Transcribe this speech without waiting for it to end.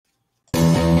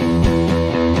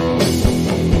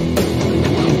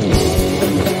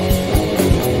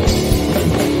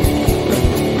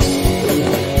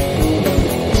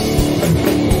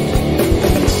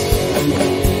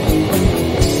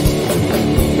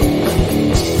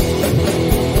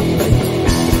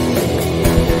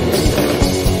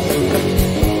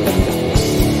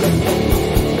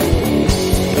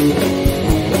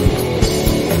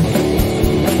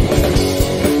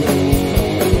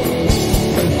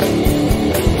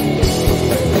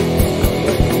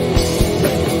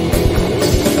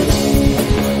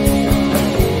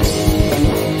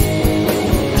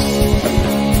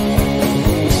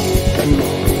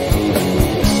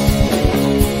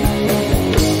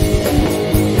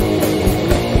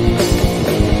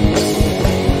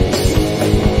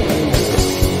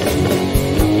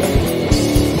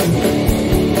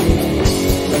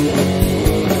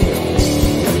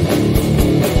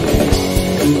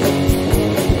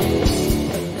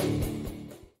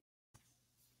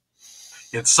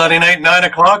It's Sunday night, 9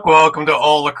 o'clock. Welcome to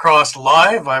All Lacrosse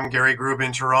Live. I'm Gary Groob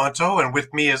in Toronto, and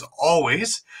with me, as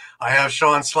always, I have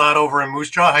Shawn Slaght over in Moose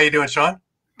Jaw. How you doing, Shawn?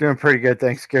 Doing pretty good,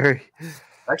 thanks, Gary.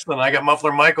 Excellent. I got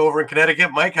Muffler Mike over in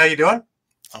Connecticut. Mike, how you doing?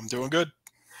 I'm doing good.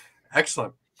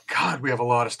 Excellent. God, we have a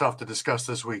lot of stuff to discuss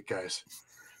this week, guys.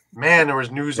 Man, there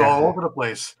was news all over the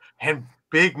place, and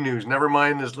big news. Never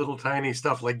mind this little tiny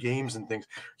stuff like games and things.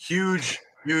 Huge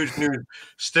news.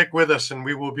 Stick with us, and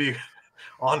we will be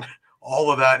on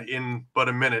all of that in but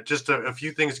a minute. Just a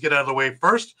few things to get out of the way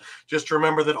first. Just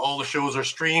remember that all the shows are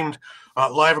streamed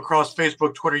live across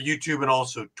Facebook, Twitter, YouTube, and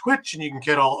also Twitch, and you can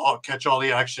catch all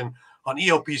the action on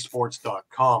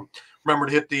elpsports.com. Remember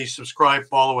to hit the subscribe,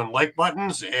 follow, and like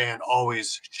buttons, and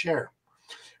always share.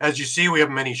 As you see, we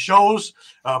have many shows.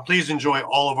 Please enjoy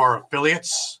all of our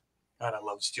affiliates. God, I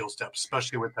love Steel Steps,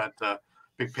 especially with that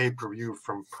big pay-per-view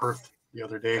from Perth the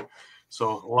other day.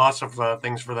 So lots of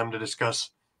things for them to discuss.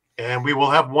 And we will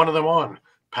have one of them on.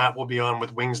 Pat will be on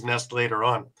with Wings Nest later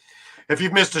on. If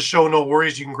you've missed a show, no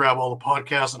worries. You can grab all the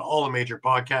podcasts and all the major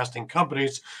podcasting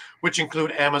companies, which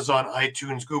include Amazon,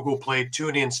 iTunes, Google Play,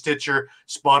 TuneIn, Stitcher,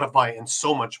 Spotify, and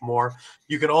so much more.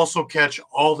 You can also catch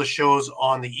all the shows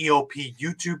on the ELP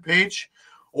YouTube page,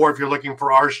 or if you're looking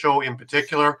for our show in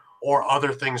particular or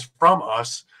other things from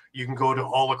us, you can go to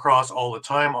All Lacrosse All the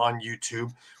Time on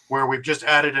YouTube, where we've just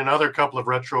added another couple of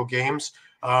retro games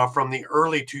from the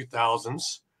early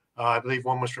 2000s. I believe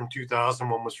one was from 2000,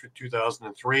 one was from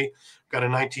 2003. Got a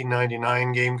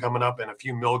 1999 game coming up and a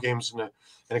few mill games in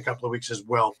a couple of weeks as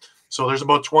well. So there's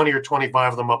about 20 or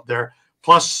 25 of them up there,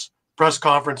 plus press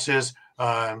conferences,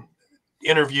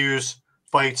 interviews,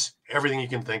 fights, everything you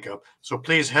can think of. So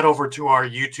please head over to our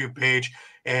YouTube page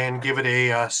and give it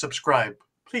a subscribe,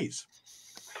 please.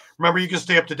 Remember, you can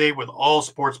stay up to date with all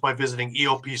sports by visiting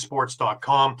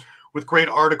elpsports.com with great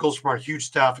articles from our huge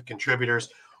staff of contributors.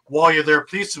 While you're there,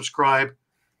 please subscribe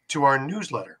to our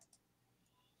newsletter.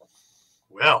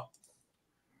 Well,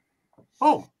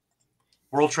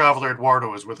 World Traveler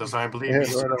Eduardo is with us, I believe.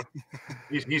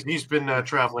 He's been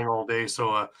traveling all day,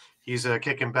 so he's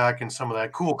kicking back in some of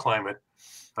that cool climate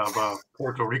of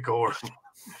Puerto Rico, or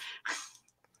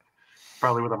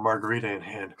probably with a margarita in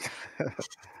hand.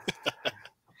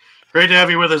 Great to have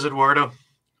you with us, Eduardo,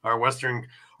 our Western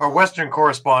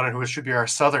correspondent, who should be our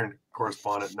Southern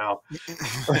correspondent now.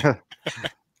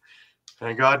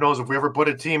 And God knows if we ever put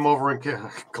a team over in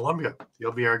Colombia,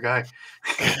 he'll be our guy.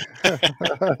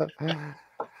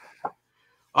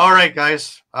 All right,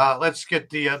 guys, let's get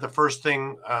the first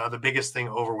thing, the biggest thing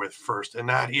over with first, and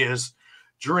that is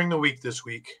during the week this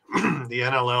week, the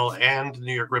NLL and the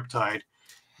New York Riptide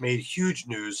made huge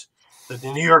news that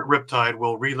the New York Riptide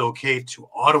will relocate to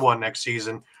Ottawa next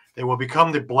season. They will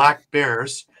become the Black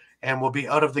Bears and will be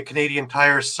out of the Canadian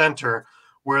Tire Centre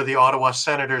where the Ottawa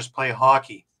Senators play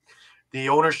hockey. The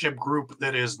ownership group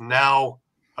that is now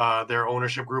their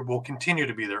ownership group will continue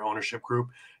to be their ownership group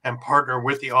and partner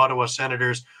with the Ottawa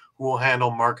Senators, who will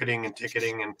handle marketing and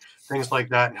ticketing and things like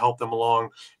that and help them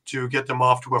along to get them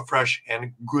off to a fresh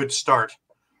and good start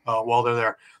while they're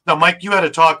there. Now, Mike, you had a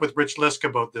talk with Rich Lisk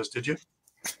about this, did you?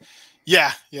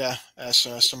 Yeah. Asked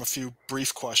him a few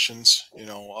brief questions.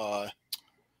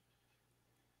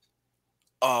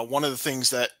 One of the things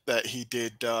that he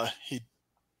did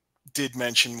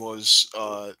mention was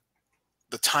the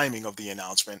timing of the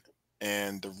announcement,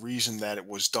 and the reason that it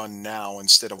was done now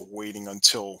instead of waiting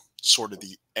until sort of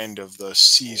the end of the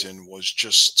season was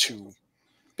just to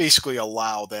basically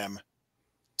allow them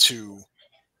to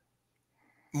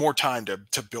more time to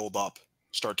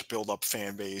start to build up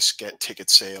fan base, get ticket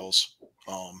sales.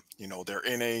 They're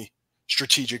in a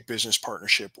strategic business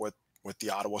partnership with the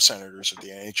Ottawa Senators of the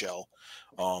NHL.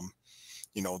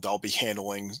 They'll be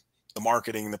handling the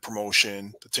marketing, the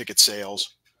promotion, the ticket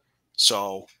sales.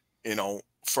 So,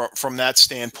 from that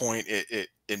standpoint,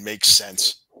 it makes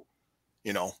sense,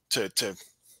 to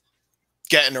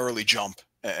get an early jump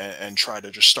and try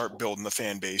to just start building the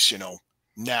fan base,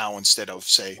 now instead of,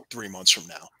 say, 3 months from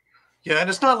now. Yeah, and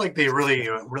it's not like they really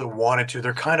wanted to.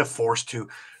 They're kind of forced to.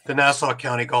 The Nassau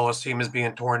County Coliseum is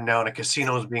being torn down. A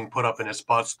casino is being put up in its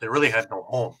spots. They really had no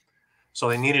home. So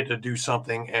they needed to do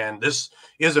something, and this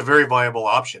is a very viable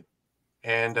option.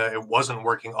 And it wasn't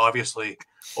working, obviously,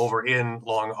 over on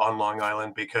Long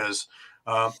Island because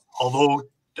although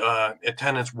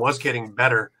attendance was getting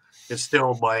better, it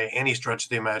still, by any stretch of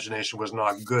the imagination, was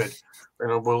not good. And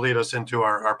it will lead us into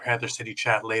our Panther City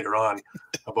chat later on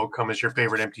about come as your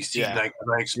favorite empty seat night.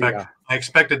 I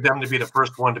expected them to be the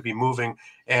first one to be moving,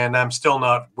 and I'm still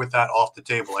not with that off the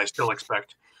table. I still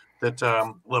expect that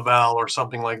Laval or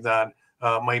something like that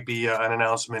might be an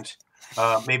announcement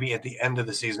maybe at the end of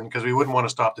the season, because we wouldn't want to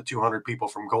stop the 200 people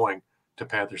from going to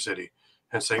Panther City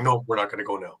and saying, no, we're not going to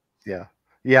go now. Yeah.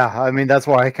 Yeah, I mean, that's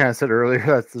why I kind of said earlier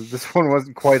that this one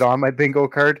wasn't quite on my bingo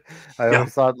card. I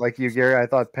always thought, like you, Gary, I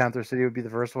thought Panther City would be the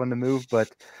first one to move,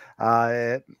 but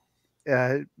about the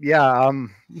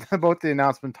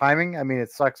announcement timing, I mean,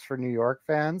 it sucks for New York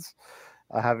fans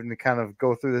having to kind of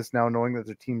go through this now, knowing that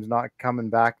their team's not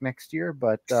coming back next year.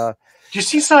 But do you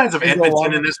see signs of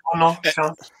Edmonton in this one, though,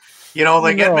 Shawn? You know,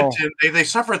 like Edmonton, they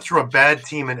suffered through a bad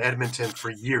team in Edmonton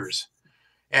for years.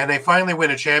 And they finally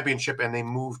win a championship, and they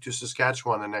move to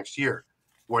Saskatchewan the next year,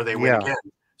 where they win again.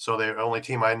 So they're the only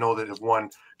team I know that have won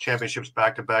championships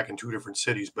back-to-back in 2 different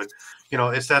cities. But, you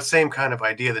know, it's that same kind of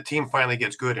idea. The team finally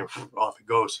gets good, and off it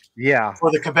goes. Yeah. For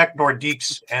the Quebec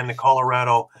Nordiques and the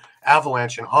Colorado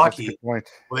Avalanche in hockey, where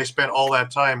they spent all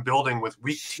that time building with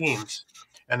weak teams,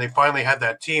 and they finally had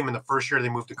that team. And the first year they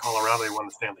moved to Colorado, they won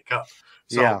the Stanley Cup.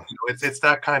 So you know, it's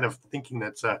that kind of thinking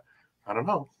that's, I don't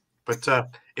know. But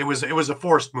it was a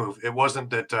forced move. It wasn't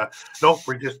that nope,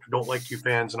 we just don't like you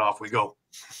fans and off we go.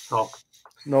 So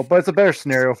no, but it's a better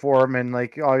scenario for them, and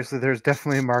like obviously there's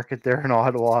definitely a market there in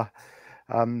Ottawa.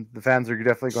 The fans are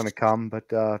definitely going to come, but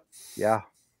yeah.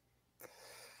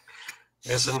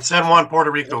 Yes, and San Juan,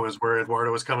 Puerto Rico is where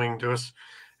Eduardo is coming to us,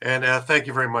 and thank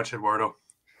you very much, Eduardo.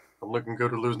 I'm looking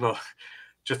good to lose. No,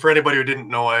 just for anybody who didn't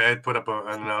know, I had put up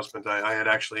an announcement. I had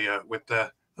actually with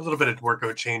a little bit of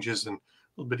workout changes and a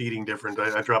little bit eating different.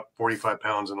 I dropped 45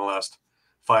 pounds in the last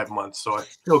 5 months, so I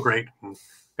feel great and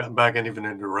gotten back even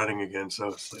into running again. So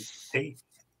it's like, hey,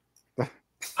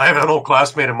 I have an old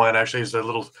classmate of mine, actually. He's a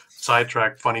little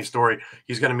sidetrack, funny story.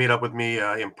 He's going to meet up with me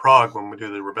in Prague when we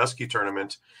do the Rubeski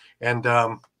tournament. And, he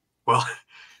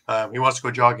wants to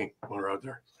go jogging when we're out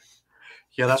there.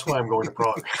 Yeah, that's why I'm going to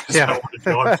Prague. Yeah.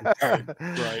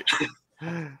 Right.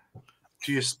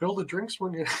 Do you spill the drinks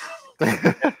when you...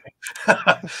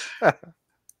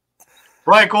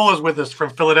 Brian Cole is with us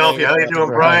from Philadelphia. How you doing,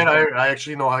 Brian? I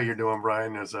actually know how you're doing,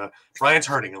 Brian. Brian's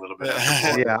hurting a little bit.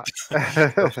 Yeah.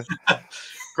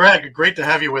 Greg, great to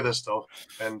have you with us, though.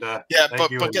 And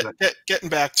getting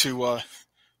back to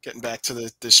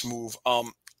this move.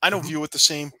 I don't view it the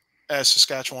same as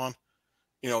Saskatchewan.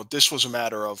 You know, this was a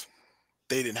matter of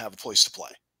they didn't have a place to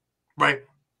play. Right.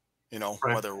 You know,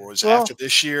 whether it was after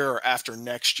this year or after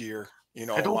next year. You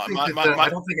know, I don't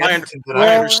think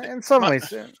in some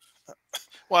ways.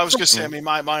 Well, I was going to say, I mean,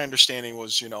 my understanding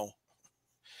was, you know,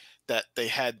 that they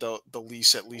had the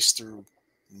lease at least through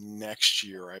next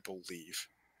year, I believe.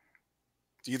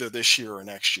 Either this year or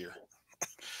next year.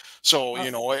 So,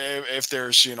 you know, if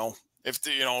there's, you know, if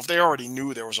they already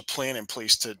knew there was a plan in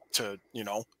place to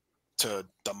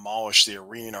demolish the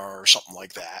arena or something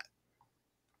like that,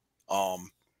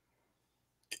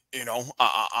 you know,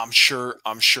 I'm sure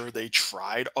they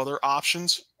tried other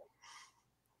options.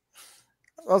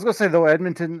 I was going to say, though,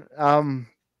 Edmonton,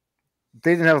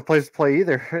 they didn't have a place to play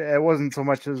either. It wasn't so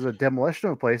much as a demolition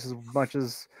of a place as much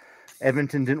as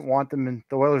Edmonton didn't want them, and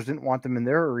the Oilers didn't want them in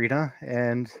their arena,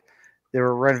 and they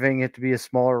were renovating it to be a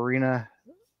smaller arena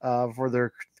where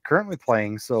they're currently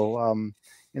playing. So,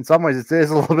 in some ways, it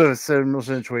is a little bit of a similar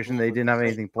situation. They didn't have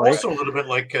anything to play. Also, a little bit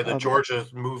like the Georgia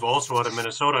move, also out of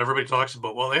Minnesota. Everybody talks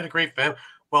about, well, they had a great fan.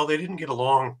 Well, they didn't get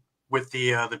along with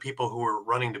the people who were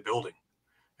running the building.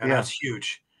 And that's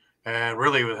huge. And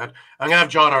really, I'm going to have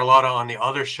John Arlotta on the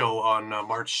other show on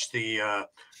March the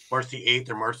 8th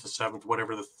or March the 7th,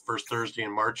 whatever the first Thursday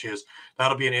in March is.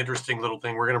 That'll be an interesting little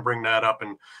thing. We're going to bring that up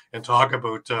and talk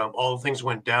about all the things that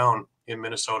went down in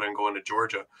Minnesota and going to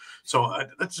Georgia. So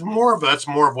that's more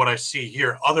of what I see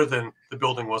here, other than the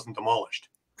building wasn't demolished.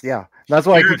 Yeah, that's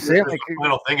why I keep saying. The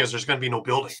final thing is there's going to be no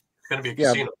building. It's going to be a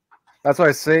casino. That's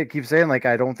why keep saying, like,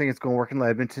 I don't think it's going to work in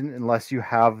Edmonton unless you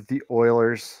have the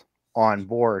Oilers on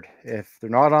board. If they're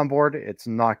not on board, it's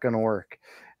not going to work.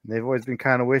 And they've always been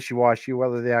kind of wishy-washy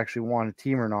whether they actually want a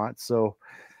team or not. So,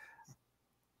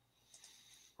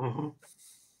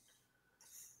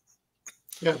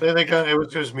 yeah, they got it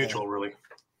was mutual, really.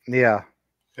 Yeah,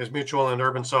 it was mutual, and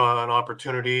Urban saw an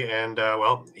opportunity, and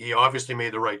he obviously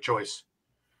made the right choice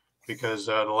because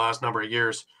the last number of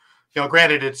years. You know,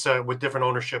 granted, it's with different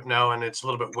ownership now, and it's a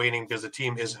little bit waning because the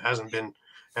team hasn't been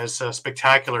as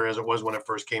spectacular as it was when it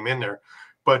first came in there.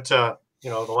 But, you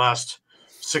know, the last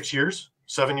 7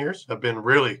 years have been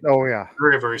really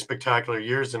very, very spectacular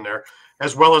years in there,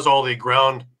 as well as all the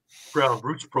ground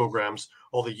roots programs,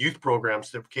 all the youth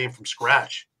programs that came from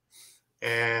scratch.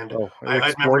 And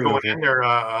I remember going in there,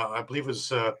 I believe it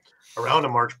was around a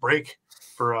March break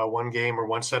for one game or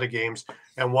one set of games,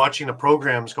 and watching the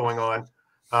programs going on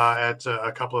at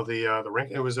a couple of the rink.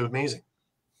 It was amazing.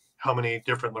 how many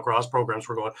different lacrosse programs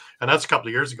were going, and that's a couple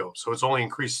of years ago. So it's only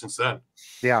increased since then.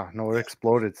 Yeah, no, it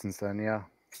exploded since then. Yeah.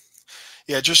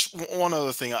 Yeah, just one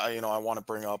other thing I want to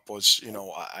bring up was,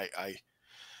 I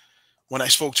when I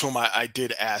spoke to him, I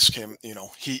did ask him,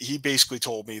 he basically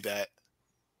told me that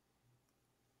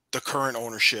the current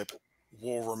ownership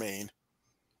will remain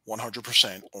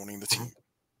 100% owning the team.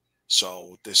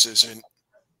 So this isn't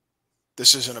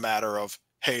a matter of,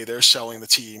 hey, they're selling the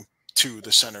team to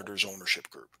the Senators ownership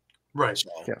group. Right. So,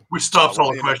 which stops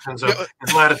all the questions of,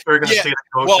 is Lattiser going to stay the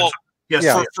coach? Well, yes.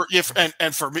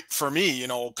 For me,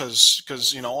 because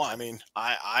I mean,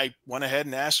 I went ahead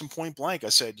and asked him point blank. I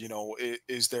said,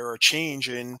 is there a change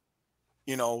in,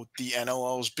 the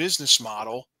NLL's business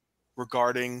model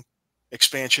regarding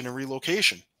expansion and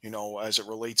relocation, as it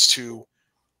relates to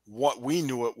what we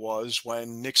knew it was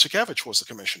when Nick Sakevich was the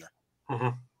commissioner.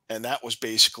 And that was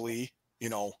basically,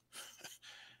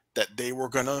 that they were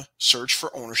going to search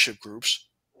for ownership groups,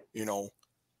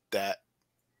 that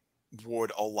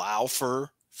would allow for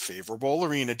favorable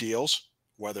arena deals,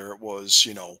 whether it was,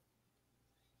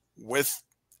 with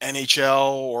NHL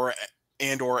or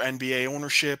NBA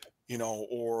ownership,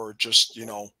 or just,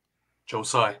 Joe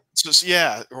Tsai. Just,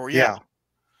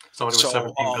 Somebody with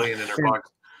 17 billion in their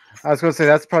pocket. I was going to say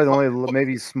that's probably the only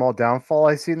maybe small downfall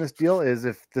I see in this deal is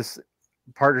if this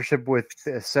partnership with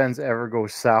Sens ever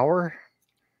goes sour,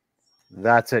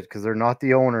 that's it, because they're not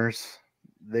the owners.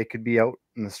 They could be out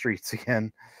in the streets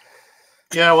again.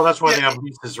 Yeah, well, that's why they have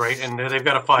leases, right? And they've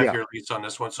got a 5-year lease on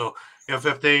this one. So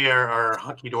if they are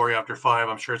hunky-dory after 5,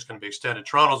 I'm sure it's going to be extended.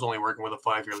 Toronto's only working with a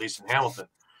 5-year lease in Hamilton,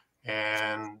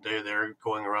 and they're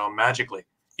going around magically,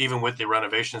 even with the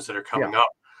renovations that are coming up.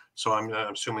 So I'm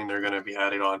assuming they're going to be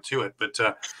added on to it. But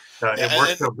it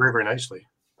works out very, very nicely.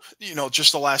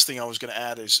 Just the last thing I was going to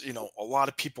add is, a lot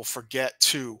of people forget,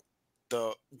 too,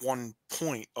 the one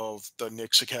point of the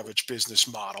Nick Sakevich business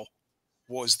model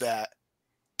was that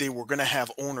they were going to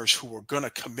have owners who were going to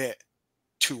commit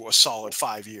to a solid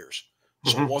 5 years.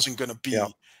 So it wasn't going to be,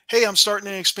 hey, I'm starting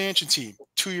an expansion team.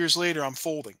 2 years later, I'm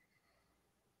folding.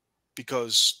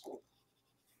 Because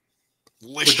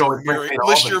list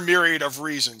your myriad of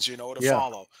reasons, to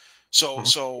follow.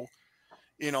 So,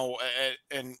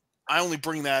 and I only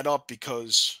bring that up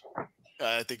because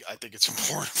I think it's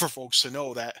important for folks to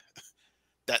know that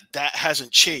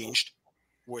hasn't changed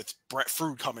with Brett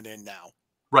Fruit coming in now.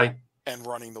 Right. And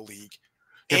running the league.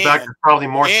 In fact, it's probably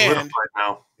more solidified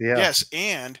now. Yeah. Yes,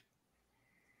 and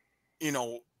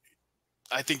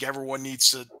I think everyone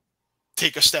needs to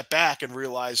take a step back and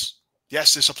realize,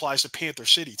 yes, this applies to Panther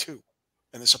City too,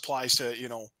 and this applies to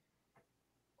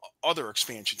other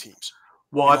expansion teams.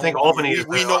 Well, I think Albany.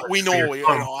 We know.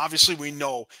 Obviously, we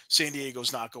know San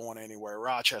Diego's not going anywhere.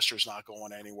 Rochester's not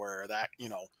going anywhere.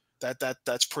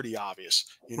 That's pretty obvious.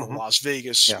 Las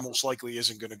Vegas most likely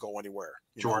isn't going to go anywhere.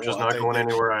 Georgia's not going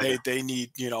anywhere either. They need,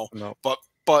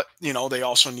 but they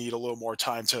also need a little more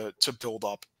time to build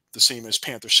up, the same as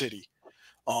Panther City.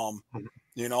 Of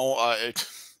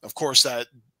course,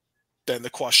 then the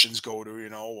questions go to,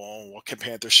 well, what can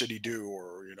Panther City do,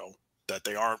 or that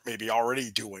they aren't maybe already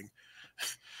doing,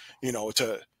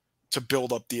 to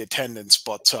build up the attendance.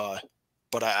 But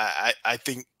I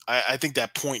think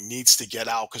that point needs to get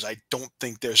out, because I don't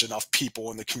think there's enough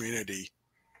people in the community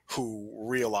who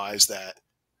realize that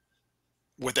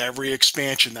with every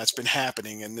expansion that's been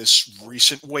happening in this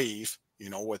recent wave,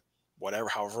 with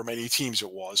however many teams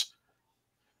it was,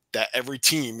 that every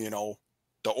team,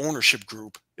 the ownership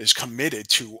group is committed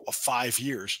to a 5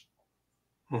 years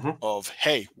of,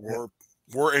 hey,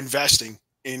 we're investing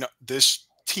in this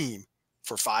team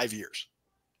for 5 years.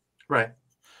 Right.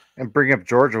 And bringing up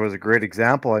Georgia was a great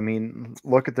example. I mean,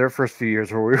 look at their first few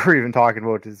years where we were even talking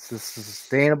about, is this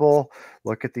sustainable?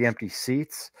 Look at the empty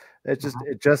seats. It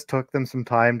just took them some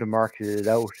time to market it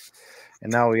out.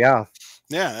 And now, I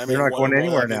mean, they're not going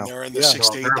anywhere now. They're in the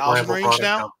 6,000 to 8,000 range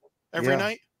now every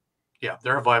night. Yeah,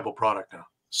 they're a viable product now.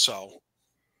 So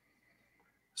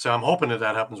I'm hoping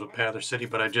that happens with Panther City,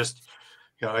 but I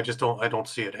don't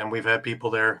see it. And we've had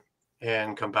people there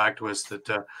and come back to us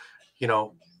that,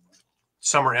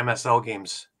 summer MSL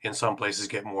games in some places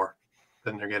get more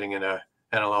than they're getting in a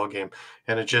NLL game.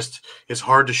 And it's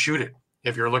hard to shoot it.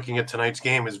 If you're looking at tonight's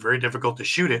game, it's very difficult to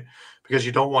shoot it because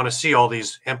you don't want to see all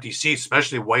these empty seats,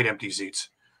 especially white empty seats.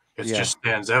 It just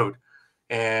stands out.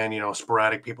 And,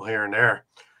 sporadic people here and there.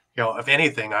 If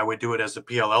anything, I would do it as the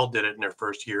PLL did it in their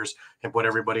first years and put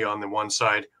everybody on the one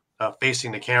side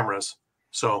facing the cameras.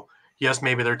 So, yes,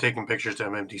 maybe they're taking pictures to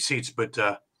have empty seats, but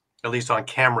at least on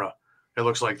camera, it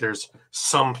looks like there's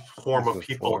some form of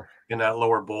people in that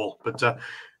lower bowl. But,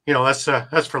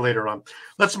 that's for later on.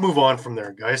 Let's move on from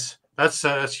there, guys.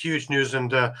 That's huge news,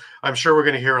 and I'm sure we're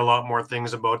going to hear a lot more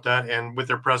things about that. And with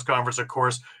their press conference, of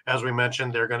course, as we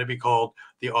mentioned, they're going to be called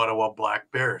the Ottawa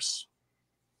Black Bears.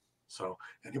 So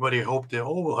anybody hope that,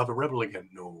 we'll have a Rebel again?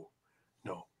 No,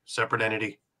 separate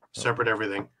entity, separate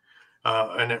everything.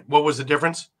 And what was the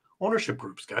difference? Ownership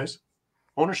groups, guys.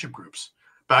 Ownership groups.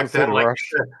 Back then, like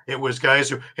you said, it was guys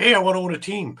who, hey, I want to own a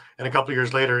team. And a couple of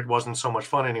years later, it wasn't so much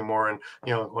fun anymore, and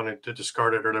wanted to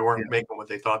discard it, or they weren't making what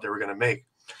they thought they were going to make.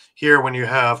 Here, when you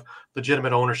have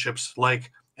legitimate ownerships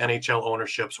like NHL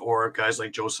ownerships or guys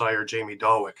like Josiah or Jamie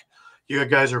Dawick, you got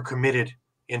guys who are committed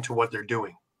into what they're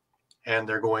doing, and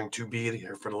they're going to be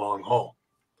here for the long haul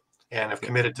and have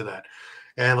committed to that.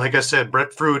 And like I said,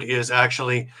 Brett Fruit is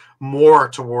actually more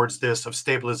towards this of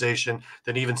stabilization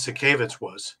than even Sakavitz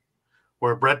was,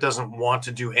 where Brett doesn't want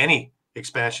to do any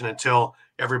expansion until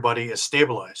everybody is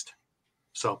stabilized.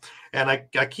 So, and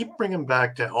I keep bringing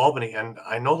back to Albany, and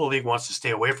I know the league wants to stay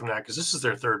away from that because this is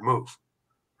their third move,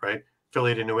 right?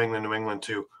 Philly to New England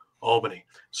to Albany.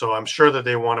 So I'm sure that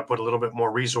they want to put a little bit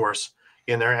more resource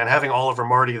in there, and having Oliver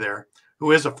Marty there,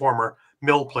 who is a former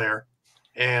Mill player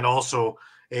and also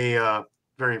a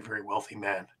very, very wealthy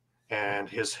man, and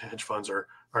his hedge funds are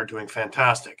doing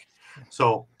fantastic.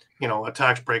 So, a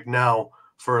tax break now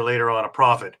for later on a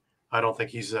profit, I don't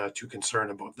think he's too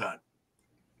concerned about that.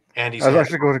 And he's I was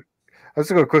going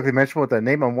to quickly mention about that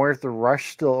name. I'm wondering if the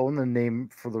Rush still own the name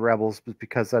for the Rebels, but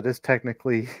because that is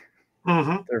technically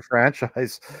their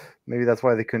franchise. Maybe that's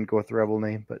why they couldn't go with the Rebel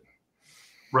name. But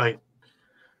right.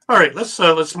 All right, let's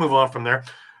move on from there.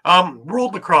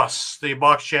 World Lacrosse, the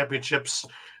box championships,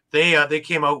 they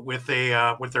came out with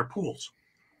their pools,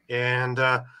 and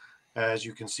as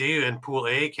you can see in Pool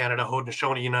A, Canada,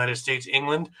 Haudenosaunee, United States,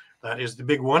 England, that is the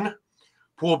big one.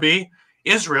 Pool B,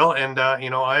 Israel, and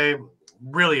I'm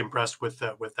really impressed with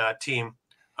that team,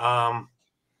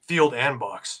 field and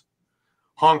box.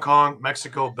 Hong Kong,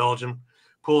 Mexico, Belgium.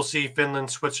 Pool C, Finland,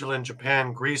 Switzerland,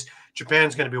 Japan, Greece.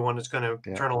 Japan's going to be one that's going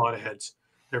to turn a lot of heads.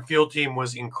 Their field team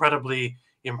was incredibly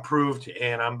improved,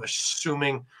 and I'm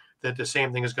assuming that the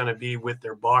same thing is going to be with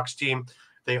their box team.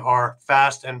 They are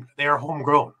fast and they are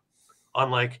homegrown,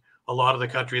 unlike a lot of the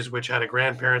countries which had a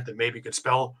grandparent that maybe could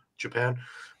spell Japan.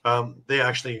 They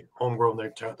actually homegrown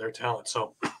their talent.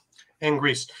 So, and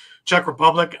Greece, Czech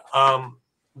Republic,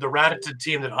 the Raritan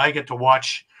team that I get to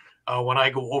watch when I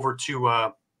go over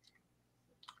to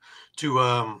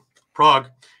Prague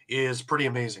is pretty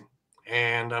amazing.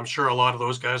 And I'm sure a lot of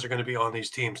those guys are going to be on these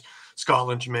teams.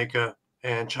 Scotland, Jamaica,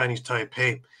 and Chinese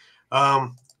Taipei.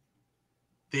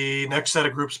 The next set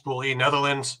of groups, Pool E,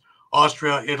 Netherlands,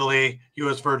 Austria, Italy,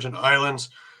 U.S. Virgin Islands.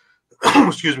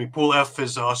 Excuse me. Pool F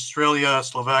is Australia,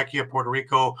 Slovakia, Puerto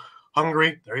Rico,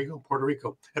 Hungary. There you go, Puerto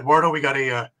Rico. Eduardo, we got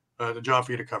a job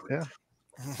for you to cover. Yeah.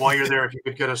 While you're there, if you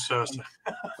could get us. I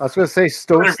was going to say,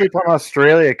 don't sleep on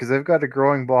Australia because they've got a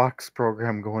growing box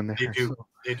program going there. They do.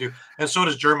 They do. And so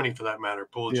does Germany, for that matter.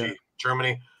 Pool G,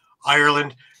 Germany,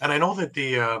 Ireland. And I know that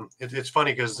it's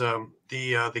funny because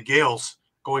the Gales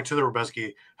going to the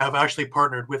Rebeski have actually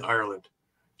partnered with Ireland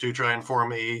to try and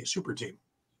form a super team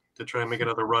to try and make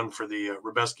another run for the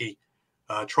Rebeski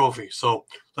trophy. So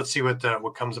let's see what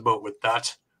comes about with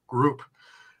that group.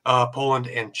 Poland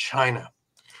and China.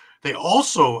 They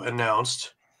also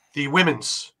announced the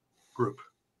women's group,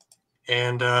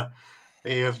 and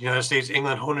they have United States,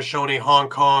 England, Haudenosaunee, Hong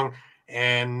Kong,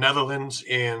 and Netherlands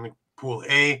in Pool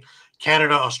A,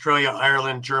 Canada, Australia,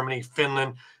 Ireland, Germany,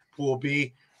 Finland, Pool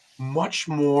B. Much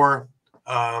more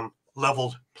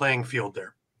leveled playing field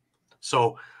there.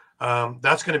 So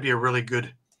that's going to be a really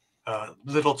good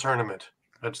little tournament.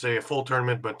 I'd say a full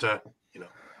tournament, but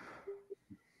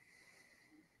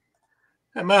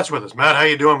And Matt's with us. Matt, how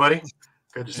you doing, buddy?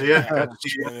 Good to see you. Good to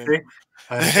see you.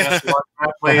 Matt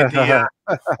play at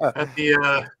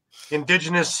the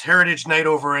Indigenous Heritage Night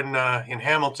over in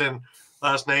Hamilton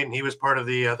last night, and he was part of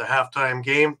the halftime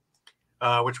game,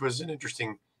 which was an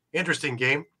interesting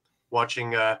game.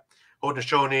 Watching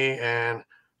Haudenosaunee and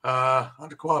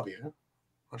Antaquabi,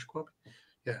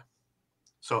 yeah.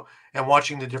 So, and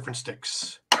watching the different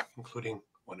sticks, including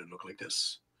one that looked like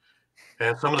this.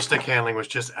 And some of the stick handling was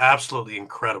just absolutely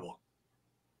incredible.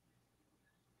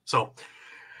 So,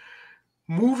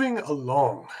 moving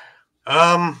along,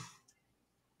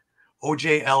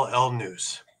 OJLL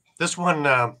news. This one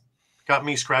got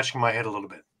me scratching my head a little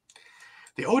bit.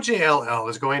 The OJLL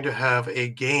is going to have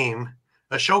a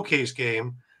showcase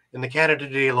game in the Canada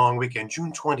Day long weekend,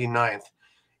 June 29th,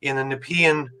 in the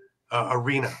Nepean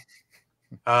Arena.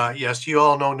 Yes, you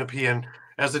all know Nepean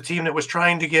as the team that was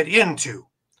trying to get into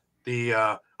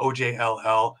the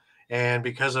OJLL, and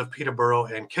because of Peterborough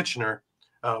and Kitchener,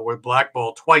 were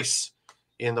blackballed twice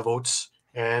in the votes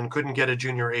and couldn't get a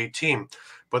junior A team,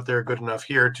 but they're good enough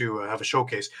here to have a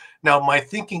showcase. Now, my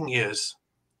thinking is,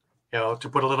 to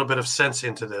put a little bit of sense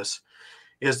into this,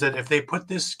 is that if they put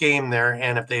this game there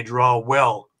and if they draw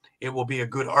well, it will be a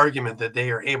good argument that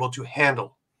they are able to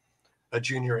handle a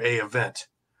junior A event.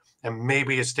 And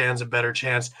maybe it stands a better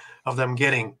chance of them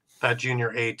getting that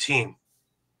junior A team.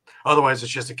 Otherwise,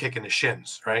 it's just a kick in the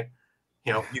shins, right?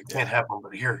 You can't have them,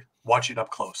 but here, watch it up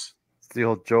close. It's the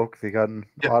old joke they got in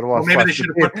Ottawa. Well, maybe they should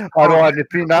have put Ottawa and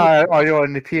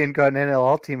the P and got an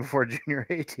NLL team before a junior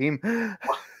A team.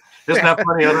 Isn't that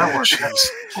funny how that works?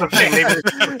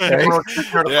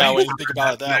 Yeah, when you think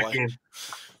about it that way.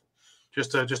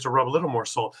 Just to rub a little more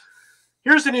salt.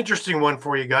 Here's an interesting one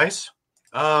for you guys.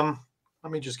 Let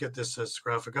me just get this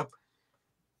graphic up.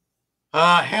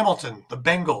 Hamilton, the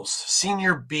Bengals,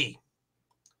 Senior B.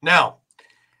 Now,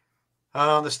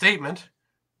 the statement,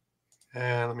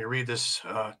 and let me read this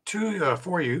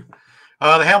for you.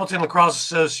 The Hamilton Lacrosse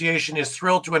Association is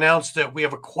thrilled to announce that we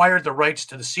have acquired the rights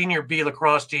to the Senior B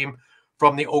lacrosse team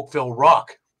from the Oakville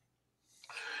Rock.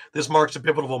 This marks a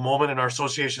pivotal moment in our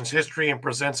association's history and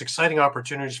presents exciting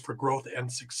opportunities for growth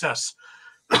and success.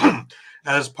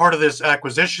 As part of this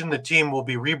acquisition, the team will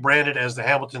be rebranded as the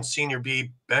Hamilton Senior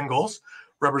B Bengals,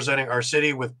 representing our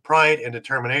city with pride and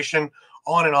determination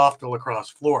on and off the lacrosse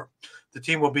floor. The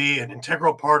team will be an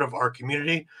integral part of our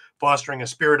community, fostering a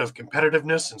spirit of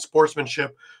competitiveness and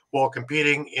sportsmanship while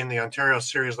competing in the Ontario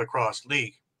Series Lacrosse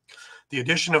League. The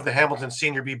addition of the Hamilton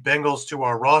Senior B Bengals to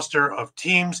our roster of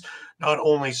teams not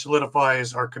only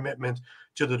solidifies our commitment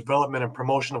to the development and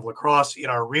promotion of lacrosse in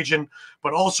our region,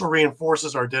 but also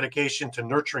reinforces our dedication to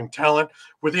nurturing talent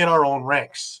within our own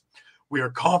ranks. We are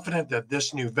confident that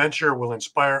this new venture will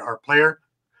inspire our player,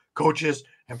 coaches,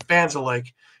 and fans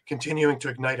alike, continuing to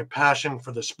ignite a passion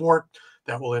for the sport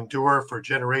that will endure for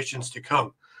generations to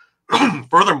come.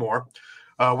 Furthermore,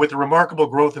 with the remarkable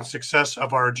growth and success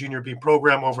of our Junior B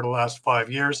program over the last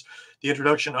 5 years, the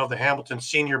introduction of the Hamilton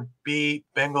Senior B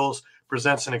Bengals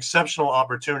presents an exceptional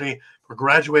opportunity for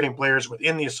graduating players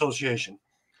within the association.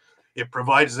 It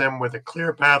provides them with a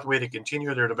clear pathway to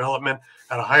continue their development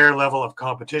at a higher level of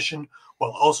competition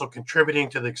while also contributing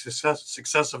to the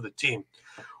success of the team.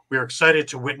 We are excited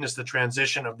to witness the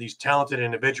transition of these talented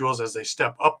individuals as they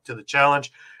step up to the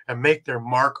challenge and make their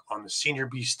mark on the Senior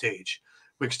B stage.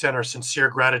 We extend our sincere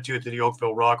gratitude to the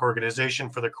Oakville Rock organization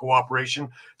for their cooperation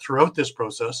throughout this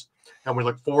process, and we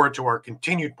look forward to our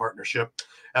continued partnership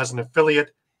as an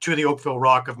affiliate to the Oakville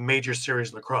Rock of Major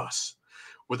Series Lacrosse.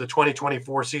 With the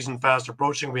 2024 season fast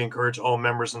approaching, we encourage all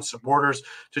members and supporters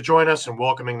to join us in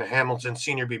welcoming the Hamilton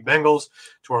Senior B Bengals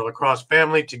to our lacrosse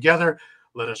family. Together,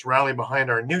 let us rally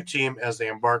behind our new team as they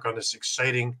embark on this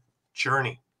exciting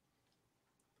journey.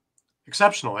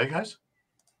 Exceptional, eh, guys?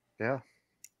 Yeah.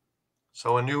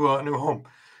 So a new home.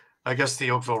 I guess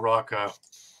the Oakville Rock,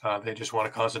 they just want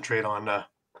to concentrate on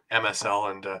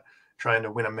MSL and trying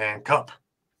to win a Man Cup.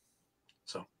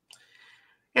 So,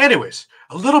 anyways,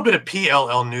 a little bit of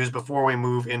PLL news before we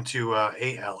move into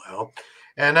ALL,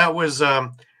 and that was a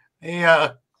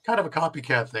kind of a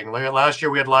copycat thing. Like last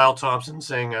year, we had Lyle Thompson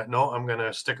saying, "No, I'm going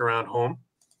to stick around home."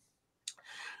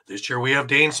 This year, we have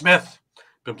Dhane Smith,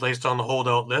 been placed on the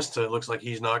holdout list. It looks like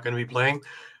he's not going to be playing.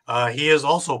 He is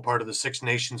also part of the Six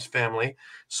Nations family.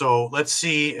 So let's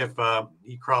see if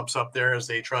he crops up there as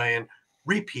they try and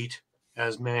repeat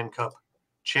as Man Cup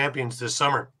champions this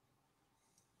summer.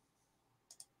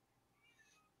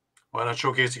 Why not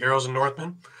showcase the Arrows and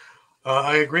Northmen?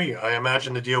 I agree. I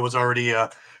imagine the deal was already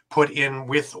put in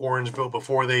with Orangeville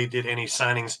before they did any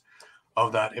signings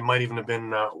of that. It might even have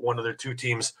been one of their two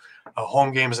teams'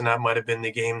 home games, and that might have been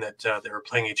the game that they were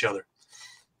playing each other.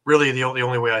 Really, the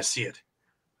only way I see it.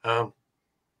 It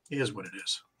is what it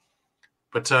is.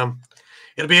 But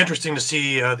it'll be interesting to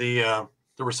see the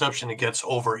reception it gets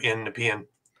over in Nepean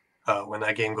when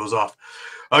that game goes off.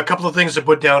 A couple of things to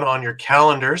put down on your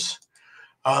calendars.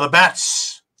 The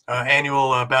Bats,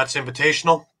 annual Bats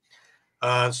Invitational.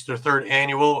 It's their third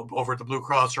annual over at the Blue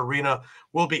Cross Arena.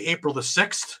 Will be April the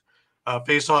 6th.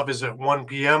 Face-off is at 1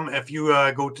 p.m. If you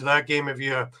go to that game,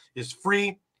 it's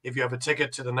free. If you have a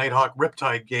ticket to the Nighthawk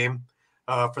Riptide game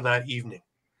for that evening.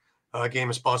 Game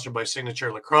is sponsored by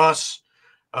Signature Lacrosse.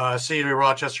 See the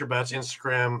Rochester Bats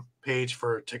Instagram page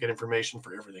for ticket information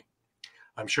for everything.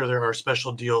 I'm sure there are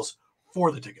special deals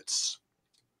for the tickets.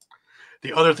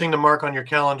 The other thing to mark on your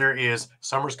calendar is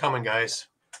summer's coming, guys.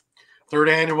 Third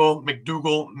annual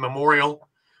MacDougall Memorial.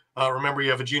 Remember,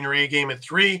 you have a Junior A game at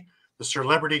 3, the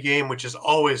Celebrity game, which is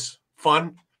always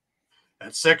fun,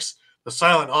 at 6, the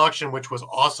silent auction, which was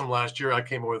awesome last year. I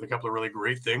came up with a couple of really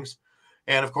great things.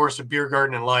 And, of course, a beer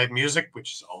garden and live music,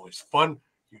 which is always fun,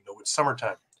 you know it's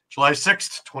summertime. July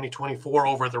 6th, 2024,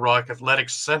 over at the Rock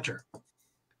Athletics Center.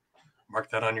 Mark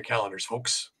that on your calendars,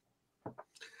 folks.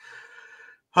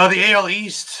 The AL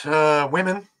East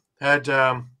women had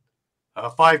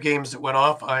 5 games that went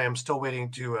off. I am still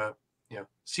waiting to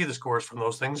see the scores from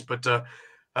those things, but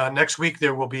next week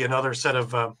there will be another set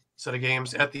of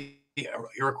games at the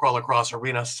Iroquois Lacrosse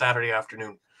Arena Saturday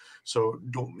afternoon, so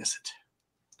don't miss it.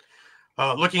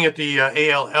 Looking at the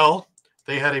ALL,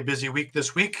 they had a busy week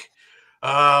this week.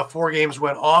 4 games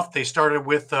went off. They started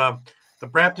with the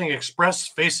Brampton Express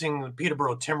facing the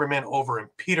Peterborough Timbermen over in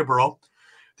Peterborough.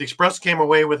 The Express came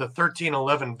away with a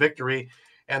 13-11 victory,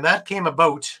 and that came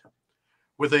about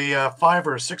with a 5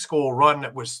 or 6 goal run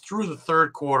that was through the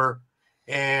third quarter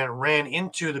and ran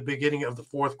into the beginning of the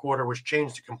fourth quarter, which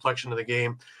changed the complexion of the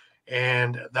game.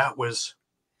 And that was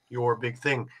your big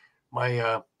thing.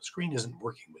 My screen isn't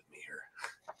working with me here.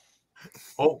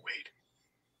 Oh, wait.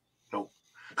 No.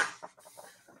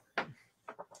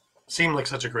 Seemed like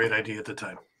such a great idea at the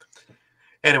time.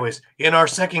 Anyways, in our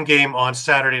second game on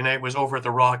Saturday night was over at the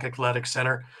Rock Athletic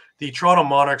Center. The Toronto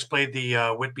Monarchs played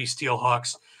the Whitby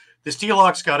Steelhawks. The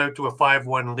Steelhawks got out to a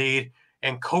 5-1 lead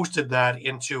and coasted that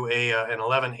into an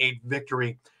 11-8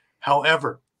 victory.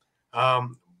 However,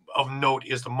 of note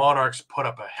is the Monarchs put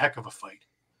up a heck of a fight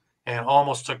and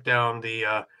almost took down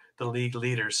the league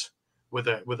leaders with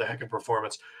a heck of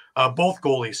performance. Both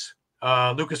goalies,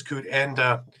 Lucas Coote and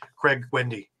Craig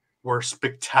Wendy, were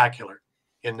spectacular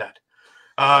in that.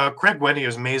 Craig Wendy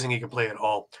is amazing. He can play it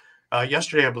all.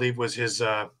 Yesterday, I believe, was his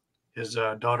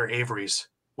daughter Avery's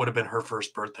would have been her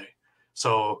first birthday.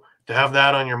 So to have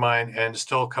that on your mind and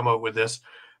still come out with this.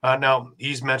 Now,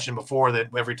 he's mentioned before that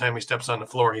every time he steps on the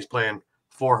floor, he's playing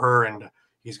for her, and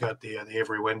he's got the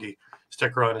Avery Wendy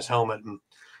sticker on his helmet. And,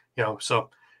 so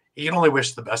you can only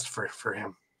wish the best for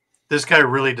him. This guy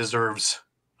really deserves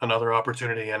another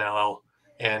opportunity in NLL.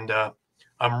 And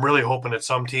I'm really hoping that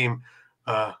some team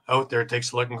out there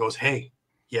takes a look and goes, hey,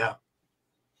 yeah.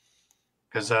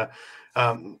 Because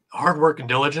hard work and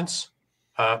diligence,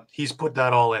 he's put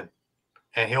that all in.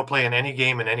 And he'll play in any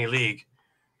game in any league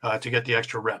to get the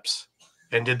extra reps.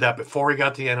 And did that before he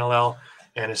got to the NLL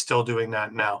and is still doing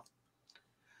that now.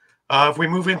 If we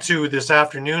move into this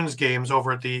afternoon's games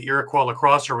over at the Iroquois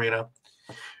Lacrosse Arena,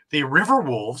 the River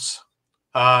Wolves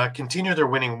continue their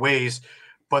winning ways,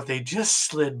 but they just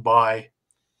slid by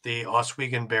the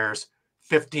Oswego Bears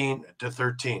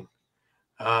 15-13.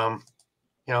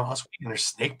 Oswego are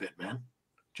snake bit, man.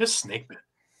 Just snake bit.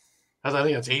 I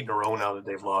think that's 8 in a row now that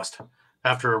they've lost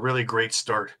after a really great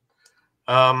start.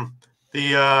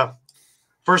 The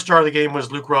first star of the game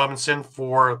was Luke Robinson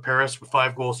for Paris with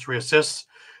 5 goals, 3 assists.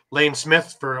 Lane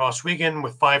Smith for Oswego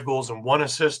with 5 goals and 1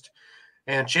 assist.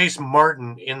 And Chase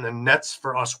Martin in the nets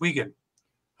for Oswego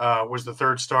was the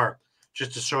third star,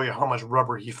 just to show you how much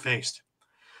rubber he faced.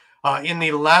 In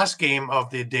the last game of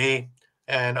the day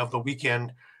and of the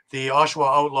weekend, the Oshawa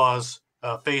Outlaws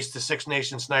faced the Six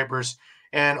Nations Snipers,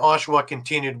 and Oshawa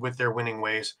continued with their winning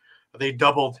ways. They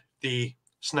doubled the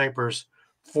Snipers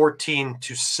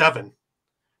 14-7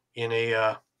 in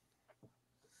a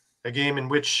game in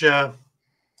which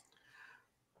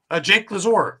Jake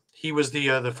Lazor, he was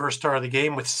the first star of the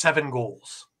game with 7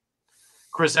 goals.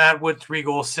 Chris Atwood, 3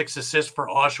 goals, 6 assists for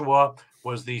Oshawa,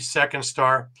 was the second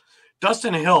star.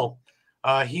 Dustin Hill,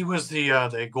 he was the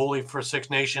goalie for Six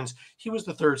Nations. He was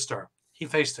the third star. He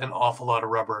faced an awful lot of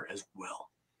rubber as well.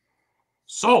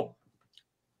 So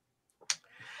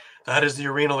that is the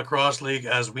Arena Lacrosse League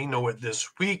as we know it this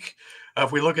week.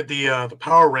 If we look at the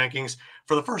power rankings,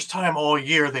 for the first time all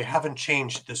year, they haven't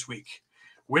changed this week.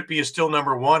 Whitby is still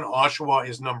number 1. Oshawa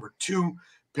is number 2.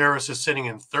 Paris is sitting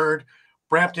in 3rd.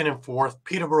 Brampton in 4th.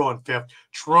 Peterborough in 5th.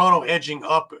 Toronto edging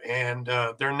up, and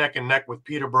they're neck and neck with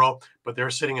Peterborough, but they're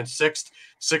sitting in 6th.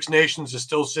 Six Nations is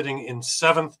still sitting in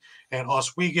 7th, and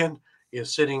Oswego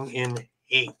is sitting in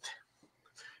 8th.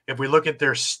 If we look at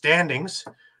their standings,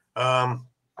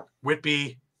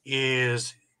 Whitby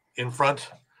is in front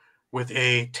with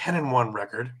a 10-1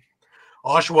 record.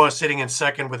 Oshawa is sitting in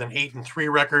 2nd with an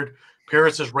 8-3 record.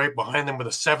 Paris is right behind them with a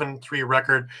 7-3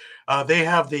 record. They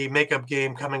have the makeup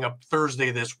game coming up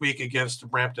Thursday this week against the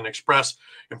Brampton Express.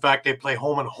 In fact, they play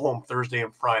home and home Thursday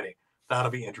and Friday. That'll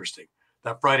be interesting.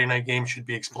 That Friday night game should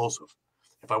be explosive.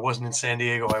 If I wasn't in San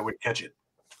Diego, I would catch it.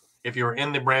 If you're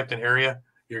in the Brampton area,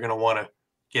 you're going to want to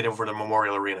get over to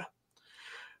Memorial Arena.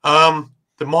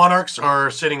 The Monarchs are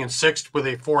sitting in 6th with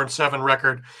a 4-7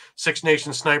 record. Six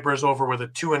Nations Snipers over with a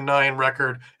 2-9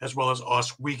 record, as well as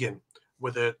Oswego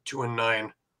with a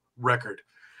 2-9 record.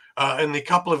 In the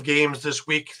couple of games this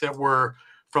week that were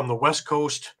from the West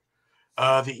Coast,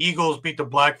 the Eagles beat the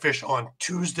Blackfish on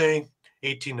Tuesday,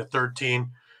 18-13.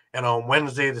 And on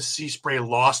Wednesday, the Sea Spray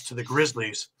lost to the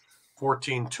Grizzlies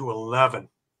 14-11.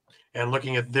 And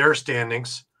looking at their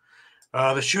standings,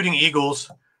 the Shooting Eagles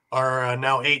are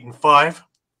now 8-5.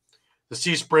 The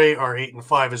Sea Spray are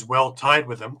 8-5 as well, tied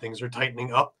with them. Things are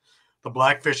tightening up. The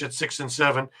Blackfish at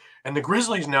 6-7. And the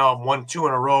Grizzlies now have won 2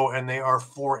 in a row, and they are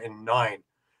 4-9.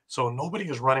 So nobody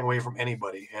is running away from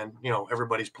anybody. And,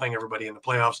 everybody's playing everybody in the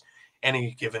playoffs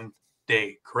any given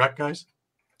day. Correct, guys?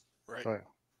 Right. Oh,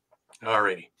 yeah. All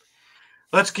righty.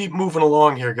 Let's keep moving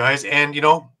along here, guys. And,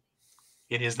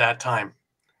 it is that time.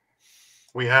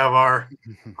 We have our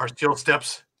steel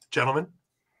steps, gentlemen,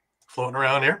 floating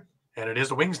around here. And it is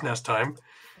the Wings Nest time.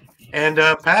 And,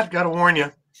 Pat, got to warn you.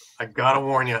 I got to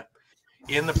warn you.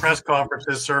 In the press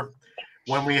conferences, sir,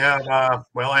 when we have, I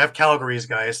have Calgary's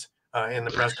guys in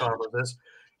the press conferences,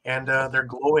 and they're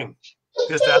glowing.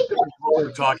 Just after we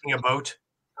were talking about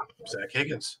Zach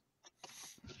Higgins.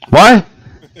 What?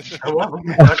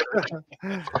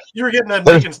 You were getting that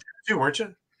Higgins too, weren't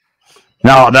you?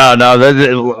 No.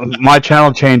 My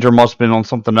channel changer must have been on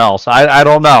something else. I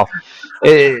don't know.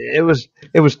 It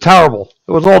was terrible.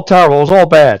 It was all terrible. It was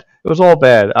all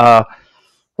bad.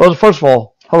 Well, first of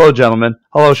all, hello, gentlemen.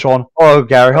 Hello, Shawn. Hello,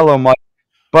 Gary. Hello, Mike.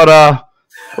 But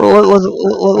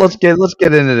let's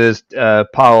get into this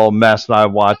pile of mess that I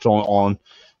watched on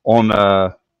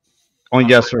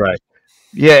yesterday.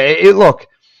 Yeah, look.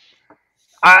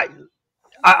 I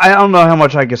don't know how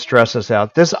much I can stress this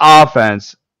out. This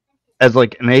offense is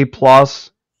like an A+.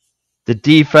 The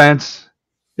defense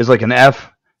is like an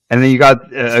F, and then you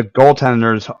got a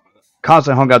goaltender who's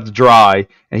constantly hung out to dry,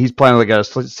 and he's playing like a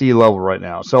C level right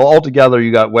now. So altogether,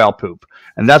 you got whale poop,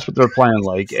 and that's what they're playing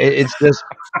like. It's just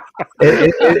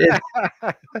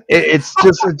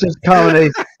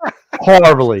coming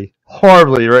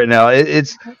horribly right now.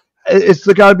 It's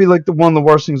got to be like one of the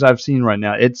worst things I've seen right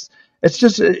now. It's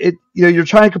just you're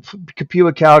trying to compete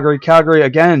with Calgary. Calgary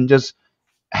again, just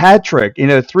hat trick.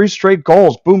 3 straight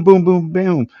goals. Boom, boom, boom,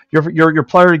 boom. Your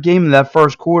player of the game in that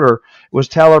first quarter was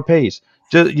Tyler Pace.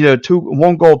 Just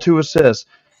 1 goal, 2 assists.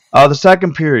 The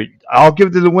second period, I'll give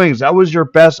it to the Wings. That was your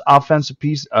best offensive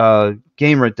piece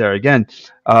game right there. Again,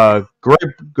 great,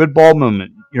 good ball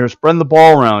movement. You're spreading the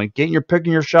ball around,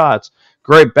 picking your shots.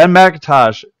 Great. Ben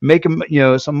McIntosh making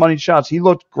some money shots. He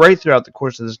looked great throughout the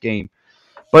course of this game.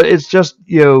 But it's just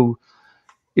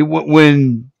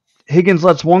when Higgins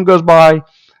lets one goes by,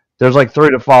 there's like 3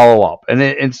 to follow up, and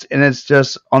it's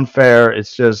just unfair.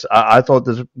 It's just I thought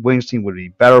this Wings team would be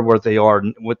better where they are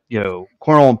with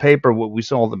corner on paper. What we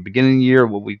saw at the beginning of the year,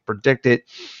 what we predicted,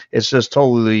 it's just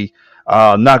totally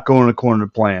not going according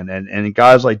to plan. And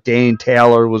guys like Dane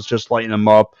Taylor was just lighting them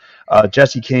up.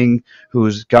 Jesse King,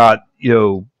 who's got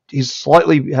he's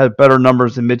slightly had better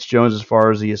numbers than Mitch Jones as far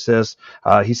as the assists.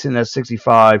 He's sitting at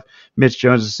 65. Mitch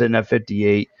Jones is sitting at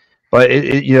 58. But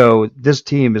this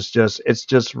team is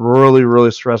just really,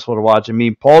 really stressful to watch. I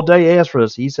mean, Paul Day asked for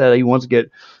this. He said he wants to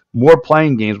get more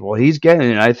playing games. Well, he's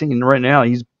getting it. I think right now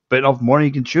he's bitten off more than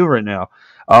he can chew right now.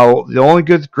 The only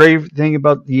great thing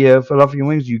about the Philadelphia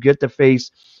Wings, you get to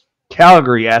face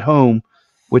Calgary at home,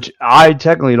 which I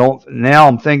technically don't. Now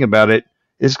I'm thinking about it.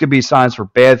 This could be signs for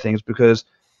bad things because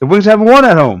the Wings haven't won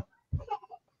at home.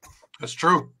 That's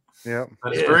true. Yeah,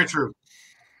 that is very true.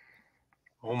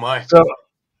 Oh my. So,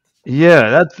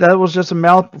 yeah, that was just a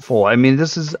mouthful. I mean,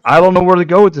 I don't know where to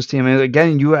go with this team. I mean,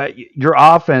 again, your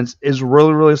offense is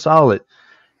really, really solid,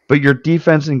 but your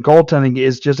defense and goaltending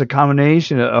is just a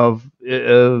combination of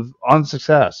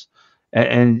unsuccess.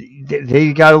 And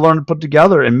they got to learn to put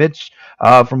together. And Mitch,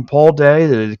 from Paul Day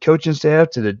to the coaching staff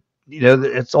to the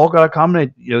it's all got to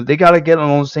combine. They got to get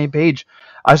on the same page.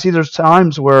 I see there's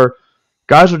times where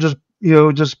guys are just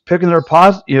picking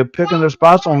their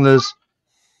spots on this.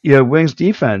 Wings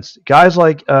defense. Guys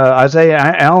like Isaiah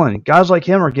Allen, guys like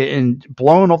him are getting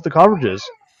blown off the coverages,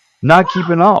 not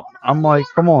keeping up. I'm like,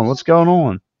 come on, what's going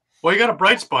on? Well, you got a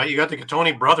bright spot. You got the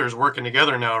Catoni brothers working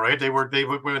together now, right? They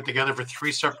went together for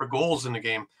 3 separate goals in the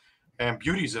game, and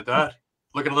beauties at that.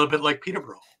 Looking a little bit like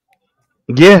Peterborough.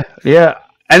 Yeah.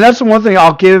 And that's the one thing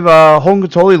I'll give. Holden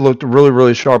Catoli looked really,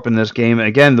 really sharp in this game. And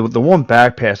again, the one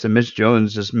back pass that Mitch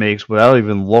Jones just makes without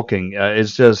even looking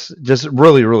is just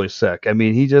really, really sick. I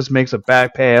mean, he just makes a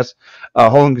back pass.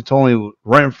 Holden Catoli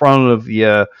right in front of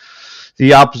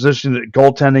the opposition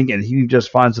goaltending, and he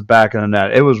just finds the back of the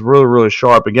net. It was really, really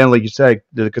sharp. Again, like you said,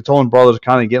 the Catoni brothers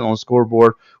kind of getting on the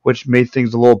scoreboard, which made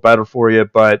things a little better for you.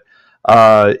 But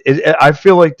I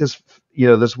feel like this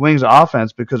Wings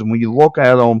offense, because when you look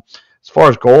at them, as far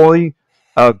as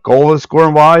goal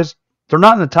scoring wise, they're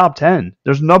not in the top 10.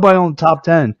 There's nobody on the top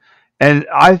 10. And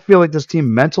I feel like this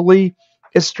team mentally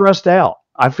is stressed out.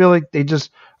 I feel like they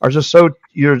just are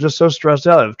you're just so stressed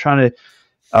out of trying to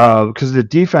because the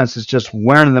defense is just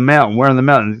wearing them out,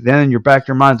 and then in your back of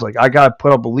your mind's like, I got to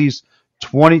put up at least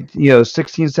 20,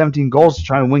 16, 17 goals to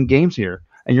try and win games here,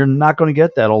 and you're not going to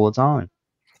get that all the time.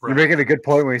 You're making a good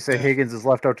point when you say Higgins is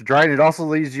left out to dry, and it also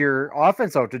leaves your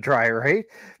offense out to dry, right?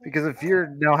 Because if you're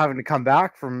now having to come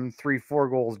back from 3-4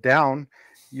 goals down,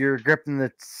 you're gripping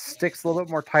the sticks a little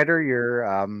bit more tighter.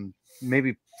 You're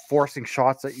maybe forcing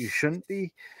shots that you shouldn't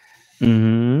be.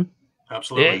 Mm-hmm.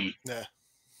 Absolutely.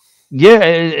 Yeah,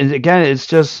 and again, it's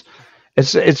just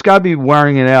it's got to be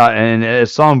wearing it out, and at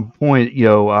some point,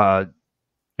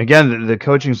 again, the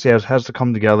coaching staff has to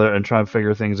come together and try and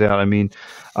figure things out. I mean,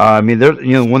 there,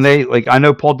 when they I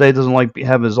know Paul Day doesn't like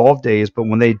have his off days, but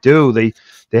when they do, they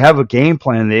have a game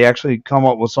plan. They actually come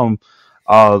up with some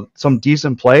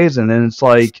decent plays, and then it's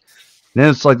like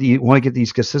you want to get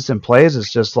these consistent plays. It's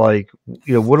just like,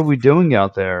 what are we doing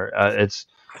out there?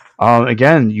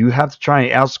 Again, you have to try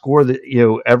and outscore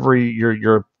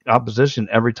your opposition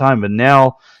every time. But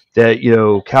now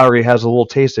that Calgary has a little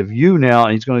taste of you now,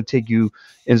 and he's going to take you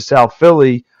in South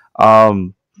Philly,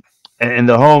 and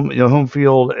the home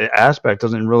field aspect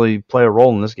doesn't really play a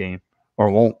role in this game, or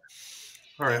won't.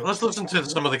 All right, let's listen to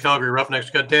some of the Calgary Roughnecks.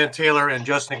 We've got Dan Taylor and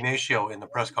Justin Ignacio in the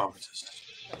press conferences.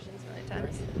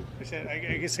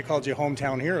 I guess I called you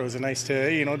hometown heroes. It's nice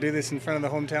to do this in front of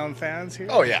the hometown fans here.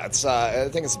 Oh yeah, it's I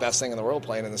think it's the best thing in the world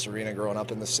playing in this arena. Growing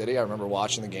up in the city, I remember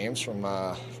watching the games from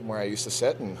where I used to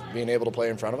sit, and being able to play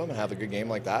in front of them and have a good game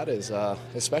like that is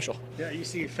special. Yeah, you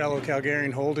see fellow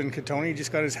Calgarian Holden Katoni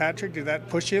just got his hat trick. Did that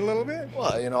push you a little bit?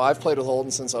 Well, I've played with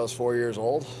Holden since I was 4 years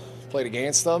old. Played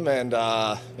against them, and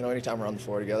anytime we're on the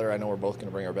floor together, I know we're both going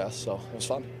to bring our best. So it was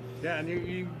fun. Yeah,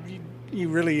 and you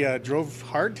really drove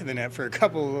hard to the net for a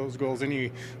couple of those goals.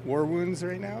 Any war wounds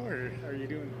right now, or are you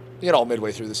doing?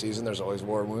 Midway through the season, there's always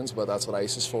war wounds, but that's what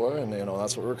ice is for, and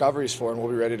that's what recovery's for, and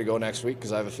we'll be ready to go next week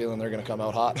because I have a feeling they're going to come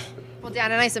out hot. Well,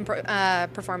 Dan, a nice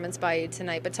performance by you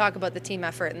tonight, but talk about the team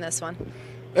effort in this one.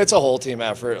 It's a whole team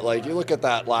effort. Like, you look at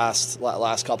that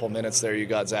last couple minutes there, you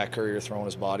got Zach Currier throwing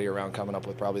his body around, coming up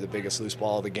with probably the biggest loose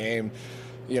ball of the game.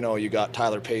 You got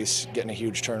Tyler Pace getting a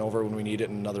huge turnover when we need it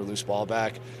and another loose ball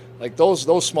back. Like,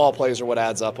 those small plays are what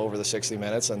adds up over the 60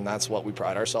 minutes, and that's what we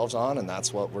pride ourselves on, and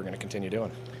that's what we're going to continue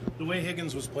doing. The way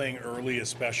Higgins was playing early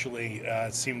especially,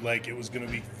 it seemed like it was going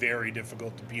to be very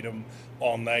difficult to beat him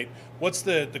all night. What's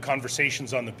the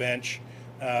conversations on the bench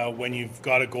when you've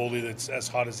got a goalie that's as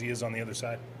hot as he is on the other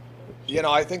side?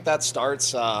 I think that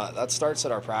starts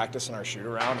at our practice and our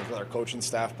shoot-around with our coaching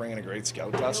staff bringing a great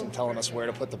scout to us and telling us where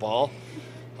to put the ball.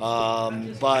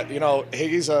 But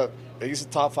he's a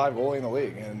top 5 goalie in the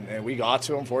league, and we got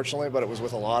to him, fortunately, but it was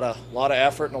with a lot of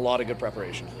effort and a lot of good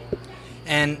preparation.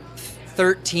 And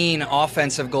 13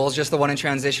 offensive goals, just the one in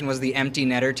transition was the empty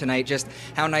netter tonight. Just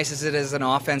how nice is it as an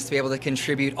offense to be able to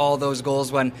contribute all those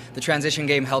goals when the transition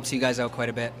game helps you guys out quite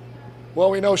a bit? Well,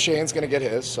 we know Shane's going to get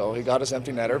his, so he got his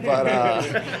empty netter. But,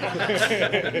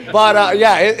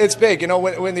 it's big.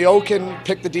 When the O can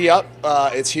pick the D up,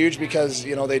 it's huge because,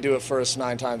 they do it first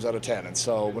 9 times out of 10. And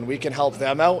so when we can help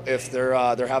them out, if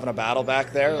they're having a battle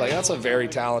back there, that's a very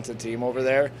talented team over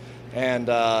there. And,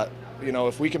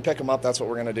 if we can pick them up, that's what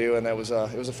we're going to do. And it was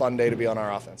a fun day to be on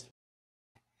our offense.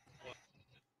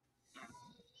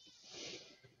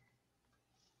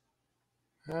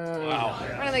 Wow.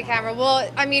 Front of the camera. Well,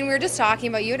 we were just talking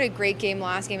about you had a great game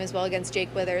last game as well against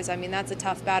Jake Withers. That's a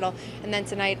tough battle. And then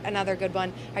tonight, another good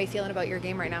one. How are you feeling about your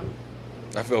game right now?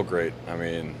 I feel great.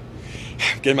 Getting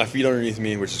my feet underneath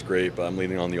me, which is great, but I'm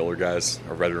leaning on the older guys,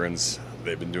 our veterans.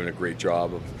 They've been doing a great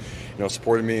job of,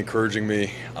 supporting me, encouraging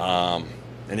me. We're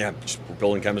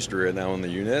building chemistry right now in the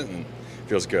unit, and it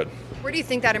feels good. Where do you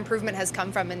think that improvement has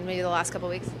come from in maybe the last couple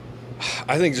of weeks?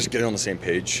 I think just getting on the same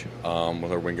page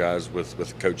with our wing guys,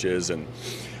 with coaches, and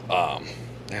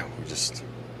we just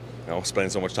spending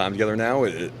so much time together now.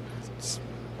 It's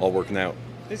all working out.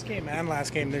 This game and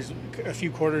last game, there's a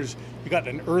few quarters you got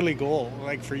an early goal.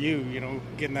 Like for you,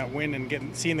 getting that win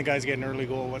and seeing the guys get an early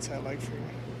goal. What's that like for you?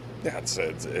 Yeah,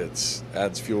 it's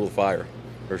adds fuel to the fire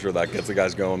for sure. That gets the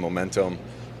guys going, momentum,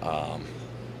 and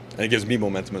it gives me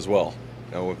momentum as well.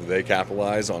 If they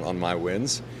capitalize on my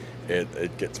wins,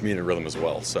 it gets me in a rhythm as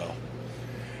well. So,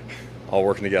 all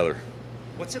working together.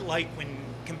 What's it like when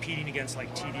competing against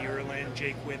like TD Erland,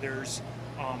 Jake Withers?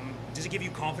 Does it give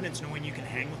you confidence knowing you can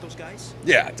hang with those guys?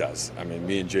 Yeah, it does.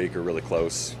 Me and Jake are really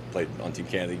close. Played on Team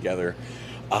Canada together,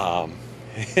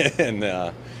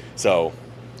 so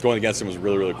going against him was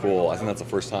really, really cool. I think that's the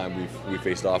first time we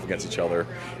faced off against each other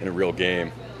in a real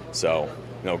game. So,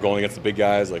 going against the big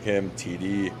guys like him,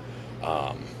 TD.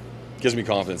 gives me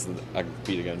confidence that I can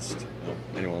compete against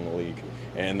anyone in the league.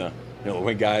 And the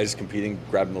wing guys competing,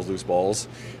 grabbing those loose balls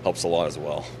helps a lot as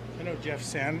well. I know Jeff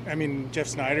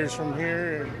Snyder's from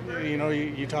here.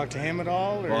 You talk to him at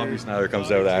all? Or? Bobby Snyder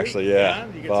comes out actually, yeah.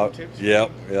 You get some tips?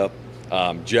 Yep.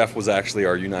 Jeff was actually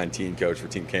our U19 coach for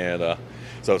Team Canada,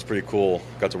 so it's pretty cool.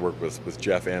 Got to work with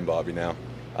Jeff and Bobby now,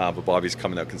 but Bobby's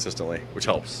coming out consistently, which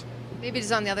helps. Maybe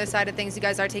just on the other side of things, you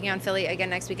guys are taking on Philly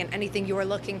again next weekend. Anything you're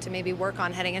looking to maybe work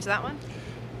on heading into that one?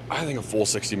 I think a full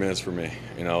 60 minutes for me.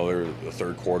 The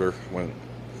third quarter went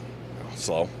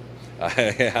slow. I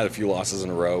had a few losses in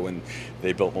a row, and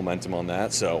they built momentum on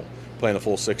that. So playing a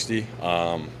full 60,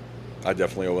 I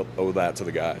definitely owe that to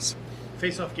the guys.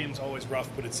 Face-off game's always rough,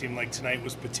 but it seemed like tonight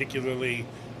was particularly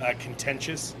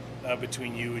contentious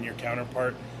between you and your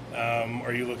counterpart.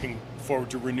 Are you looking forward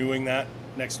to renewing that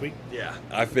next week? Yeah,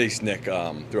 I faced Nick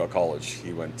throughout college.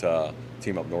 He went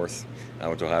team up north. I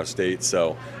went to Ohio State,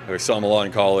 so I saw him a lot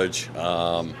in college.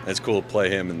 It's cool to play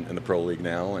him in the pro league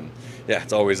now, and yeah,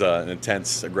 it's always an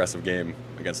intense, aggressive game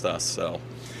against us. So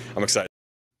I'm excited.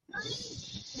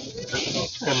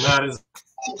 And that is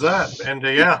that. And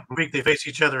next week they face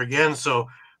each other again. So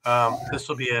this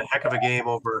will be a heck of a game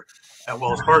over at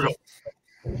Wells Fargo.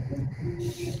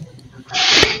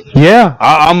 Yeah,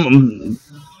 I'm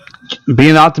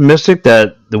being optimistic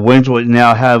that the Wings will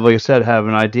now have, like I said, have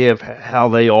an idea of how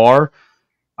they are.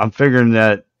 I'm figuring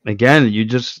that again.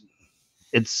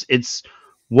 It's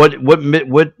what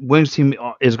Wings team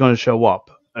is going to show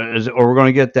up, or we're going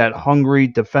to get that hungry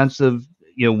defensive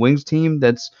Wings team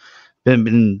that's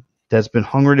been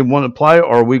hungry to want to play,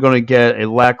 or are we going to get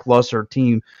a lackluster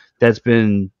team that's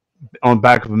been on the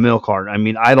back of a milk cart? I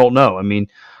mean, I don't know. I mean,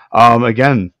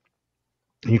 again,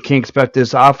 you can't expect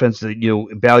this offense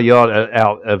to bail you out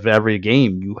of every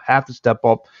game. You have to step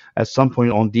up at some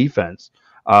point on defense.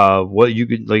 What you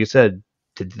could, like I said,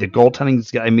 the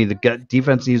goaltending. I mean, the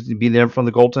defense needs to be there from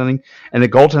the goaltending, and the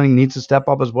goaltending needs to step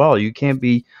up as well. You can't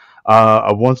be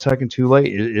a 1 second too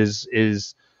late.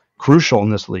 Is crucial in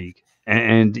this league.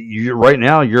 And right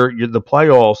now, the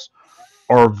playoffs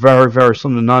are very, very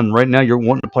slim to none. Right now, you're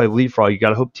wanting to play leapfrog. You got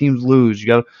to hope teams lose.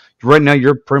 Right now,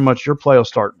 your playoffs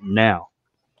start now.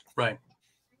 Right.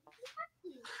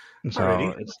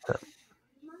 So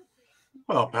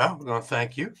well, pal, we're going to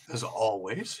thank you as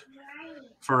always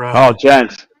for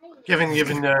gents, taking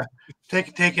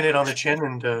it on the chin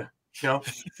and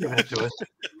giving it to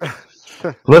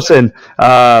us. Listen,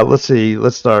 let's see.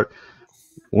 Let's start.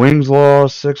 Wings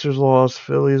lost, Sixers lost,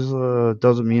 Phillies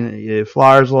doesn't mean it.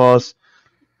 Flyers lost.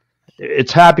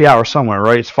 It's happy hour somewhere,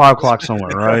 right? It's 5 o'clock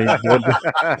somewhere, right? The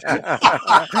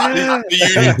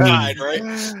Union tied, right?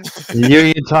 The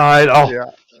Union tied. Oh,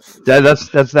 Yeah.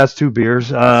 that's 2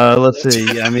 beers. Let's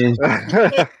see. I mean,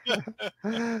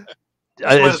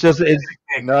 it's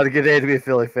not a good day to be a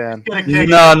Philly fan.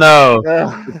 no.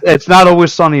 It's not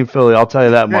always sunny in Philly. I'll tell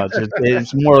you that much.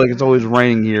 It's more like it's always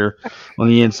raining here on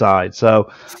the inside.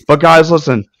 So, but guys,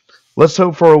 listen. Let's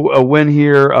hope for a win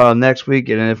here next week,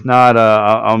 and if not,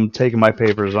 I'm taking my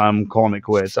papers. I'm calling it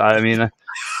quits. I mean,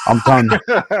 I'm done.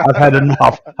 I've had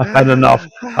enough.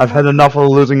 I've had enough of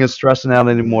losing and stressing out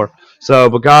anymore. So,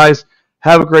 but guys,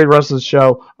 have a great rest of the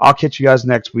show. I'll catch you guys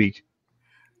next week.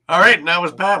 All right, and that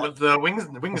was Pat with the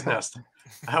Wings Nest.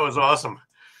 That was awesome.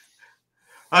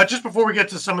 Just before we get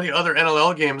to some of the other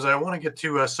NLL games, I want to get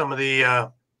to some of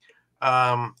the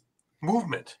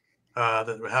movement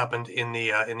that happened in the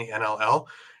NLL,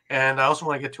 and I also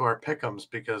want to get to our pick'ems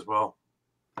because, well,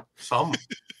 some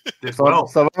did well.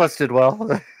 Some of us did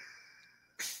well.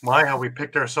 My, how we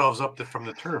picked ourselves up from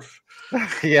the turf.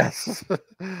 Yes.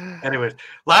 Anyways,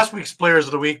 last week's players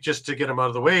of the week, just to get them out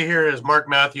of the way here, is Mark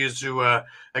Matthews, who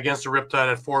against the Riptide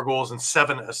had 4 goals and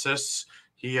 7 assists.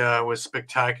 He was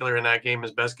spectacular in that game,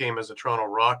 his best game as a Toronto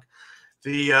Rock.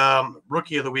 The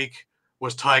rookie of the week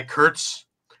was Ty Kurtz,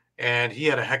 and he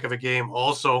had a heck of a game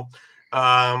also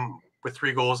with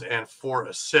 3 goals and 4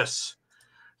 assists.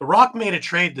 The Rock made a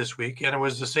trade this week, and it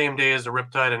was the same day as the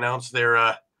Riptide announced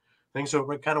their thing,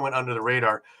 so it kind of went under the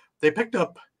radar. They picked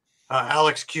up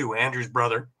Alex Q, Andrew's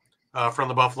brother, from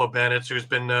the Buffalo Bandits, who's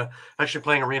been actually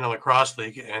playing Arena Lacrosse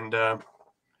League and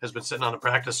has been sitting on the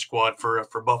practice squad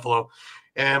for Buffalo.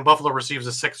 And Buffalo receives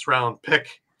a 6th-round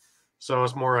pick, so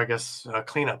it's more, I guess, a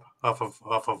cleanup off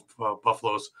of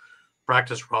Buffalo's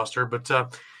practice roster. But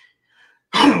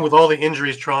with all the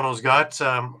injuries Toronto's got,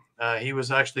 he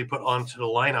was actually put onto the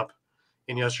lineup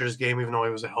in yesterday's game, even though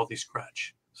he was a healthy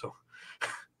scratch. So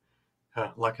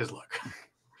luck is luck.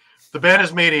 The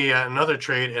Bandits made another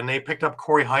trade, and they picked up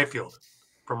Corey Highfield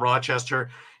from Rochester,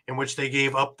 in which they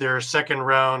gave up their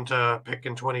 2nd-round pick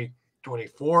in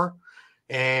 2024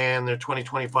 and their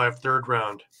 2025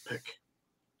 third-round pick.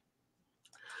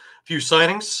 A few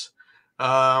signings.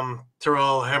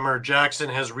 Terrell Hammer Jackson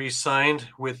has re-signed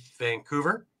with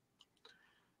Vancouver.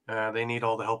 They need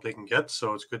all the help they can get,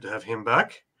 so it's good to have him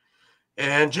back.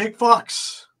 And Jake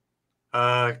Fox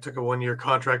took a one-year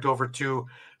contract over to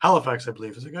Halifax, I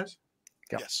believe. Is it, guys?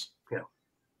 Yeah. Yes. Yeah.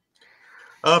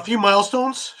 A few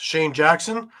milestones. Shane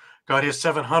Jackson got his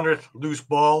 700th loose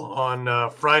ball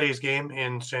on Friday's game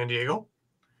in San Diego.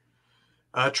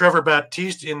 Trevor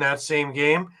Baptiste in that same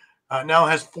game now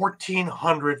has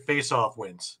 1,400 face-off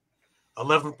wins.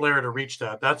 11th player to reach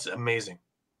that. That's amazing.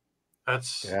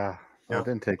 That's That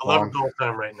didn't take 11th long. all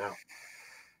time right now.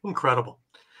 Incredible.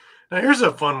 Now here's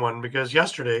a fun one because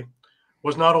yesterday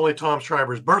was not only Tom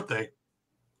Schreiber's birthday,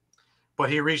 but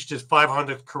he reached his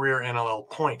 500th career NLL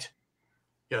point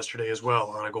yesterday as well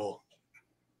on a goal.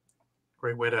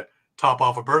 Great way to top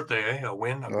off a birthday, eh? A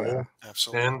win, a goal, yeah.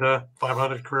 Absolutely. and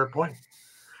 500 career point.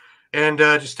 And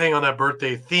just staying on that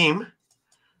birthday theme,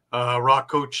 Rock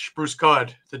coach Bruce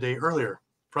Codd the day earlier,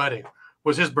 Friday,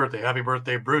 was his birthday. Happy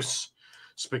birthday, Bruce.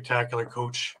 Spectacular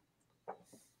coach.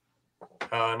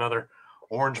 Another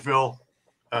Orangeville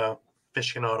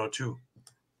aficionado too.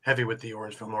 Heavy with the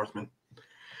Orangeville Northmen.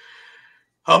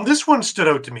 This one stood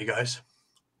out to me, guys.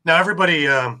 Now, everybody,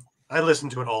 I listen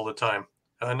to it all the time.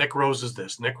 Nick Rose is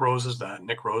this. Nick Rose is that.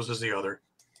 Nick Rose is the other.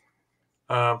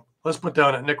 Let's put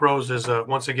down that Nick Rose is,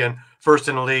 once again, first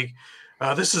in the league.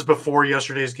 This is before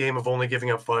yesterday's game of only giving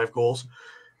up 5 goals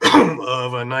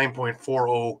of a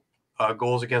 9.40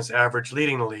 goals against average,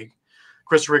 leading the league.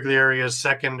 Chris Riglieri is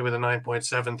second with a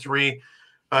 9.73.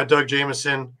 Doug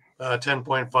Jamieson,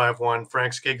 10.51.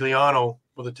 Frank Scagliano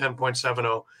with a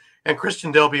 10.70. And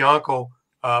Christian Del Bianco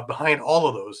behind all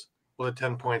of those with a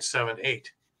 10.78.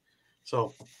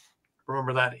 So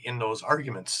remember that in those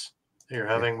arguments that you're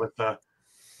having with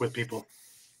people.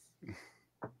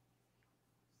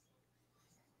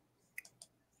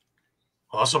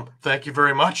 Awesome. Thank you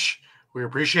very much. We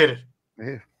appreciate it.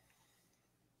 Yeah.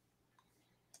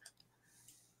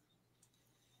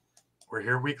 We're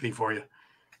here weekly for you.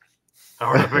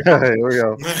 Here we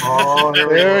go. Oh,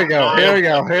 Here we go. Here we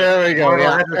go. Here we go.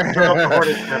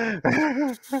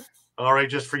 Yeah. All right,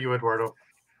 just for you, Eduardo.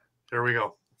 There we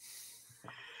go.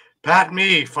 Pat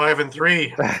me,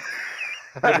 5-3.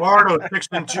 Eduardo,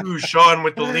 6-2. Shawn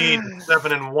with the lead,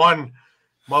 7-1.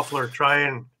 Muffler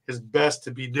trying his best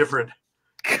to be different.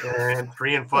 And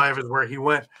 3-5 is where he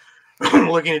went.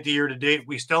 Looking at the year to date,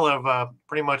 we still have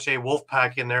pretty much a wolf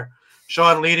pack in there.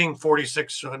 Shawn leading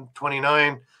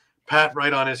 46-29. Pat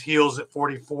right on his heels at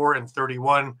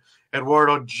 44-31.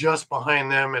 Eduardo just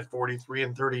behind them at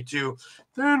 43-32.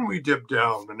 Then we dip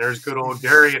down, and there's good old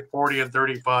Gary at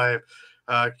 40-35,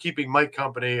 keeping Mike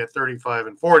company at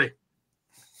 35-40.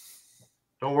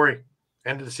 Don't worry,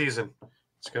 end of the season,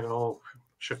 it's going to all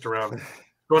shift around.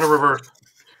 Going to reverse.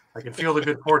 I can feel the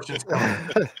good fortunes coming.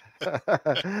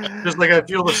 Just like I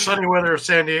feel the sunny weather of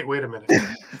San Diego. Wait a minute.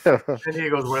 San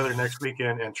Diego's weather next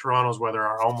weekend and Toronto's weather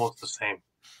are almost the same.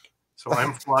 So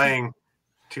I'm flying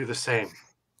to the same.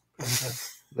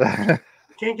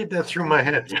 Can't get that through my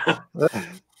head.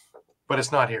 But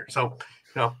it's not here. So,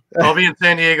 I'll be in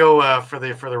San Diego for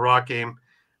the Rock game.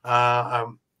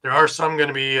 There are some going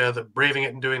to be braving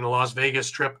it and doing the Las Vegas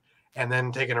trip and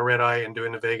then taking a red eye and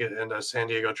doing the Vegas and the San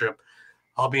Diego trip.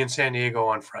 I'll be in San Diego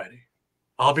on Friday.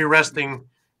 I'll be resting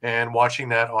and watching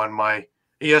that on my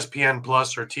ESPN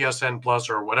Plus or TSN Plus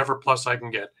or whatever plus I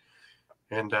can get,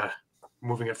 and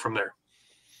moving it from there.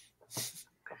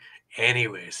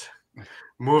 Anyways,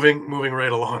 moving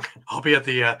right along. I'll be at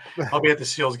the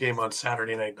Seals game on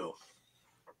Saturday night though.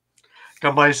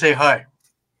 Come by and say hi.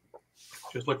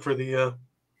 Just look for the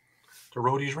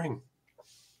roadie's ring.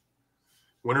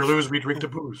 Win or lose, we drink the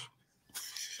booze.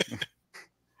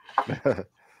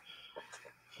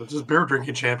 This is beer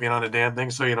drinking champion on a damn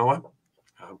thing, so you know what?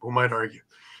 Who might argue?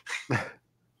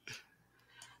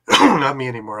 Not me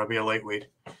anymore. I'll be a lightweight.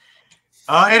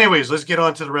 Anyways, let's get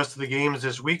on to the rest of the games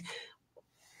this week.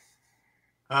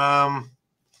 We'll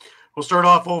start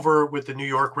off over with the New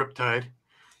York Riptide.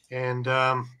 And,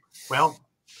 a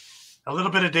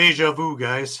little bit of deja vu,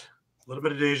 guys. A little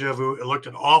bit of deja vu. It looked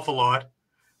an awful lot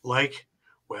like,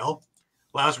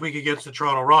 last week against the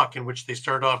Toronto Rock, in which they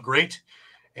started off great.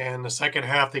 And the second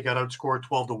half, they got outscored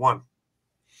 12-1.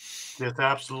 Just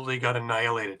absolutely got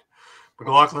annihilated.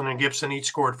 McLaughlin and Gibson each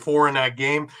scored 4 in that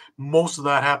game. Most of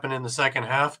that happened in the second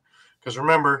half. Because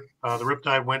remember, the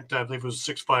Riptide went, I believe it was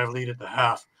a 6-5 lead at the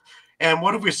half. And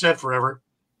what have we said forever?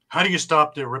 How do you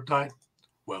stop the Riptide?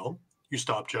 Well, you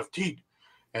stop Jeff Teat.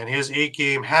 And his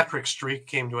 8-game hat-trick streak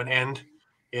came to an end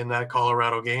in that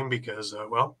Colorado game because,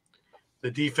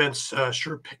 The defense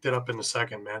sure picked it up in the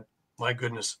second, man. My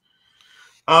goodness.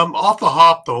 Off the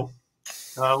hop, though,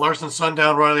 Larson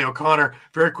Sundown, Riley O'Connor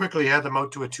very quickly had them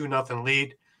out to a 2-0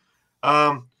 lead.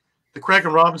 The Craig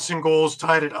and Robinson goals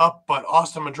tied it up, but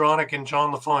Austin Madronic and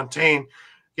John LaFontaine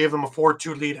gave them a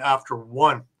 4-2 lead after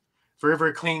one. Very,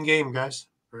 very clean game, guys.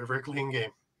 Very, very clean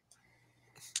game.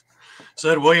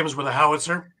 Zed Williams with a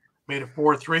howitzer made it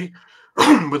 4-3.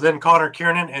 But then Connor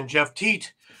Kiernan and Jeff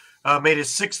Teat made it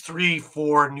 6-3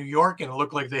 for New York, and it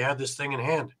looked like they had this thing in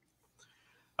hand.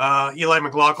 Eli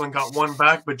McLaughlin got one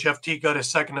back, but Jeff Teat got his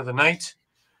second of the night.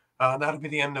 That'll be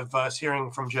the end of us hearing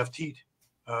from Jeff Teat.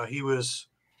 He was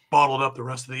bottled up the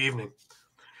rest of the evening.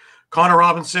 Connor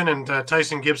Robinson and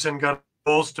Tyson Gibson got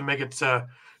goals to make it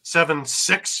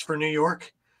 7-6 for New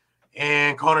York.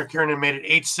 And Connor Kiernan made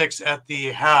it 8-6 at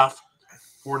the half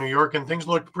for New York, and things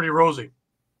looked pretty rosy.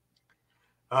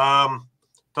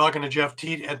 Talking to Jeff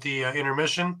Teat at the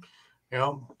intermission,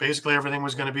 basically everything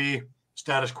was going to be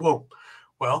status quo.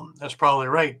 Well, that's probably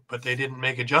right, but they didn't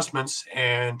make adjustments,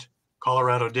 and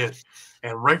Colorado did.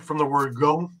 And right from the word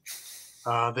go,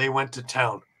 they went to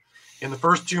town. In the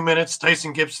first 2 minutes,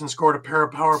 Tyson Gibson scored a pair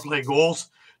of power play goals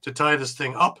to tie this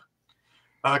thing up.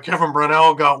 Kevin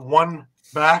Brunell got one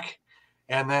back,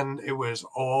 and then it was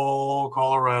all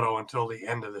Colorado until the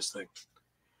end of this thing.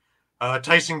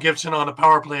 Tyson Gibson on the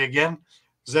power play again.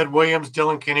 Zed Williams,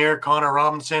 Dylan Kinnear, Connor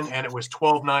Robinson, and it was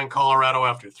 12-9 Colorado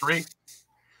after 3.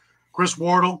 Chris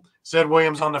Wardle, Zed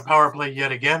Williams on the power play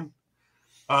yet again.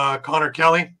 Connor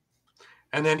Kelly,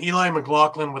 and then Eli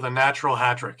McLaughlin with a natural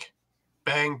hat trick.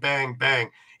 Bang, bang, bang,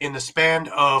 in the span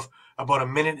of about a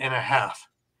minute and a half.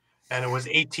 And it was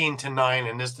 18-9,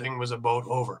 and this thing was about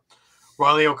over.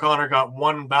 Riley O'Connor got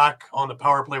one back on the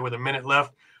power play with a minute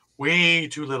left. Way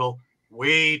too little,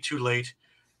 way too late.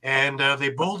 And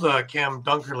they pulled Cam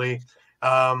Dunkerley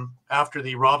after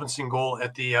the Robinson goal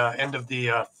at the end of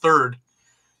the third.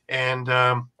 And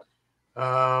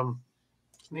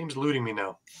his name's eluding me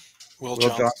now. Will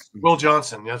Johnson. Will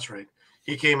Johnson, that's right.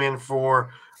 He came in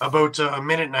for about a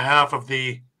minute and a half of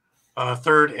the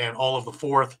third and all of the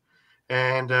fourth.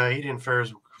 And he didn't fare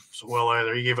so well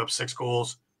either. He gave up 6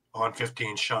 goals on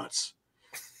 15 shots.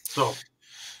 So,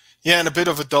 yeah, and a bit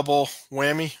of a double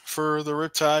whammy for the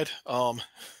Riptide.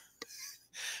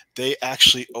 They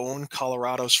actually own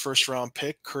Colorado's first-round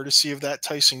pick, courtesy of that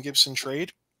Tyson Gibson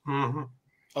trade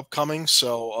upcoming.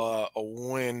 So a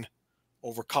win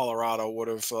over Colorado would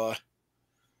have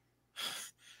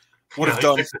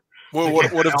done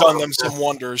them some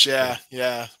wonders. Yeah,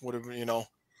 would have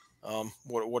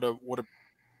would have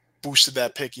boosted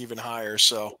that pick even higher.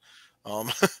 So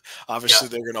obviously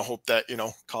they're going to hope that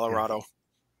Colorado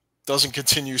doesn't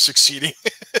continue succeeding.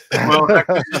 Well, this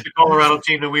is the Colorado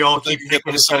team that we all keep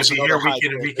thinking is going to be here week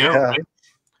in and week out. Right?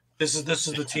 This is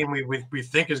the team we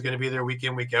think is going to be there week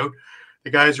in, week out. The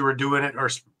guys who are doing it are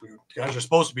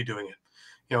supposed to be doing it.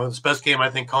 It's the best game I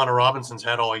think Connor Robinson's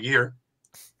had all year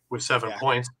with 7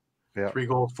 points, 3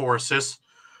 goals, 4 assists.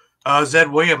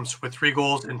 Zed Williams with 3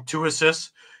 goals and 2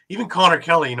 assists. Even Connor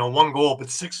Kelly, 1 goal, but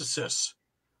 6 assists.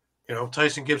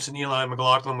 Tyson Gibson, Eli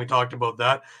McLaughlin, we talked about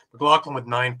that. McLaughlin with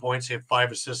 9 points. He had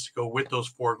 5 assists to go with those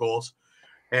 4 goals.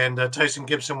 And Tyson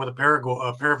Gibson with a pair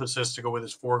of assists to go with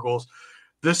his 4 goals.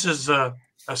 This is a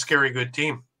scary good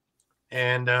team.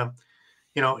 And,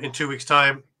 in 2 weeks'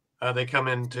 time, they come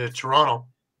into Toronto,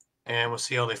 and we'll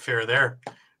see how they fare there.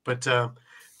 But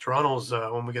Toronto's,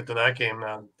 when we get to that game,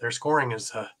 their scoring has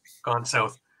gone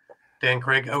south. Dan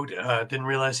Craig out. Didn't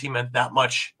realize he meant that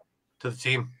much to the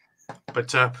team.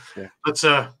 But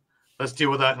let's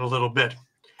deal with that in a little bit.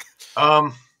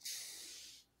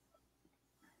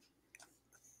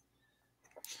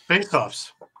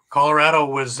 Faceoffs. Colorado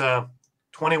was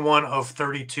 21 of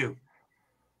 32.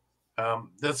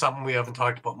 That's something we haven't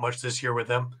talked about much this year with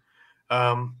them.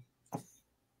 Tim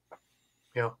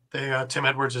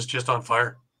Edwards is just on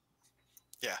fire.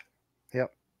 Yeah.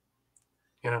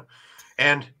 Yep.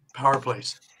 And power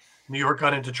plays. New York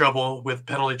got into trouble with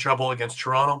penalty trouble against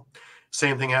Toronto.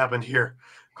 Same thing happened here.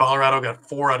 Colorado got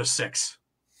 4 out of 6.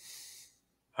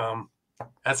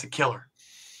 That's a killer.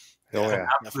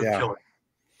 Absolute killer.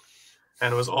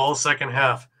 And it was all second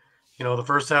half. The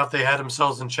first half they had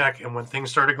themselves in check, and when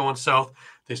things started going south,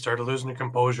 they started losing their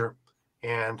composure.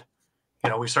 And,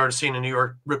 we started seeing a New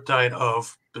York Riptide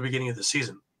of the beginning of the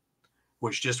season,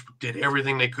 which just did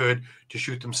everything they could to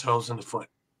shoot themselves in the foot.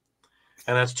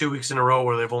 And that's 2 weeks in a row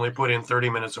where they've only put in 30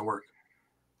 minutes of work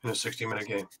in a 60-minute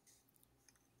game.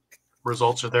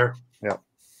 Results are there. Yeah.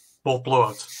 Both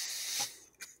blowouts.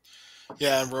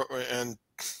 Yeah, and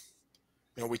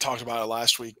we talked about it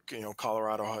last week.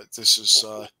 Colorado. This is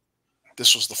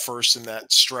this was the first in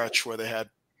that stretch where they had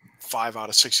 5 out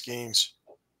of 6 games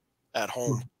at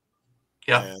home.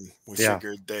 Yeah. And we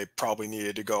figured they probably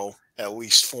needed to go at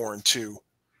least 4-2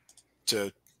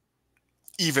 to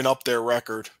even up their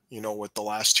record, with the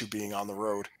last 2 being on the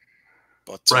road.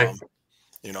 But,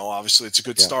 obviously it's a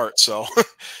good start. So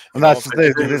if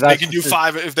they can do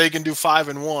 5, if they can do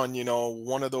 5-1,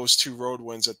 one of those 2 road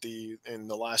wins in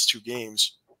the last 2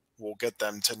 games will get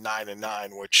them to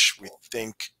 9-9, which we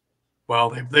think.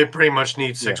 Well, they pretty much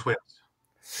need 6 wins.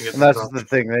 And that's the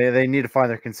thing. They need to find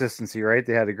their consistency, right?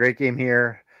 They had a great game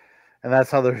here, and that's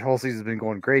how their whole season's been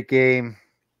going. Great game,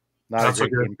 not a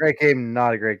great game. Great game,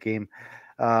 not a great game.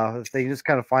 If they just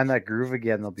kind of find that groove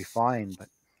again, they'll be fine. But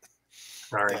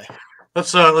all right,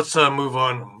 let's move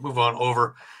on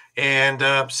over.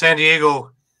 And San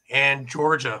Diego and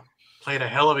Georgia played a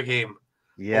hell of a game.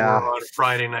 Yeah, over on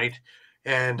Friday night,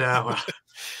 and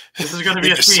this is going to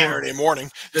be a theme. Saturday morning.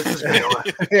 This is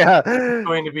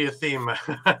going to be a theme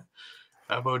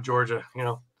about Georgia,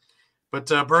 But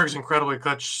Berg's incredibly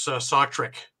clutch sock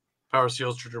trick power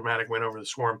seals to dramatic win over the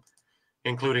Swarm,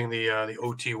 including the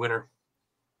OT winner.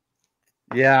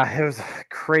 Yeah, it was a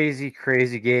crazy,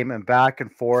 crazy game and back and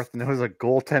forth, and it was a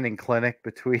goaltending clinic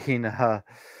between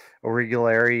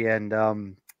O'Reilly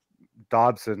and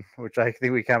Dobson, which I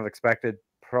think we kind of expected.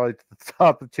 Probably the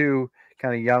top of 2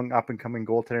 kind of young up-and-coming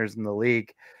goaltenders in the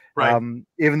league. Right.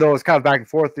 Even though it's kind of back and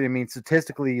forth, I mean,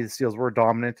 statistically, the Seals were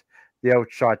dominant. They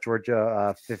outshot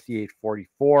Georgia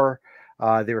 58-44.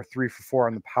 They were 3 for 4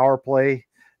 on the power play.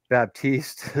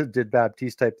 Baptiste did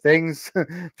Baptiste-type things,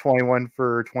 21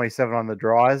 for 27 on the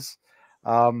draws.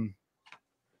 But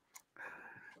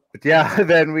yeah,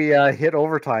 then we hit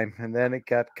overtime, and then it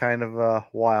got kind of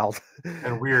wild.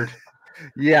 And weird.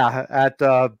 Yeah, at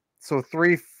so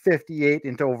 3:58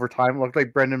 into overtime. Looked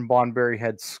like Brendan Bonberry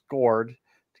had scored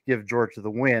to give Georgia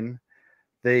the win.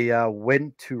 They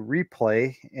went to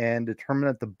replay and determined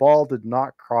that the ball did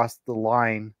not cross the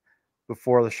line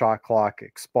before the shot clock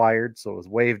expired, so it was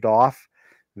waved off.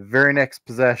 The very next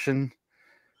possession,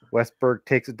 Westberg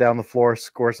takes it down the floor,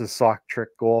 scores his sock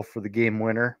trick goal for the game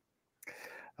winner.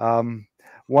 One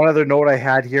other note I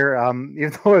had here,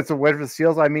 even though it's a win for the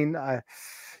Seals, I mean,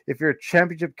 if you're a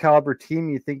championship caliber team,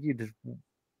 you think you'd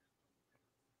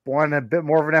want a bit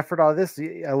more of an effort out of this.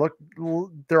 I looked,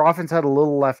 their offense had a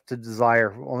little left to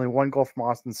desire. Only 1 goal from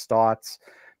Austin Stotts,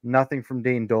 nothing from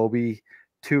Dane Doby,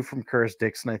 2 from Curtis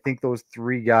Dixon. I think those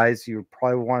 3 guys you would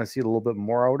probably want to see a little bit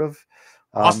more out of.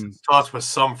 Austin Stotts was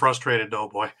some frustrated though,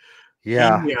 boy.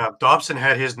 Yeah. Dobson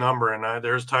had his number, and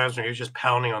there's times when he was just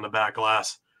pounding on the back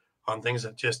glass on things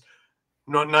that just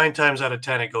 9 times out of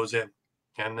 10 it goes in.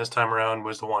 And this time around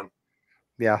was the one.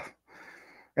 Yeah.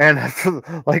 And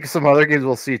like some other games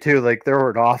we'll see too, like there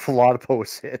were an awful lot of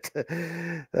post hit.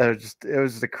 It was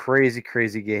just a crazy,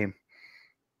 crazy game.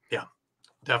 Yeah,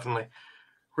 definitely.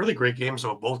 Really great games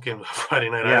though, both games Friday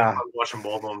night. Yeah. I was watching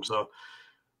both of them, so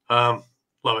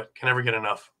love it. Can never get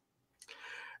enough.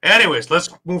 Anyways, let's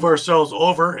move ourselves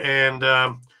over and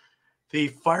the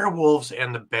Firewolves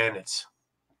and the Bandits.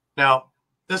 Now,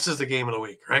 this is the game of the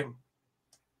week, right?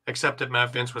 Except that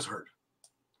Matt Vince was hurt.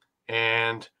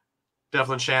 And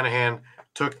Declan Shanahan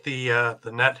took the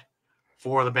net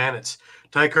for the Bandits.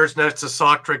 Ty Kurtz nets a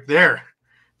sock trick there.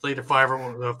 Lead the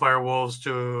Firewolves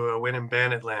to a win in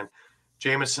Bandit land.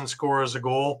 Jameson scores a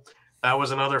goal. That was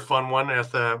another fun one.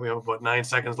 At about 9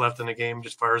 seconds left in the game,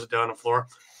 just fires it down the floor.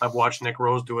 I've watched Nick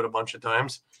Rose do it a bunch of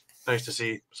times. Nice to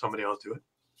see somebody else do it.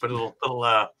 But a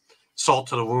little salt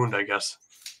to the wound, I guess.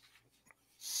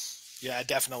 Yeah,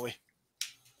 definitely.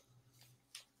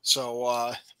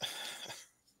 So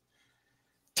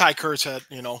Ty Kurtz had,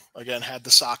 again, had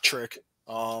the sock trick.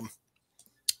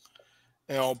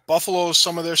 Buffalo,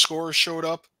 some of their scorers showed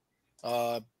up.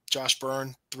 Josh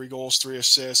Byrne, 3 goals, 3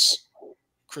 assists.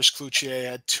 Chris Cloutier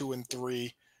had 2 and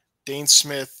 3. Dhane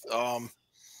Smith,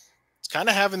 is kind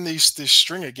of having this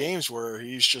string of games where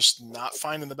he's just not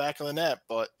finding the back of the net,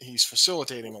 but he's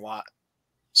facilitating a lot.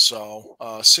 So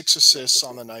 6 assists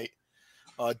on the night.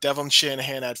 Devin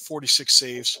Shanahan had 46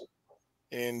 saves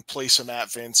in place of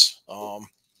Matt Vince. Do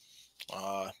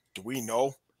we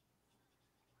know?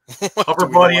 Upper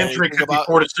body injury could be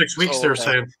 4 to 6 weeks. They're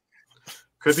saying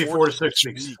could be 4 to 6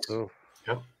 weeks. Oh.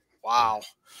 Yeah. Wow.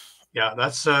 Yeah,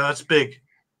 that's big.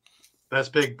 That's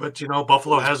big. But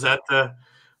Buffalo has that.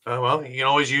 Well, you can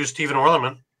always use Stephen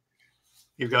Orleman.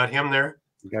 You've got him there.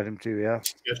 You got him too, yeah.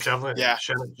 You got definitely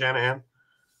Shanahan.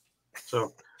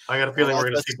 So I got a feeling we're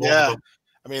going to see both of them.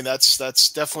 I mean, that's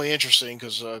definitely interesting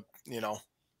because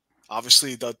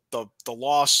obviously the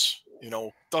loss,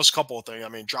 does a couple of things. I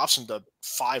mean, drops them to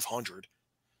 500.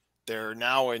 They're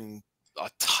now in a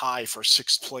tie for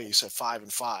 6th place at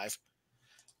 5-5.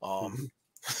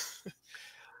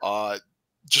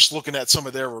 Just looking at some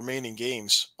of their remaining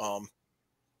games,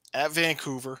 at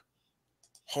Vancouver,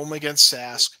 home against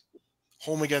Sask,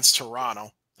 home against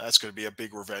Toronto. That's going to be a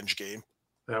big revenge game.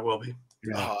 That will be.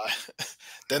 Yeah.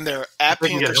 Then they're at They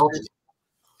can get Panther healthy. City.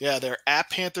 Yeah, they're at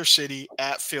Panther City,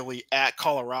 at Philly, at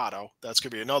Colorado. That's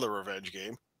going to be another revenge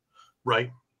game.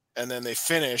 Right. And then they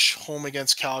finish home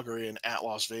against Calgary and at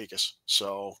Las Vegas.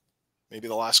 So maybe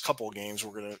the last couple of games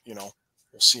we're going to,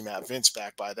 we'll see Matt Vince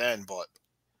back by then. But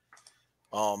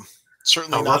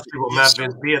certainly How not. rusty will Matt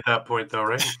Vince be at that point, though,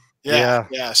 right?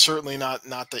 Yeah, certainly not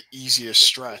the easiest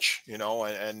stretch,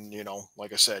 and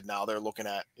like I said, now they're looking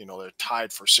at, they're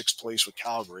tied for 6th place with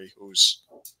Calgary, who's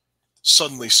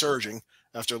suddenly surging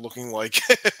after looking like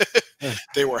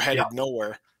they were headed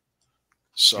nowhere.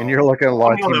 So, and you're looking at a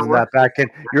lot of teams in that back end.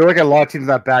 You're looking at a lot of teams in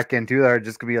that back end too that are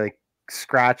just gonna be like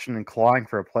scratching and clawing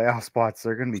for a playoff spot. So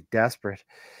they're gonna be desperate.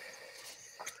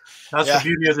 That's the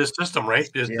beauty of this system, right?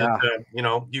 Is that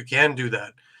you can do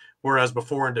that. Whereas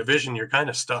before in division, you're kind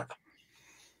of stuck.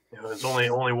 There's only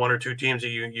 1 or 2 teams that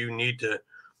you need to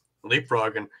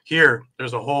leapfrog, and here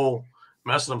there's a whole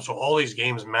mess of them. So all these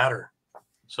games matter.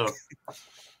 So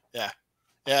yeah,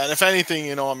 and if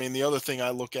anything, the other thing I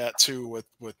look at too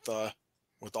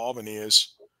with Albany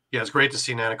is it's great to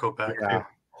see Nanaco back. Yeah.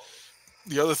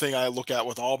 The other thing I look at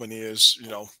with Albany is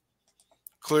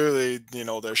clearly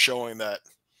they're showing that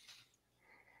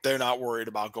they're not worried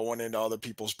about going into other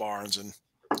people's barns and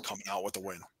coming out with a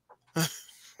win.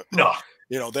 No.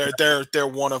 They're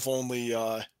one of only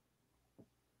I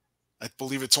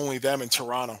believe it's only them in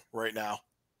Toronto right now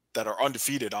that are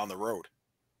undefeated on the road.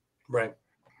 Right.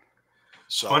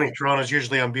 So funny, Toronto's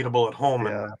usually unbeatable at home,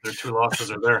 and their 2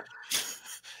 losses are there.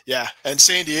 Yeah, and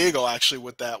San Diego actually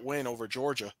with that win over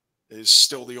Georgia is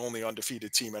still the only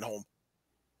undefeated team at home.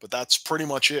 But that's pretty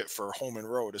much it for home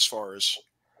and road as far as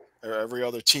every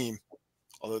other team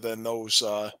other than those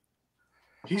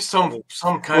he's some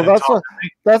kind of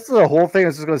that's the whole thing I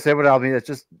was just going to say about Albany. That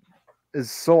just is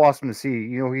so awesome to see.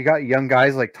 You got young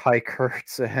guys like Ty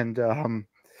Kurtz and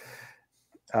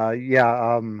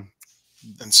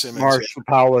and Simmons, Marshall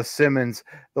Powell, Simmons.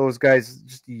 Those guys,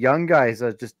 just young guys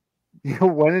that just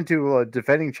went into a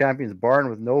defending champions barn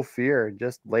with no fear and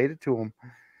just laid it to them.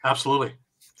 Absolutely.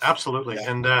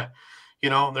 Yeah. And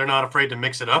they're not afraid to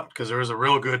mix it up because there was a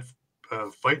real good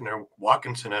fight in there.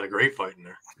 Watkinson had a great fight in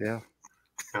there. Yeah.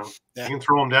 You can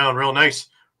throw him down real nice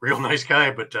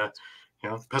guy, but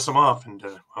piss him off and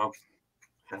just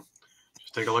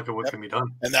take a look at what can be done.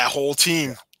 And that whole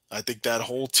team, I think that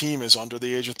whole team is under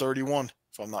the age of 31,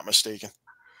 if I'm not mistaken.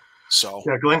 So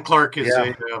Glenn Clark is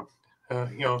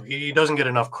he doesn't get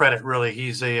enough credit really.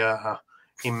 He's a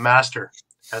master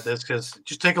at this because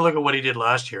just take a look at what he did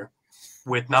last year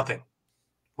with nothing,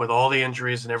 with all the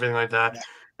injuries and everything like that,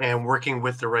 and working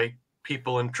with the right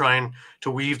people and trying to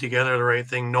weave together the right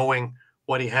thing, knowing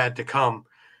what he had to come.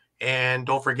 And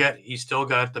don't forget, he still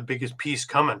got the biggest piece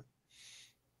coming,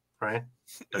 right?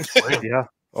 Yeah.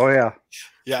 Oh, yeah.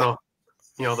 Yeah. So,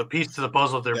 the piece to the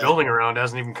puzzle they're building around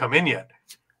hasn't even come in yet.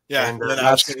 Yeah. And,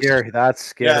 that's scary. That's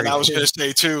scary. Yeah, and I was going to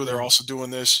say, too, they're also doing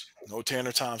this. No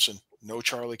Tanner Thompson. No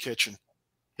Charlie Kitchen.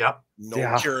 Yep.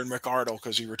 No Kieran McArdle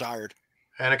because he retired.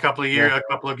 And a couple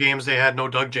of games they had no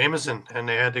Doug Jamieson, and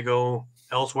they had to go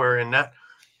elsewhere in net,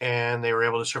 and they were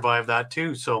able to survive that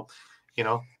too. So,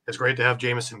 it's great to have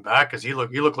Jamieson back because he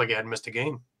looked like he hadn't missed a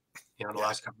game, the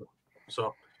last couple.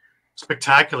 So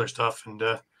spectacular stuff, and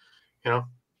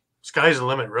sky's the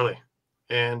limit really.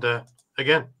 And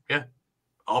again,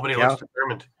 Albany looks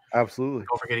determined. Absolutely.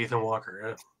 Don't forget Ethan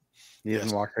Walker.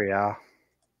 Walker,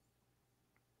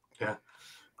 yeah,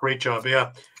 great job.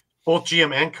 Yeah, both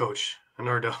GM and coach. And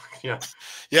and the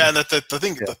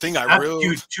thing I really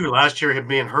huge too last year, him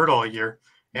being hurt all year.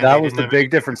 That was the big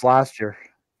difference last year.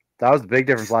 That was the big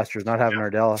difference last year, is not having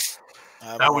Ardella.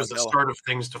 That was the start of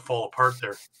things to fall apart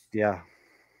there. Yeah.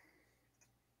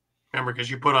 Remember,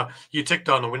 because you ticked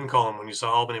on the win column when you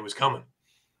saw Albany was coming.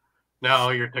 Now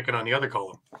you're ticking on the other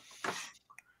column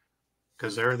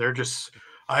because they're just.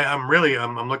 I'm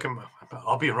looking.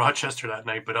 I'll be in Rochester that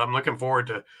night, but I'm looking forward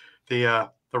to the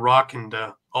Rock and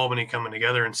Albany coming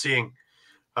together and seeing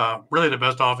really the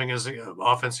best offense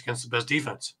against the best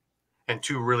defense and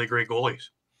 2 really great goalies.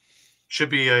 Should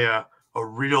be a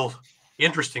real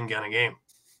interesting kind of game.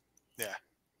 Yeah.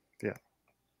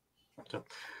 So,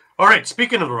 all right.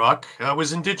 Speaking of the Rock, it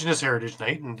was Indigenous Heritage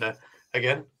Night, and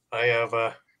again, I have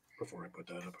before I put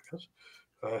that up,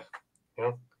 because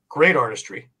great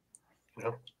artistry.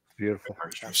 Beautiful.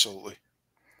 Absolutely.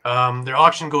 Their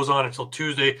auction goes on until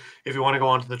Tuesday. If you want to go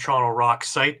onto the Toronto Rock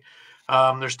site,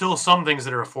 There's still some things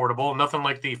that are affordable. Nothing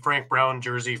like the Frank Brown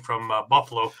jersey from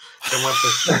Buffalo that went for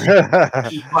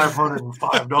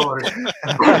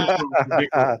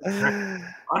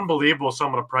 $505. Unbelievable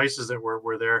some of the prices that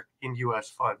were there in U.S.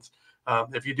 funds.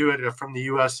 If you do it from the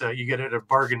U.S., you get it at a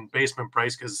bargain basement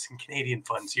price because it's in Canadian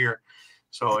funds here.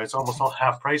 So it's almost all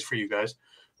half price for you guys.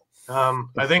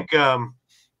 I think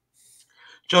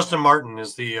Justin Martin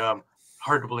is the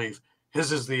hard to believe.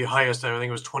 His is the highest. I think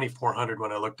it was 2,400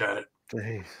 when I looked at it.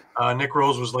 Nick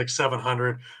Rose was like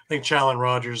 700. I think Challen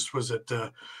Rogers was at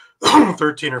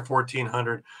 13 or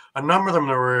 1,400. A number of them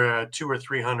there were 200 or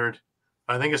 300.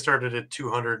 I think it started at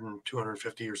 200 and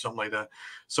 250 or something like that.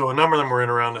 So a number of them were in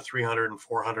around the 300 and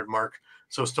 400 mark.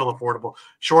 So still affordable.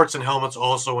 Shorts and helmets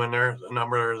also in there. A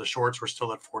number of the shorts were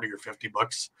still at 40 or 50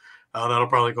 bucks. That'll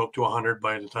probably go up to 100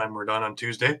 by the time we're done on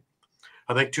Tuesday.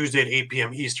 I think Tuesday at 8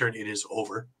 p.m. Eastern, it is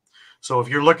over. So if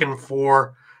you're looking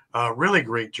for a really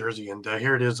great jersey, and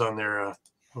here it is on there,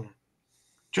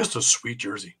 just a sweet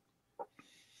jersey.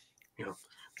 You know,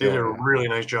 they did a really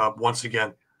nice job once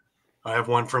again. I have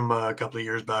one from a couple of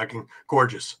years back, and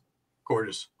gorgeous.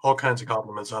 All kinds of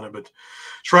compliments on it. But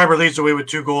Schreiber leads the way with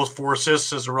 2 goals, 4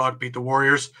 assists as the Rock beat the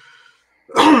Warriors.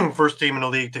 First team in the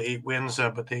league to 8 wins,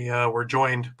 but they were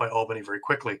joined by Albany very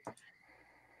quickly,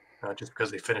 just because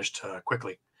they finished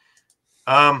quickly.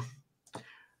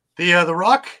 The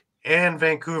Rock and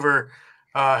Vancouver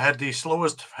had the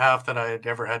slowest half that I had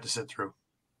ever had to sit through.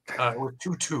 It was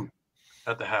 2-2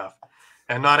 at the half,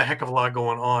 and not a heck of a lot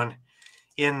going on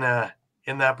in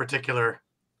that particular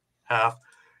half.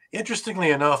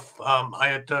 Interestingly enough,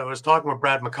 I was talking with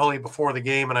Brad McCulley before the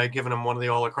game, and I had given him one of the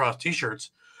All Lacrosse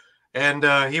T-shirts, and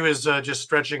he was just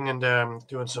stretching and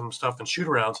doing some stuff in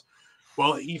shoot-arounds.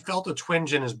 Well, he felt a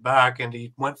twinge in his back, and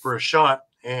he went for a shot,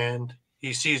 and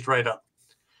he seized right up.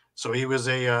 So he was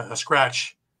a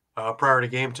scratch prior to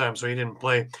game time, so he didn't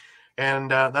play.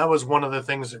 And that was one of the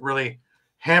things that really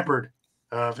hampered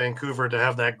Vancouver to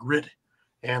have that grit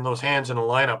and those hands in the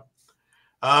lineup.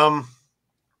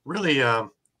 Really,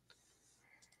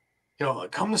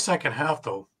 come the second half,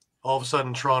 though, all of a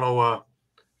sudden Toronto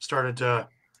started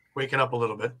waking up a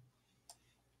little bit.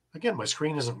 Again, my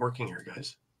screen isn't working here,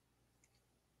 guys.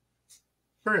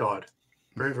 Very odd.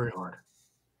 Very, very odd.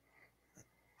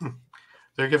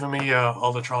 They're giving me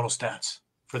all the Toronto stats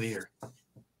for the year.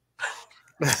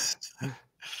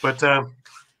 But,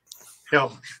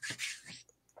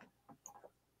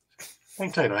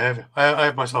 hang tight. I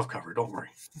have myself covered. Don't worry.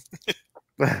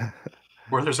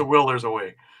 Where there's a will, there's a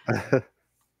way.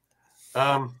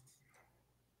 Alrighty.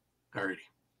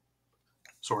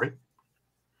 Sorry.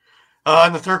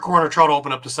 In the third quarter, Toronto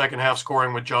opened up the second half,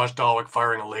 scoring with Josh Dalwick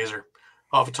firing a laser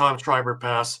off a Tom Schreiber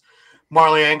pass.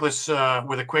 Marley Anglis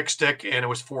with a quick stick, and it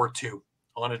was 4-2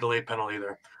 on a delayed penalty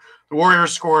there. The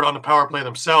Warriors scored on the power play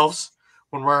themselves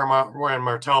when Ryan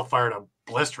Martel fired a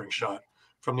blistering shot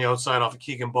from the outside off a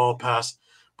Keegan Ball pass.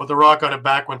 But the Rock got it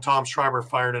back when Tom Schreiber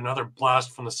fired another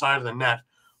blast from the side of the net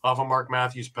off a Mark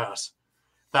Matthews pass.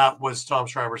 That was Tom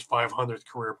Schreiber's 500th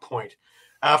career point.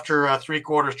 After 3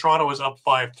 quarters, Toronto was up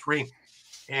 5-3,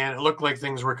 and it looked like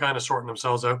things were kind of sorting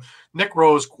themselves out. Nick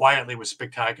Rose quietly was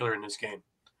spectacular in this game.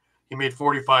 He made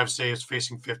 45 saves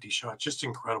facing 50 shots. Just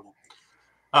incredible.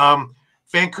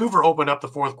 Vancouver opened up the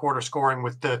fourth quarter scoring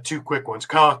with 2 quick ones.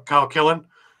 Kyle Killen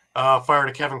fired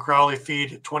a Kevin Crowley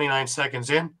feed 29 seconds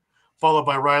in, followed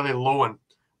by Riley Lowen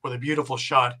with a beautiful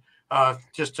shot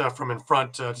just from in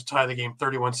front to tie the game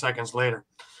 31 seconds later.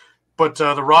 But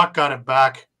the Rock got it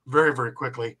back very, very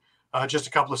quickly. Just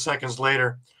a couple of seconds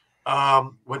later,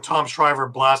 when Tom Schreiber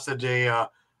blasted a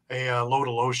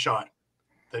low-to-low shot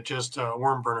that just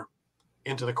worm burner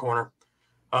into the corner,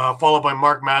 followed by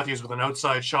Mark Matthews with an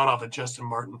outside shot off a Justin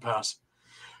Martin pass.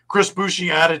 Chris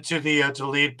Boucher added to the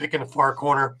lead, picking the far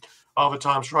corner of a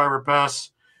Tom Schreiber pass,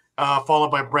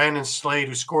 followed by Brandon Slade,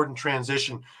 who scored in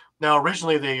transition. Now,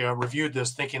 originally they reviewed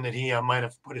this thinking that he might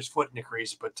have put his foot in the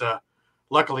crease, but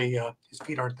luckily his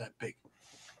feet aren't that big.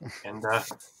 And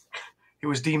it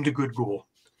was deemed a good goal.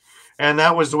 And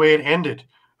that was the way it ended.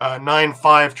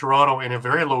 9-5 Toronto in a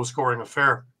very low-scoring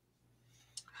affair.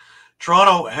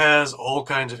 Toronto has all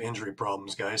kinds of injury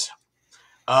problems, guys.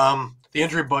 The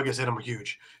injury bug has hit them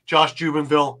huge. Josh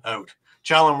Jubenville, out.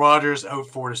 Challen Rogers, out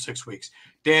 4 to 6 weeks.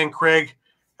 Dan Craig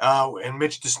and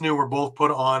Mitch DeSnew were both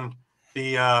put on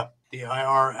the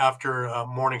IR after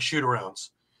morning shoot-arounds.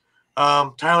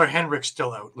 Tyler Hendricks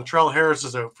still out. Latrell Harris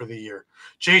is out for the year.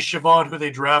 Chase Chavon, who they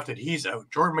drafted, he's out.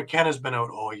 Jordan McKenna's been out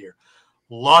all year.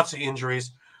 Lots of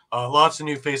injuries, lots of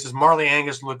new faces. Marley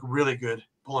Angus looked really good,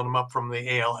 pulling him up from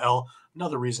the ALL.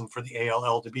 Another reason for the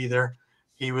ALL to be there.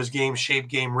 He was game shape,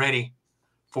 game ready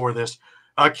for this.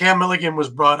 Cam Milligan was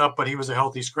brought up, but he was a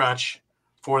healthy scratch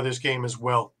for this game as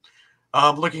well.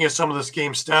 Looking at some of this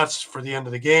game stats for the end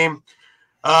of the game,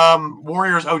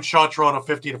 Warriors outshot Toronto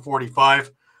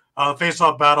 50-45.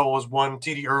 Face-off battle was won.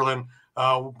 TD Erlin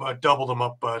doubled them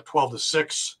up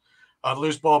 12-6.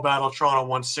 Loose ball battle, Toronto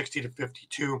won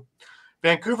 60-52.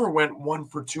 Vancouver went 1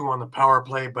 for 2 on the power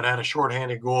play, but had a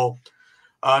shorthanded goal.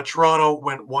 Toronto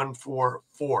went 1 for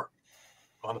 4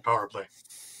 on the power play.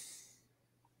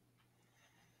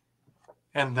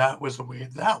 And that was the way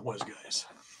that was, guys.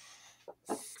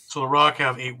 So the Rock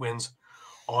have 8 wins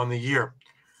on the year.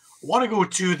 I want to go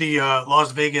to the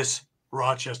Las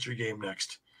Vegas-Rochester game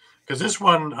next. Because this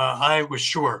one, I was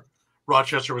sure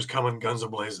Rochester was coming guns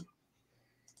a-blazing.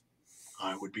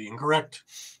 I would be incorrect.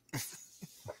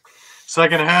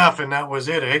 Second half, and that was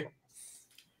it, eh?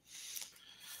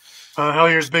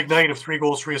 Hellier's big night of 3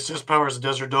 goals, 3 assists powers the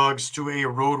Desert Dogs to a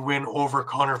road win over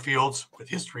Connor Fields with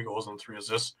his 3 goals and 3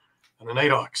 assists, and the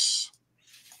Nighthawks.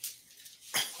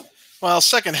 Well,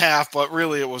 second half, but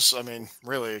really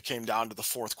it came down to the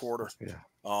fourth quarter. Yeah.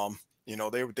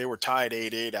 They were tied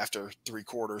 8-8 after 3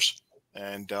 quarters,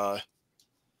 and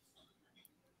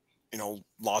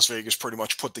Las Vegas pretty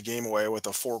much put the game away with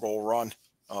a 4-goal run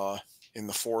in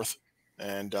the fourth,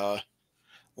 and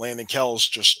Landon Kells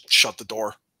just shut the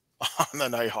door on the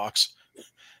Nighthawks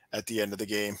at the end of the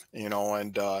game.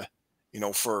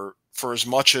 For as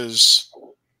much as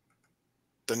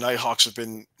the Nighthawks have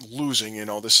been losing,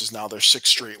 this is now their 6th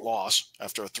straight loss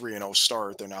after a 3-0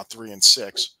 start. They're now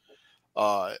 3-6.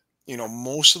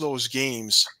 Most of those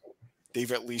games,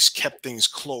 they've at least kept things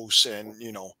close and,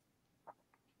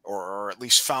 or at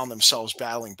least found themselves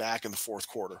battling back in the fourth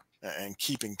quarter and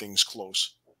keeping things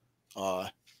close.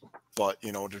 But,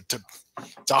 it's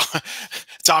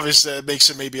obvious that it makes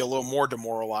it maybe a little more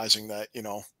demoralizing that,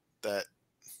 that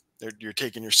you're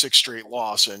taking your 6th straight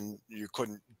loss and you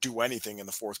couldn't do anything in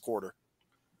the fourth quarter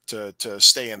to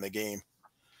stay in the game.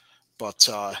 But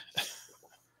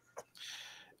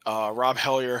Rob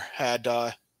Hellier had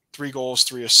 3 goals,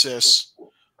 3 assists.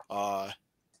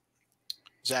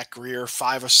 Zach Greer,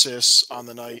 5 assists on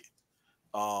the night.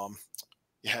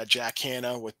 You had Jack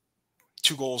Hanna with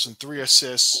 2 goals and 3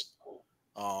 assists.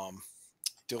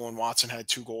 Dylan Watson had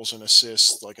 2 goals and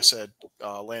assists. Like I said,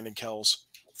 Landon Kells,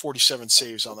 47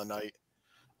 saves on the night.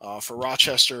 For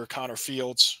Rochester, Connor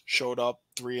Fields showed up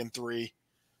 3 and 3.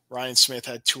 Ryan Smith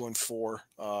had 2 and 4.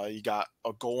 You got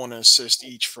a goal and an assist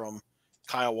each from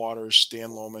Kyle Waters, Dan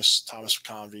Lomas, Thomas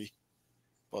McConvey.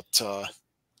 But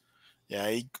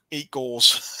 8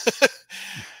 goals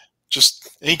just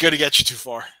ain't going to get you too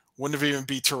far. Wouldn't have even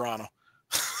beat Toronto.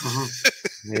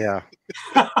 Yeah.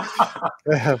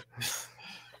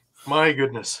 My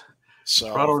goodness. So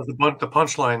Toronto is the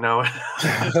punchline now.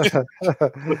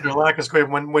 With their lack of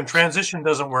scoring. When transition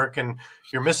doesn't work and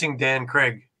you're missing Dan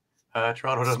Craig,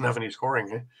 Toronto doesn't have any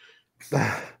scoring.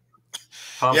 Eh?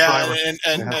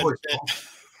 And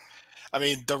I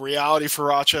mean, the reality for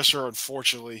Rochester,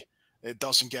 unfortunately, it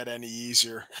doesn't get any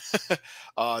easier.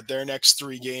 Their next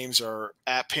 3 games are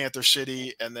at Panther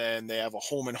City, and then they have a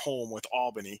home and home with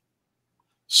Albany.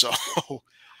 So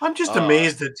I'm just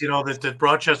amazed that that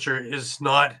Rochester is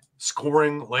not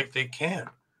scoring like they can.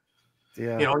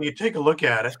 Yeah. You take a look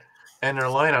at it and their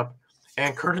lineup,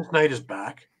 and Curtis Knight is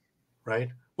back, right?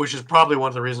 Which is probably one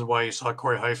of the reasons why you saw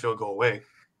Corey Highfield go away,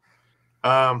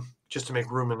 just to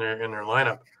make room in their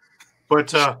lineup. But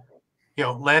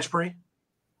Lanchbury,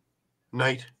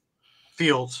 Knight,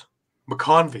 Fields,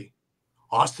 McConvey,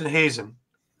 Austin Hazen,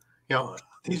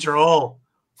 these are all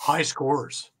high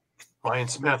scorers. Ryan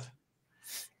Smith,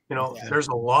 there's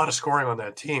a lot of scoring on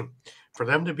that team. For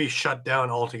them to be shut down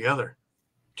altogether,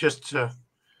 it's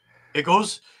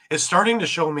starting to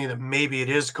show me that maybe it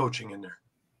is coaching in there,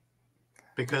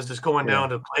 because it's going down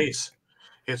to place.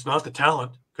 It's not the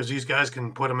talent, because these guys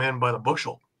can put them in by the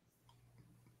bushel.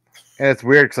 And it's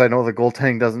weird because I know the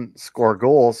goaltending doesn't score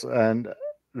goals, and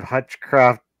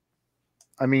Hutchcraft,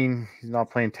 I mean, he's not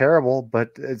playing terrible,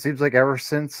 but it seems like ever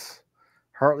since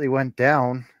Hartley went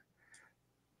down,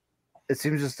 it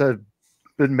seems just to have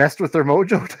been messed with their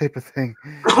mojo type of thing.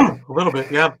 A little bit,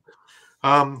 yeah.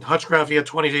 Hutchcraft, he had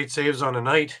 28 saves on a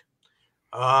night.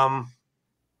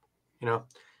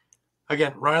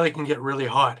 Again, Riley can get really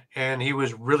hot, and he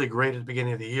was really great at the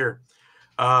beginning of the year.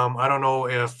 I don't know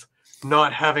if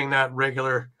not having that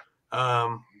regular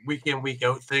week in, week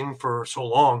out thing for so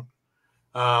long,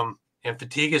 and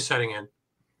fatigue is setting in.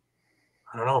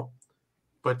 I don't know,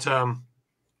 but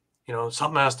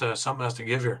something has to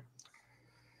give here.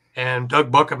 And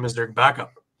Doug Buckham is their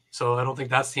backup, so I don't think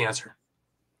that's the answer.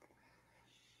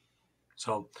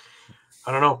 So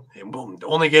I don't know.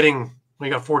 We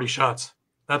got 40 shots.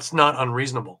 That's not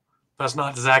unreasonable. That's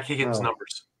not Zach Higgins No.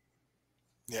 numbers.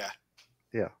 Yeah.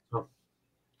 Yeah.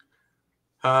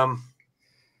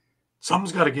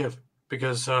 Something's got to give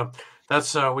because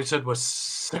that's we said was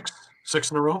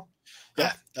six in a row.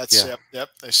 Yeah, that's yep.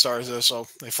 They started so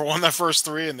they won their first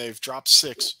 3 and they've dropped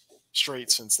 6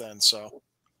 straight since then. So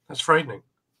that's frightening.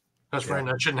 That's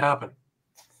frightening. That shouldn't happen.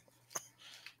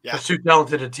 Yeah, it's too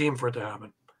talented a team for it to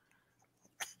happen.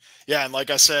 Yeah, and like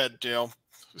I said,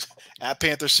 at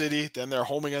Panther City, then they're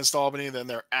home against Albany, then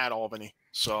they're at Albany.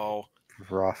 So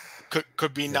rough.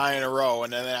 Could be 9 in a row,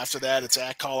 and then after that, it's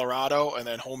at Colorado, and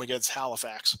then home against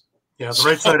Halifax. Yeah, the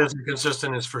right side isn't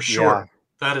consistent is for sure.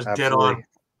 That is absolutely. Dead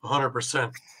on,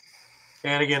 100%.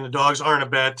 And again, the Dogs aren't a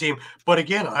bad team, but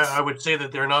again, I would say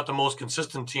that they're not the most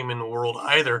consistent team in the world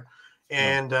either.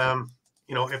 And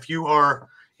if you are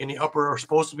in the upper or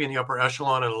supposed to be in the upper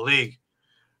echelon of the league,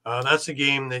 that's a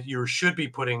game that you should be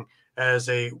putting as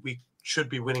we should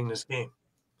be winning this game,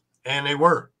 and they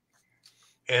were,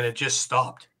 and it just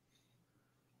stopped.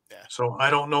 Yeah. So I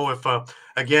don't know if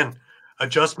again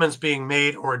adjustments being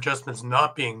made or adjustments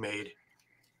not being made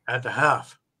at the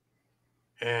half,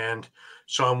 and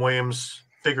Sean Williams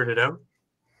figured it out,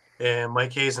 and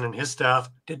Mike Hazen and his staff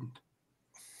didn't,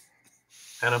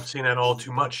 and I'm seeing that all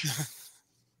too much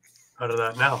out of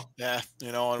that now. Yeah,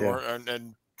 and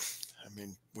I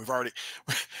mean, we've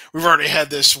already had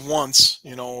this once,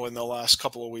 in the last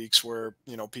couple of weeks where,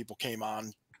 people came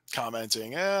on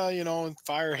commenting,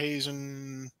 fire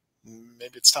Hazen,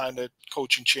 maybe it's time to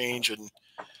coaching change. And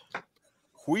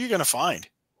who are you going to find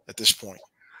at this point?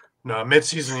 No,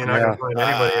 midseason, you're not going to find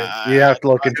anybody. You have to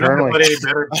look internally.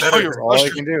 Better all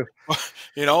you can do.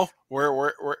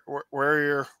 Where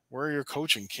are your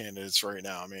coaching candidates right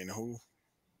now? I mean, who?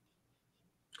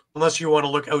 Unless you want to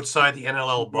look outside the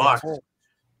NLL box.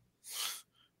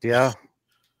 Yeah.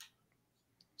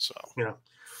 So,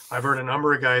 I've heard a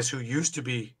number of guys who used to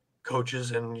be coaches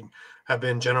and have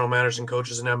been general managers and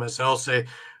coaches in MSL say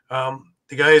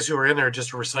the guys who are in there are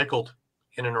just recycled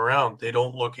in and around. They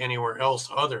don't look anywhere else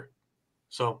other.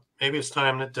 So maybe it's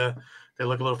time that they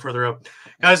look a little further up.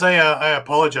 Guys, I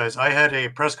apologize. I had a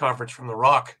press conference from The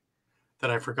Rock that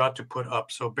I forgot to put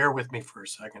up. So bear with me for a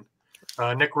second.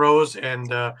 Nick Rose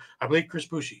and I believe Chris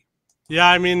Boucher. Yeah,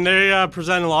 I mean, they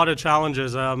present a lot of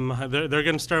challenges. They're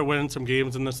going to start winning some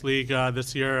games in this league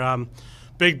this year.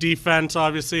 Big defense,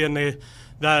 obviously, and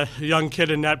that young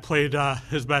kid in net played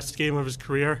his best game of his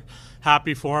career.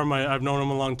 Happy for him. I've known him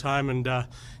a long time, and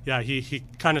he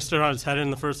kind of stood on his head in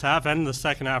the first half and the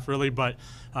second half, really. But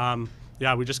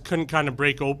we just couldn't kind of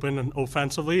break open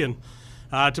offensively. And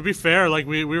to be fair,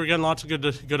 we were getting lots of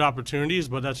good opportunities,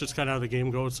 but that's just kind of how the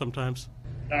game goes sometimes.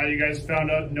 You guys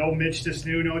found out no Mitch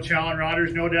Desnew, no Challen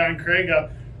Rodgers, no Dan Craig.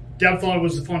 Depth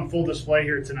was on full display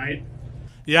here tonight.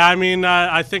 Yeah, I mean,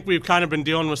 I think we've kind of been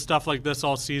dealing with stuff like this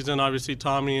all season. Obviously,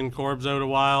 Tommy and Corb's out a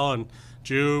while, and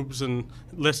Jubes, and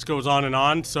list goes on and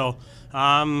on. So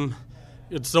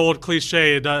it's the old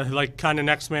cliche, kind of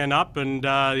next man up. And,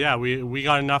 we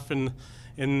got enough in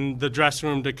the dressing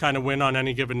room to kind of win on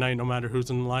any given night, no matter who's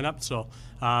in the lineup. So,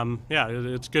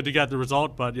 it's good to get the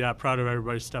result, but, proud of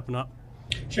everybody stepping up.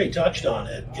 Shay touched on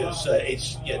it because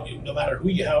it's no matter who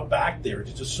you have back there,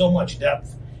 there's just so much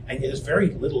depth, and there's very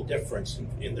little difference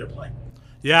in their play.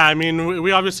 Yeah, I mean,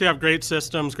 we obviously have great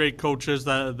systems, great coaches.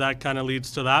 That kind of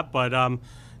leads to that, but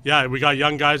we got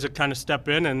young guys that kind of step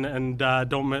in and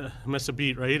don't miss a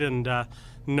beat, right? And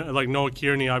like Noah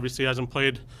Kearney obviously hasn't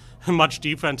played much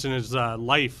defense in his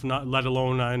life, not let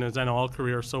alone in his NLL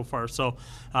career so far. So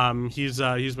he's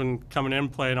been coming in,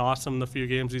 playing awesome the few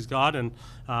games he's got, and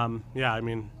I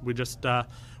mean, we just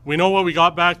we know what we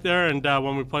got back there, and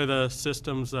when we play the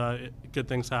systems, good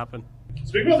things happen.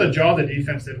 Speaking about the job the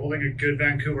defense did, holding a good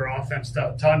Vancouver offense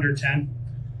to under 10.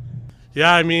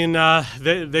 Yeah, I mean,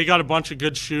 they got a bunch of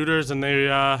good shooters, and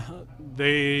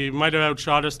they might have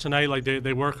outshot us tonight. Like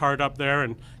they work hard up there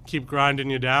and keep grinding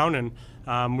you down, and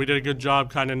we did a good job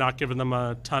kind of not giving them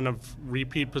a ton of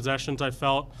repeat possessions, I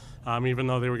felt. Even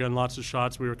though they were getting lots of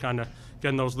shots, we were kind of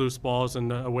getting those loose balls,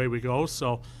 and away we go.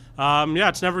 So,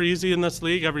 it's never easy in this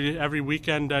league. Every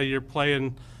weekend you're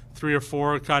playing 3 or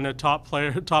 4 kind of top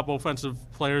offensive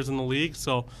players in the league.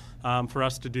 So for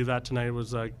us to do that tonight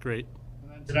was great.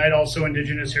 Tonight also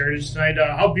Indigenous Heritage tonight.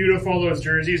 How beautiful are those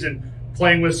jerseys and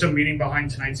playing with some meaning behind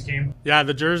tonight's game? Yeah,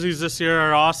 the jerseys this year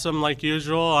are awesome like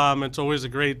usual. It's always a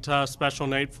great special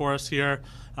night for us here.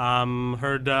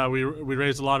 Heard we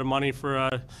raised a lot of money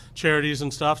for charities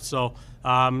and stuff. So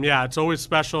it's always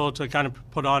special to kind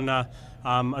of put on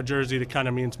a jersey that kind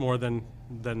of means more than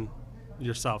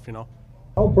yourself,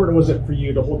 How How important was it for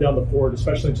you to hold down the fort,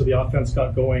 especially until the offense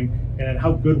got going? And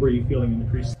how good were you feeling in the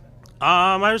crease?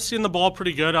 I was seeing the ball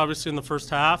pretty good, obviously in the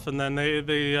first half, and then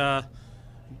they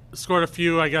scored a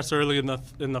few, I guess, early in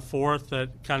the fourth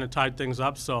that kind of tied things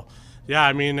up. So, yeah,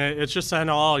 I mean, it's just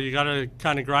NLL. You got to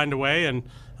kind of grind away, and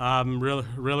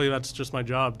really, that's just my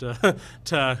job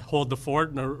to hold the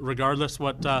fort, regardless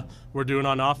what we're doing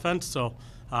on offense. So,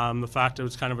 the fact it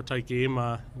was kind of a tight game,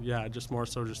 yeah, just more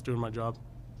so just doing my job.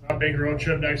 A big road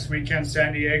trip next weekend,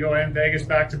 San Diego and Vegas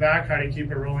back-to-back. How do you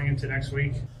keep it rolling into next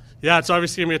week? Yeah, it's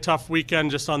obviously going to be a tough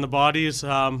weekend just on the bodies,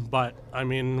 but, I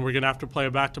mean, we're going to have to play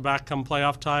a back-to-back come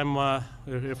playoff time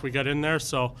if we get in there.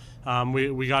 So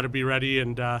we got to be ready,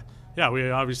 and, yeah, we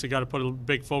obviously got to put a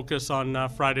big focus on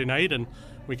Friday night, and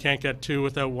we can't get two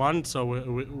without one. So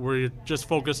we're just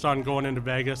focused on going into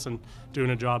Vegas and doing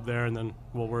a job there, and then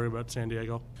we'll worry about San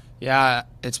Diego. Yeah,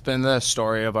 it's been the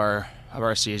story of our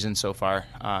season so far.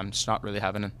 Just not really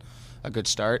having a good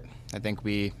start. I think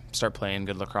we start playing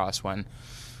good lacrosse when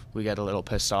we get a little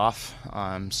pissed off.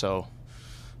 So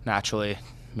naturally,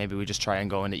 maybe we just try and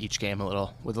go into each game with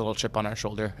a little chip on our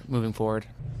shoulder moving forward.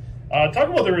 Talk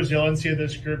about the resiliency of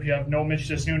this group. You have no Mitch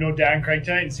Disnew, no Dan Craig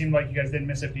tonight. It seemed like you guys didn't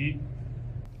miss a beat.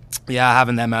 Yeah,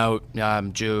 having them out,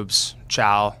 Jubes,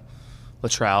 Chow,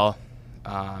 Latrell,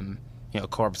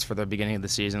 Corpse for the beginning of the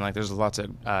season. Like, there's lots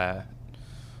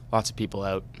of people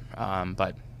out,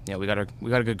 but we got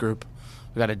a good group.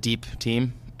 We got a deep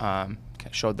team.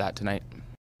 Showed that tonight.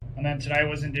 And then tonight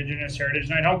was Indigenous Heritage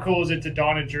Night. How cool is it to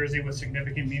don a jersey with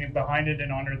significant meaning behind it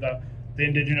and honor the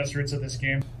Indigenous roots of this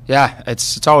game? Yeah,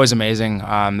 it's always amazing.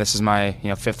 This is my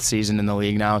fifth season in the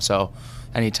league now, so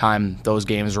anytime those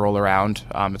games roll around,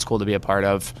 it's cool to be a part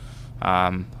of.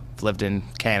 I've lived in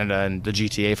Canada and the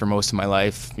GTA for most of my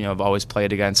life. I've always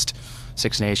played against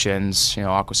Six Nations,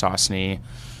 Akwesasne,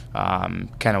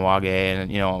 Kanawage,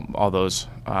 and all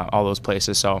those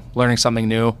places. So learning something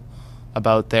new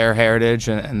about their heritage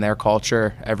and their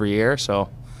culture every year. So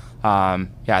yeah,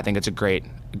 I think it's a great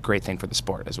thing for the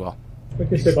sport as well.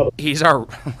 He's our,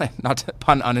 not to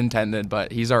pun unintended,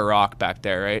 but he's our rock back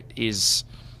there, right? He's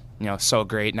so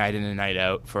great night in and night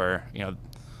out for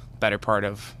better part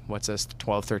of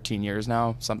 12, 13 years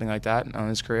now, something like that on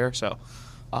his career. So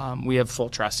we have full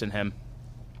trust in him,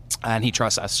 and he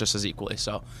trusts us just as equally.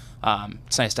 So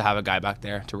it's nice to have a guy back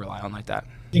there to rely on like that.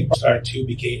 I think part two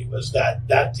was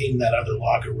that team, that other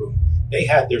locker room, they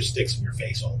had their sticks in your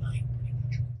face all night.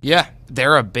 Yeah,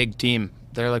 they're a big team.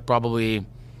 They're like probably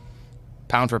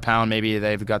pound for pound, maybe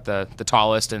they've got the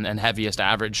tallest and heaviest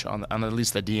average on at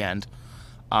least the D end.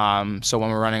 So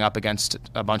when we're running up against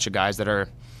a bunch of guys that are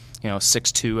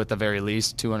 6'2" at the very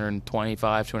least,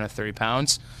 225, 230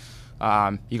 pounds,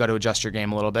 you got to adjust your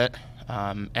game a little bit.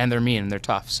 And they're mean and they're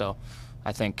tough. So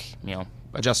I think,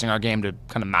 adjusting our game to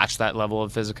kind of match that level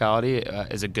of physicality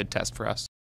is a good test for us.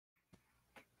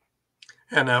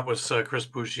 And that was Chris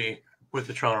Boucher with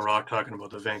the Toronto Rock talking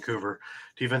about the Vancouver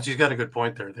defense. He's got a good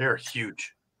point there. They're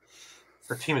huge.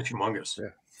 Their team is humongous.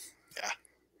 Yeah.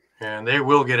 And they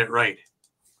will get it right.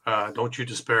 Don't you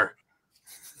despair.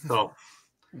 So,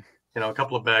 a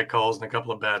couple of bad calls and a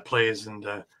couple of bad plays, and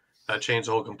that changed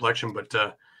the whole complexion. But,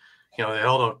 they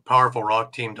held a powerful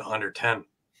Rock team to under 10.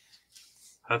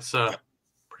 That's pretty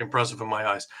impressive in my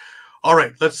eyes. All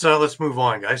right, let's move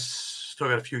on, guys. Still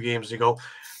got a few games to go.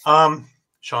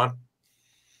 Shawn?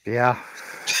 Yeah.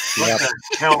 What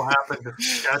the hell happened to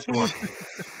Saskatchewan?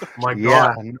 My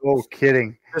yeah, God. No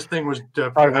kidding. This thing was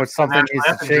talking about something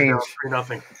needs to change.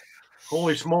 3-0.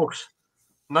 Holy smokes.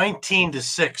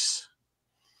 19-6.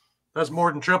 That's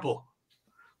more than triple.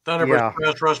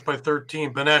 Thunderbirds rushed by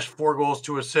 13. Benesh, 4 goals,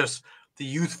 2 assists. The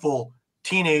youthful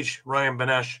teenage Ryan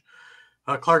Benesh.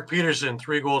 Clark Peterson,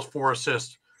 3 goals, 4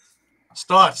 assists.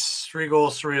 Stotts, 3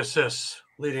 goals, 3 assists,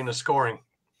 leading the scoring.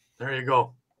 There you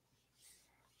go.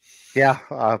 Yeah.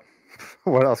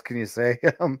 What else can you say?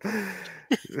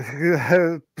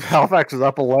 Halifax was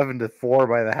up 11-4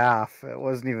 by the half. It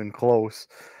wasn't even close.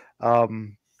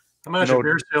 Imagine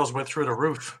beer sales went through the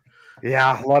roof.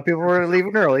 Yeah, a lot of people were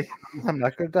leaving early. I'm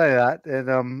not going to tell you that.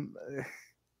 And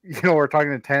we're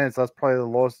talking attendance. That's probably the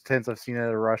lowest attendance I've seen at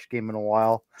a Rush game in a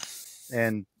while.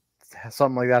 And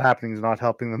something like that happening is not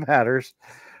helping the matters.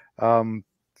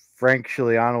 Frank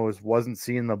Chiliano wasn't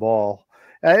seeing the ball.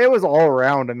 It was all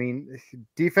around. I mean,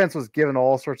 defense was given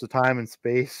all sorts of time and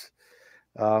space.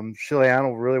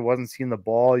 Chiliano really wasn't seeing the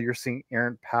ball. You're seeing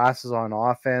errant passes on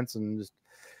offense, and just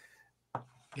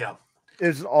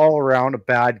it's all around a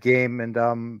bad game. And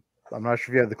I'm not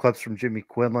sure if you have the clips from Jimmy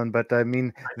Quinlan, but I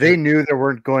mean, they knew they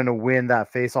weren't going to win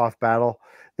that face-off battle.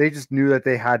 They just knew that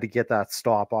they had to get that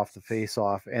stop off the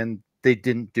face-off, and they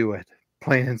didn't do it.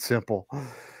 plain and simple.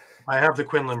 I have the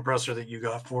Quinlan presser that you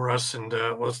got for us, and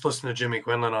let's listen to Jimmy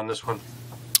Quinlan on this one.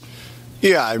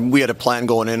 Yeah, we had a plan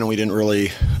going in, and we didn't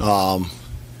really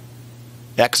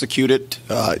execute it.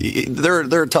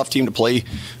 They're a tough team to play.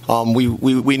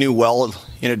 We knew well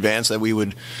in advance that we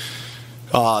would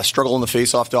struggle in the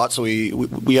face-off dot, so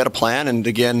we had a plan, and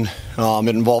again,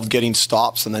 it involved getting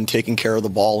stops and then taking care of the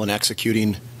ball and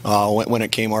executing when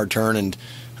it came our turn, and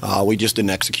we just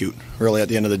didn't execute, really, at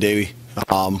the end of the day.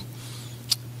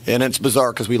 And it's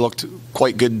bizarre because we looked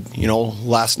quite good,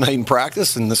 last night in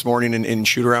practice and this morning in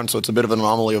shoot-around, so it's a bit of an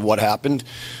anomaly of what happened.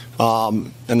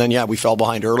 And then, we fell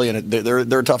behind early, and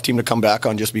they're a tough team to come back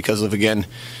on just because of, again,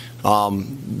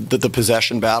 the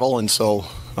possession battle, and so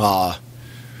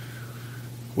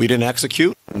we didn't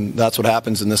execute, and that's what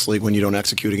happens in this league when you don't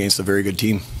execute against a very good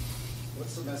team.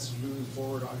 What's the message moving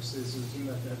forward? Obviously, this is a team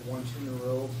that had 1-2 in a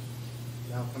row.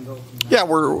 Now comes out from that. Yeah,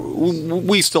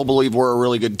 we still believe we're a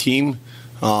really good team.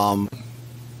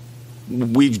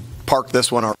 We've parked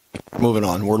this one. Moving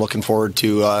on. We're looking forward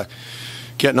to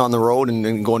getting on the road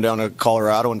and going down to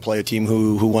Colorado and play a team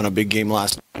who won a big game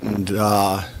last night, and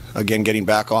again getting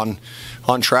back on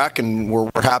track. And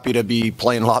we're happy to be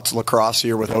playing lots of lacrosse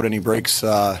here without any breaks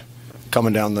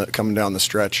coming down the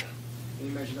stretch. Can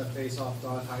you mention that face-off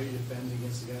dot? How do you defend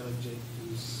against a guy like Jake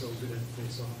who's so good at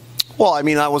face-off? Well,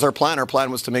 that was our plan. Our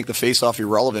plan was to make the face-off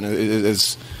irrelevant.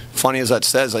 As funny as that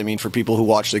says, for people who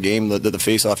watch the game, the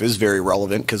face-off is very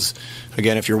relevant because,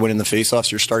 again, if you're winning the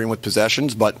face-offs, you're starting with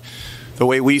possessions. But the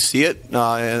way we see it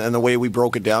and the way we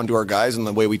broke it down to our guys and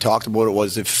the way we talked about it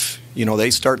was if,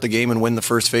 they start the game and win the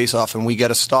first face-off and we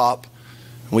get a stop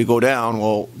and we go down,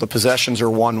 well, the possessions are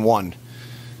 1-1.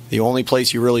 The only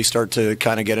place you really start to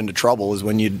kind of get into trouble is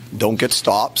when you don't get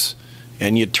stops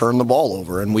and you turn the ball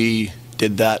over. And we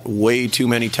did that way too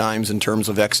many times in terms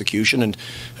of execution. And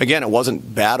again, it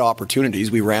wasn't bad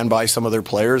opportunities. We ran by some of their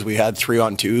players. We had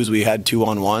 3-on-2s. We had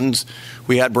 2-on-1s.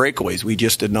 We had breakaways. We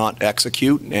just did not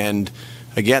execute. And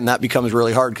again, that becomes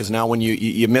really hard because now when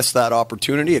you miss that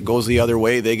opportunity, it goes the other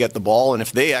way. They get the ball, and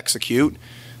if they execute,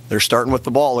 they're starting with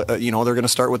the ball. They're going to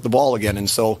start with the ball again. And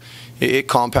so it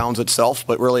compounds itself.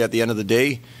 But really, at the end of the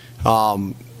day,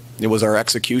 it was our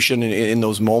execution in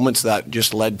those moments that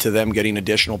just led to them getting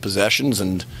additional possessions,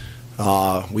 and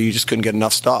we just couldn't get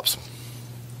enough stops.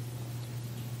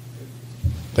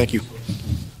 Thank you.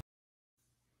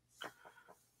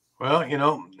 Well,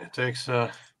 it takes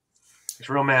a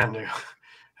real man to,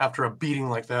 after a beating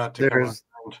like that, to come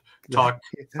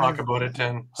and talk about it.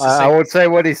 And I would say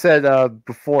what he said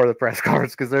before the press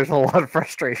conference because there's a lot of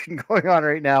frustration going on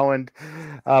right now, and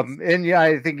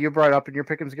I think you brought up in your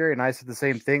pick'ems, Gary, and I said the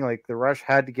same thing. Like the Rush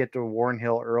had to get to Warren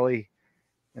Hill early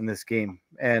in this game,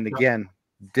 and again,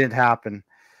 didn't happen.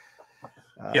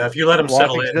 If you let them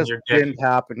settle in, you're dead. Didn't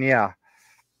happen. Yeah,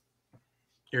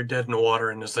 you're dead in the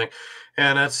water in this thing,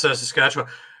 and that's Saskatchewan.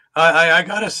 I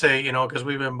gotta say, because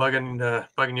we've been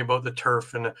bugging you about the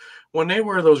turf, and when they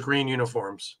wear those green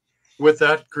uniforms with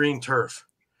that green turf,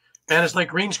 man, it's like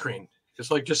green screen.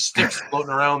 It's like just sticks floating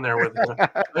around there.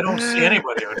 I don't see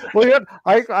anybody out there. Well, yeah,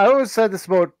 I always said this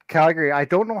about Calgary. I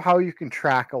don't know how you can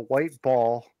track a white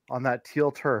ball on that teal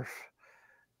turf.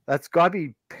 That's got to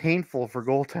be painful for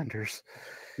goaltenders.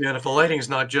 Yeah, and if the lighting's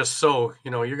not just so,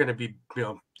 you're going to be,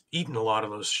 eating a lot of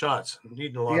those shots,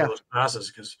 eating a lot of those passes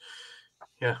because.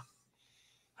 Yeah,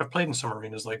 I've played in some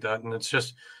arenas like that, and it's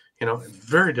just,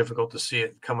 very difficult to see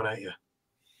it coming at you.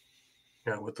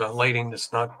 With the lighting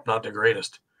that's not the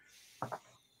greatest.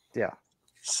 Yeah.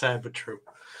 Sad but true.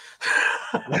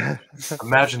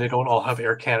 Imagine they don't all have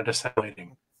Air Canada sound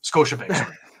lighting.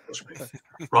 Scotiabank.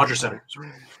 Rogers Center.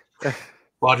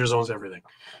 Rogers owns everything.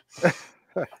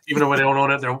 Even though they don't own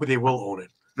it, they will own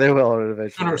it. They will own it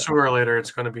eventually. Sooner or later,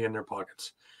 it's going to be in their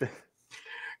pockets.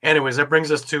 Anyways, that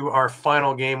brings us to our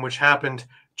final game, which happened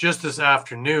just this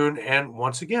afternoon. And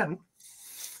once again,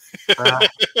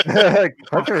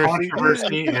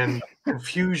 controversy and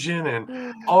confusion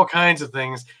and all kinds of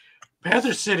things.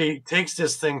 Panther City takes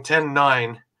this thing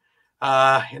 10-9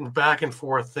 in back and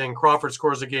forth thing. Crawford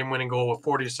scores a game-winning goal with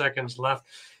 40 seconds left.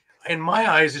 In my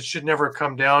eyes, it should never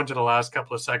come down to the last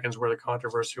couple of seconds where the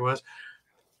controversy was.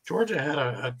 Georgia had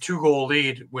a 2-goal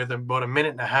lead with about a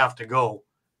minute and a half to go.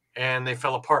 And they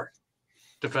fell apart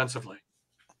defensively.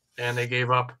 And they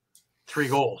gave up 3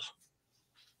 goals.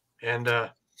 And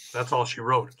that's all she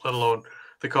wrote, let alone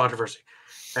the controversy.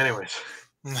 Anyways.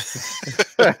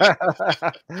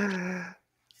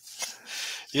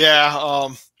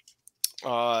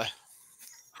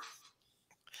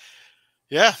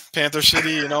 Panther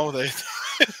City,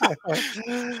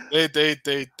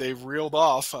 they reeled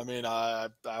off. I mean, I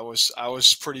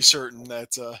was pretty certain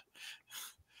that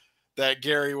that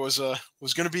Gary was going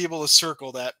to be able to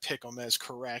circle that pick him as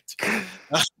correct. Being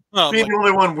the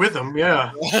only one with him,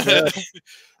 yeah.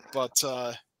 But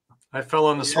I fell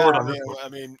on the sword on this one.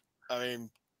 I mean,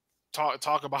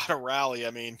 talk about a rally.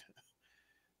 I mean,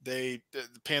 the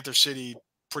Panther City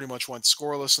pretty much went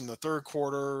scoreless in the third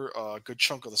quarter, a good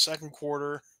chunk of the second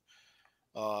quarter.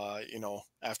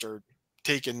 After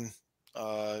taking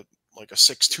like a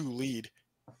 6-2 lead,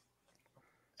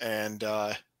 and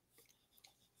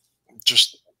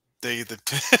just they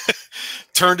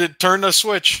turned a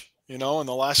switch, in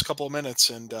the last couple of minutes,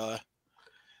 and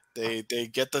they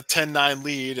get the 10-9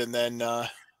 lead, and then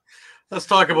let's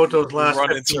talk about those last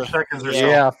 15 seconds or so.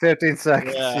 Yeah, 15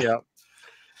 seconds. Yeah.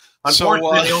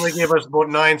 Unfortunately, they only gave us about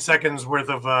 9 seconds worth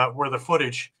of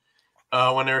footage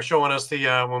when they were showing us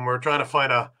when we were trying to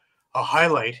find a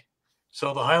highlight.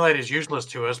 So the highlight is useless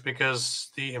to us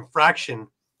because the infraction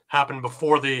happened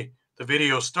before the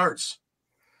video starts.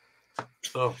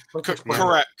 So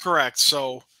correct.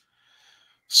 So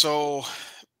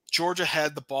Georgia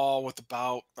had the ball with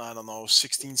about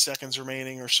 16 seconds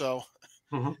remaining or so,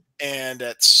 and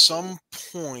at some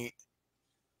point,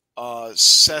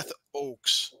 Seth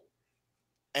Oakes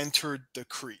entered the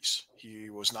crease. He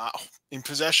was not in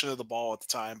possession of the ball at the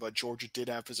time, but Georgia did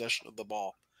have possession of the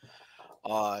ball.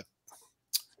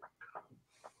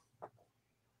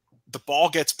 The ball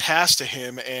gets passed to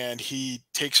him, and he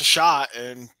takes a shot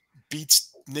and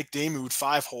beats Nick Damoud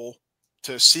 5-hole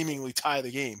to seemingly tie the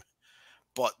game.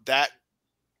 But that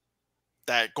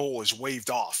goal is waved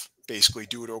off, basically,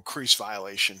 due to a crease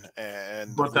violation.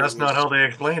 But that's not how they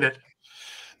explained it.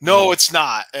 No, it's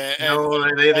not. They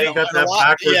got that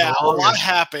backwards. Yeah, a lot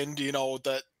happened.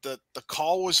 That the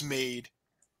call was made,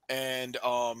 and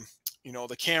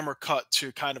the camera cut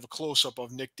to kind of a close up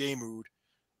of Nick Damoud.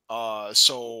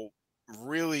 So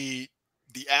really,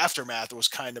 the aftermath was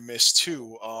kind of missed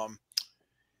too.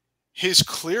 His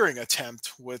clearing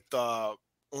attempt with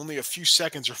only a few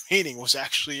seconds remaining was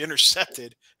actually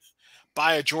intercepted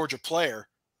by a Georgia player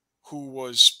who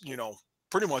was,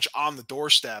 pretty much on the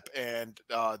doorstep, and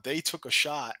they took a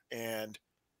shot, and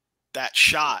that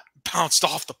shot bounced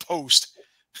off the post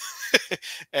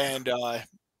and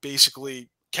basically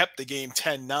kept the game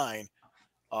 10-9.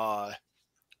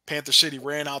 Panther City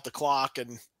ran out the clock,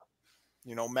 and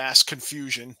mass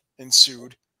confusion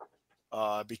ensued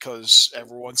because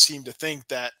everyone seemed to think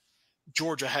that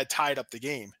Georgia had tied up the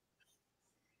game.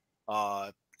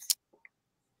 The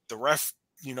ref,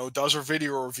 does her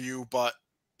video review, but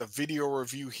the video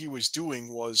review he was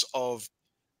doing was of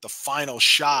the final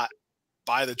shot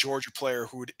by the Georgia player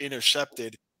who had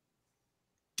intercepted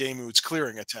Damoud's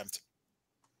clearing attempt,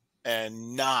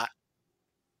 and not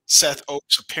Seth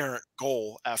Oakes' apparent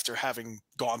goal after having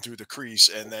gone through the crease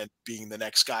and then being the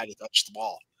next guy to touch the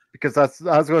ball. Because I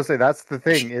was going to say, that's the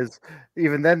thing, is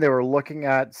even then they were looking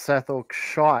at Seth Oakes'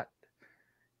 shot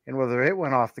and whether it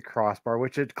went off the crossbar,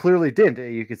 which it clearly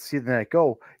didn't. You could see the net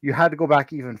go. You had to go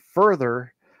back even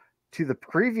further to the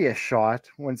previous shot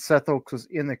when Seth Oakes was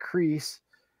in the crease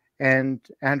and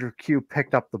Andrew Q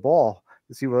picked up the ball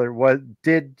to see whether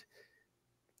did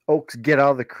Oakes get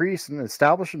out of the crease and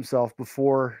establish himself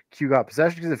before Q got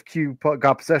possession. Because if Q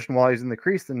got possession while he's in the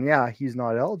crease, then yeah, he's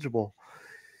not eligible.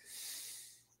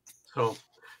 So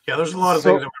yeah, there's a lot of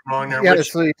things that went wrong there. Yeah,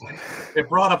 it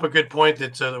brought up a good point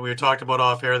that we talked about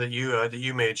off air that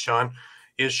you made, Shawn.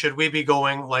 Is should we be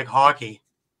going like hockey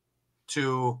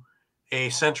to a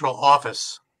central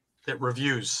office that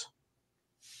reviews?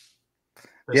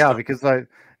 Yeah, because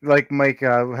like Mike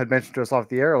had mentioned to us off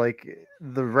the air, like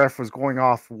the ref was going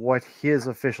off what his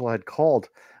official had called.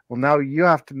 Well, now you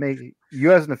as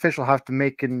an official have to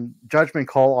make a judgment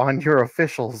call on your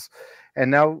officials.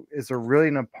 And now is there really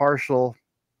an impartial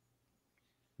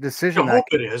decision? I hope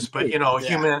it is, but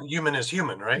human is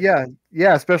human, right? Yeah,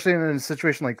 especially in a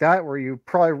situation like that where you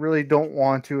probably really don't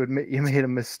want to admit you made a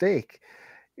mistake.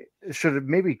 Should it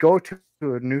maybe go to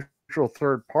a neutral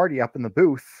third party up in the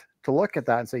booth to look at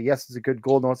that and say, yes, it's a good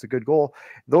goal, no, it's a good goal.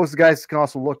 Those guys can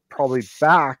also look probably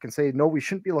back and say, no, we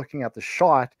shouldn't be looking at the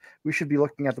shot. We should be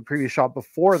looking at the previous shot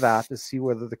before that to see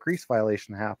whether the crease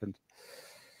violation happened.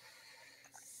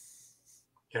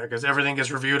 Yeah, because everything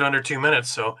gets reviewed under 2 minutes,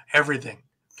 so everything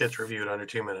gets reviewed under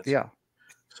 2 minutes. Yeah.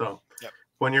 So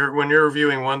when you're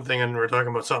reviewing one thing and we're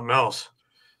talking about something else,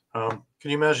 can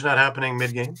you imagine that happening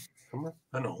mid-game?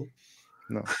 I know.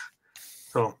 No.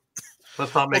 So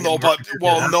let's not make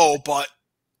but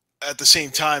at the same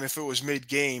time, if it was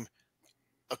mid-game,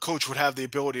 a coach would have the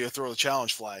ability to throw the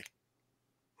challenge flag.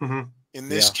 Mm-hmm. In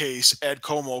this case, Ed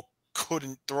Como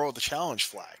couldn't throw the challenge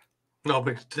flag. No,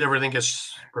 but everything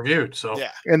gets reviewed. So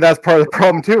yeah, And that's part of the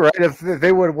problem too, right? If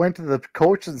they would have went to the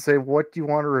coach and say, "What do you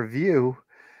want to review?"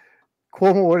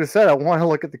 Cuomo would have said, "I want to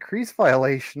look at the crease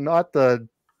violation, not the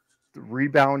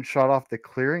rebound shot off the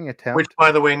clearing attempt." which,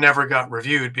 by the way, never got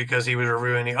reviewed because he was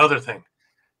reviewing the other thing.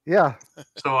 Yeah.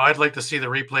 So I'd like to see the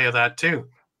replay of that too.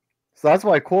 So that's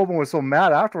why Cuomo was so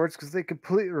mad afterwards, because they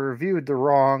completely reviewed the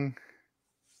wrong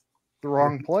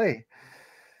play.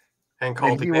 And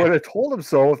called And he the game. would have told him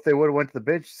so if they would have went to the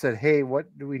bench and said, "Hey,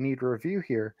 what do we need to review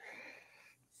here?"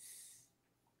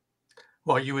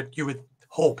 Well, you would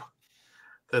hope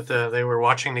that they were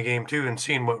watching the game too and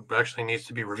seeing what actually needs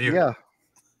to be reviewed. Yeah.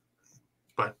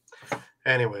 But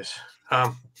anyways,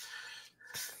 I'm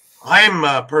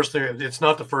personally, it's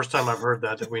not the first time I've heard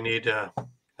that we need a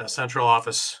central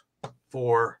office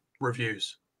for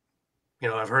reviews. You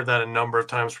know, I've heard that a number of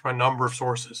times from a number of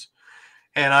sources,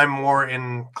 and I'm more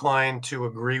inclined to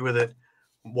agree with it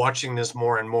watching this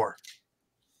more and more.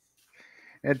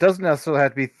 And it doesn't necessarily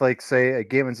have to be like, say, a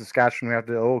game in Saskatchewan. We have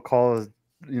to call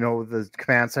the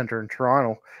command center in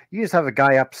Toronto. You just have a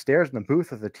guy upstairs in the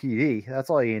booth with a TV. That's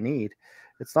all you need.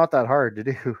 It's not that hard to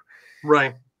do.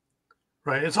 Right.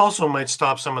 It also might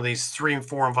stop some of these 3,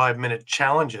 4, and 5 minute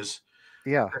challenges.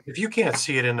 Yeah. If you can't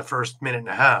see it in the first minute and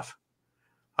a half,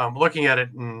 looking at it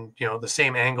in the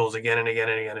same angles again and again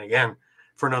and again and again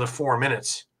for another 4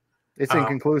 minutes, it's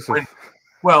inconclusive.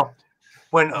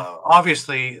 When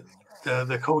obviously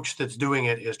the coach that's doing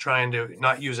it is trying to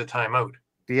not use a timeout.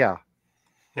 Yeah.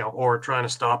 Or trying to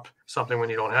stop something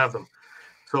when you don't have them.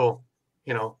 So,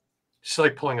 just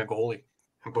like pulling a goalie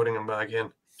and putting him back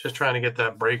in, just trying to get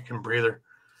that break and breather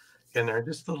in there,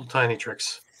 just little tiny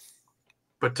tricks.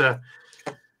 But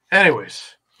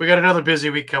anyways, we got another busy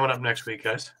week coming up next week,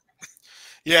 guys.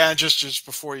 Yeah, just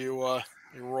before you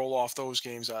roll off those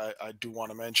games, I do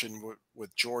want to mention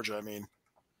with Georgia, I mean,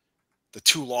 the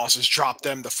 2 losses dropped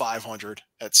them to 500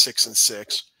 at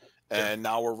 6-6, and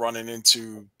now we're running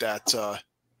into that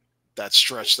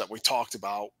stretch that we talked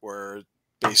about, where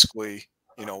basically,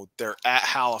 they're at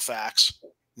Halifax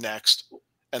next,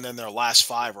 and then their last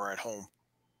 5 are at home.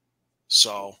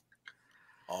 So,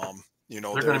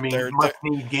 they're going to be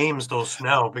must-need games those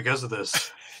now because of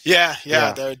this. Yeah.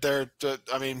 They're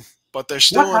I mean, but they're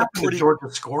still in a pretty Georgia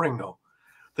scoring though.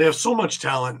 They have so much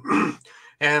talent,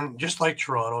 and just like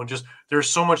Toronto, there's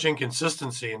so much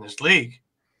inconsistency in this league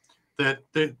that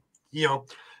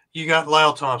you got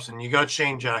Lyle Thompson, you got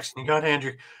Shane Jackson, you got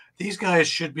Andrew. These guys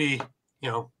should be,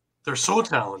 they're so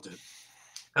talented,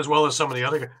 as well as some of the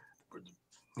other guys,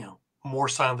 more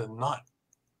silent than not.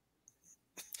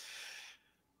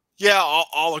 Yeah,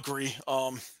 I'll agree.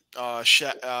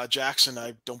 Jackson,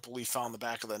 I don't believe, found the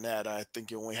back of the net. I think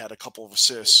he only had a couple of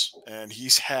assists, and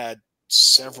he's had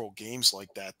several games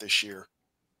like that this year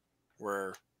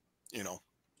where,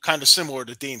 kind of similar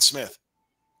to Dhane Smith,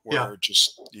 where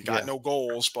just you got no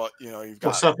goals, but, you've got...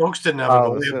 Well, Seth Oaks didn't have a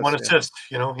goal. He had 1 assist.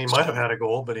 He might have had a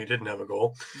goal, but he didn't have a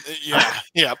goal.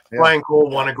 Yeah. Brian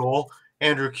Cole 1 a goal.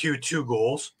 Andrew Q 2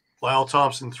 goals. Lyle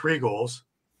Thompson 3 goals.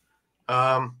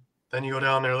 Then you go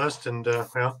down their list, and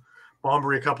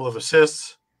Bombery a couple of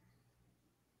assists.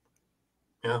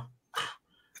 Yeah,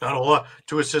 not a whole lot.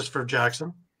 2 assists for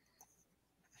Jackson.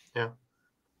 Yeah,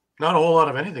 not a whole lot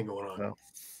of anything going on. No.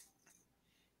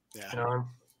 Yeah,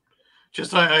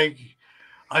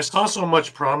 I saw so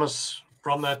much promise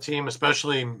from that team,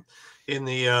 especially in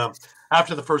the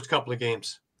after the first couple of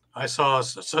games. I saw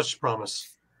such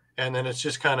promise, and then it's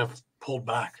just kind of pulled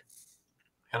back,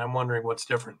 and I'm wondering what's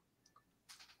different.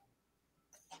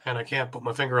 And I can't put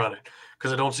my finger on it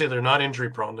because I don't see they're not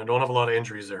injury prone. They don't have a lot of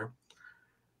injuries there.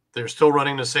 They're still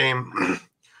running the same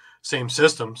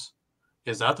systems.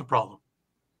 Is that the problem?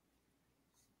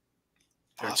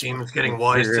 Their team is getting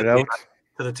wise to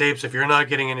the tapes. If you're not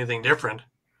getting anything different,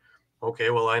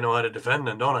 okay, well, I know how to defend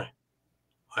then, don't I?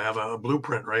 I have a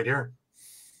blueprint right here.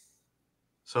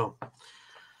 So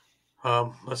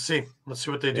let's see. Let's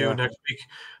see what they do next week.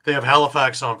 They have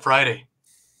Halifax on Friday.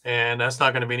 And that's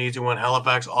not going to be an easy one.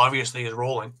 Halifax obviously is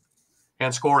rolling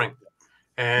and scoring,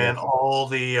 and all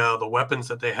the weapons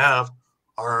that they have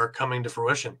are coming to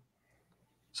fruition.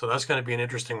 So that's going to be an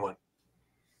interesting one.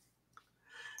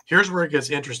 Here's where it gets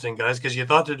interesting, guys, because you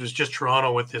thought that it was just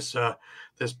Toronto with this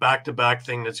back-to-back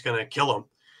thing that's going to kill them,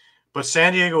 but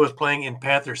San Diego is playing in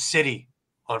Panther City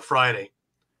on Friday,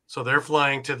 so they're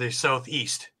flying to the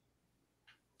southeast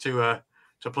to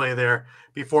play there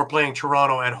before playing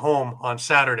Toronto at home on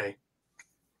Saturday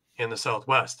in the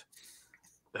Southwest.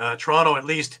 Toronto at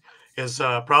least is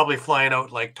probably flying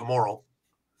out like tomorrow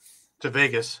to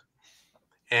Vegas,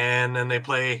 and then they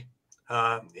play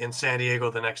in San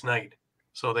Diego the next night.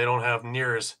 So they don't have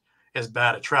near as as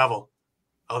bad a travel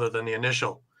other than the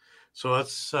initial. So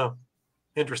that's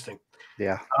interesting.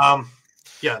 Yeah. Yeah.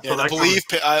 Yeah, So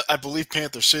I believe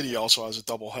Panther City also has a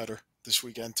doubleheader this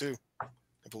weekend too. I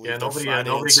believe nobody Friday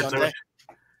and Sunday.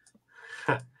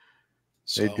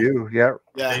 They do, yeah.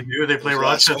 They do. They play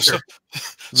Rochester.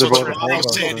 So Toronto,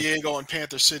 San Diego, and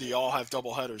Panther City all have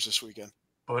doubleheaders this weekend.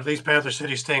 But at least Panther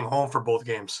City's staying home for both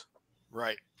games.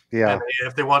 Right. Yeah. And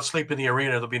if they want sleep in the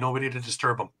arena, there'll be nobody to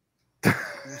disturb them.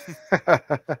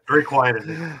 Very quiet in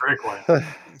there. Very quiet.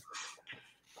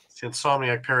 It's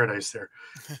insomniac paradise there.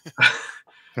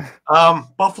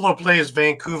 Buffalo plays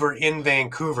Vancouver in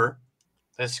Vancouver.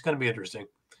 That's going to be interesting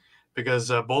because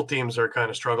both teams are kind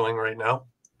of struggling right now.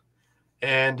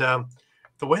 And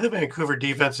the way the Vancouver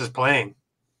defense is playing,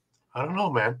 I don't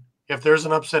know, man. If there's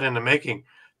an upset in the making,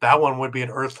 that one would be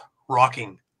an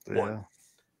earth-rocking one.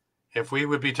 If we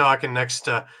would be talking next,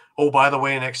 by the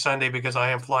way, next Sunday, because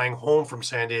I am flying home from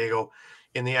San Diego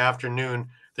in the afternoon,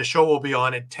 the show will be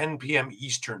on at 10 p.m.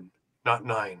 Eastern, not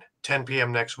 9, 10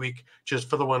 p.m. next week, just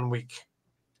for the 1 week.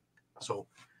 So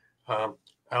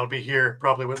I'll be here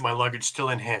probably with my luggage still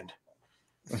in hand.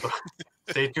 So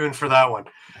stay tuned for that one.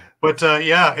 But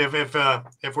yeah,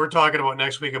 if we're talking about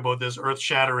next week about this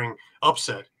earth-shattering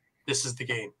upset, this is the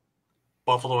game,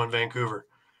 Buffalo and Vancouver.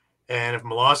 And if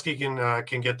Miloski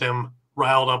can get them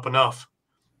riled up enough,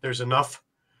 there's enough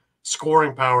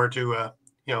scoring power to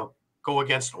go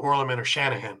against Orleman or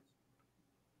Shanahan.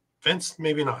 Vince,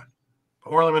 maybe not.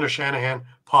 Orleman or Shanahan,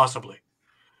 possibly.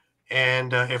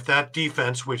 And if that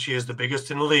defense, which is the biggest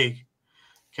in the league,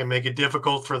 can make it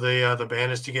difficult for the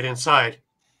Bandits to get inside,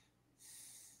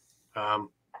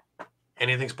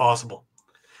 anything's possible.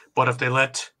 But if they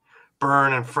let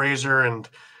Byrne and Fraser and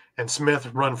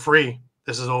Smith run free,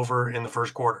 this is over in the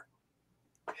first quarter.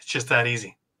 It's just that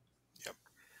easy.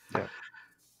 Yep.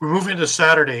 We move into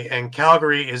Saturday, and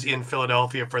Calgary is in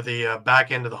Philadelphia for the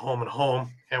back end of the home and home.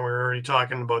 And we're already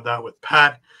talking about that with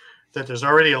Pat, that there's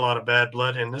already a lot of bad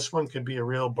blood, and this one could be a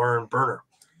real barn burner,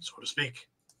 so to speak.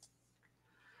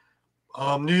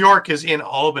 New York is in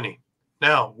Albany.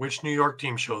 Now, which New York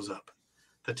team shows up?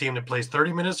 The team that plays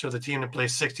 30 minutes or the team that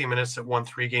plays 60 minutes that won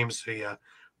 3 games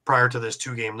prior to this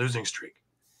 2-game losing streak?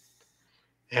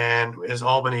 And is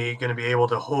Albany going to be able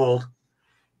to hold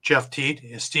Jeff Teat?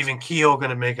 Is Stephen Keogh going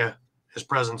to make his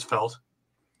presence felt?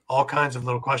 All kinds of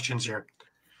little questions here.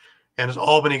 And is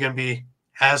Albany going to be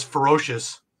as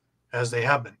ferocious as they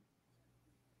have been?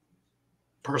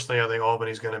 Personally, I think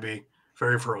Albany's going to be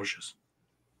very ferocious.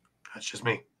 That's just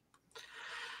me.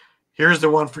 Here's the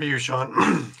one for you,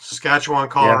 Shawn. Saskatchewan,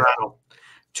 Colorado. Yeah.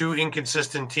 2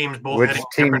 inconsistent teams, both heading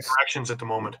in different directions at the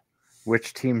moment.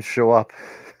 Which teams show up?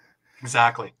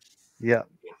 Exactly. Yeah.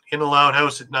 In the Loud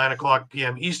House at 9:00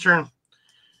 p.m. Eastern,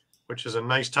 which is a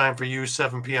nice time for you,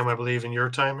 7 p.m., I believe, in your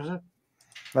time, is it?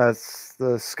 That's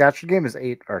the Saskatchewan game is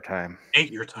 8 our time.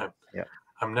 8 your time. Yeah.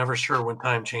 I'm never sure when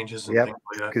time changes and things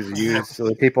like that. Because you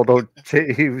silly people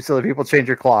change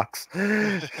your clocks.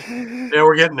 Yeah,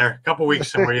 we're getting there. A couple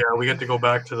weeks and we get to go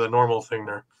back to the normal thing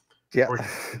there. Yeah. We're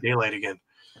daylight again.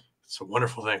 It's a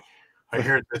wonderful thing. I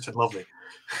hear it's lovely.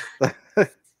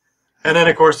 And then,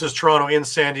 of course, there's Toronto in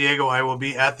San Diego. I will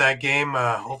be at that game,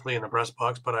 hopefully in the press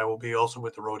box, but I will be also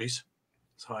with the Roadies.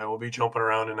 So I will be jumping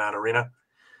around in that arena.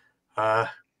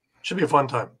 Should be a fun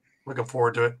time. Looking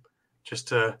forward to it. Just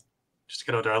to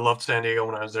get out there. I loved San Diego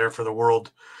when I was there for the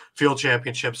World Field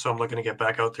Championship, so I'm looking to get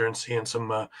back out there and seeing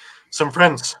some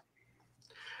friends.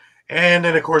 And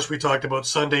then, of course, we talked about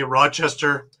Sunday.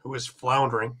 Rochester, who is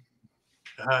floundering,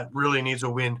 really needs a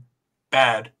win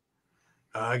bad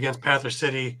against Panther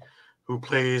City, who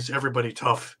plays everybody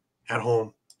tough at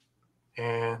home.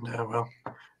 And, well,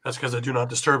 that's because the Do Not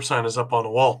Disturb sign is up on the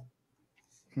wall.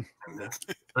 And,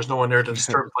 there's no one there to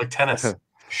disturb like tennis.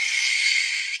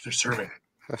 Shh, they're serving.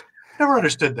 Never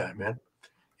understood that, man.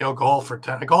 Golf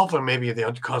and maybe they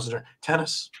consider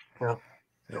tennis.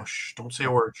 Shh, don't say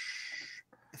a word.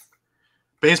 Shh.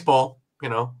 Baseball,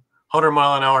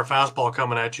 100-mile-an-hour fastball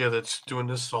coming at you that's doing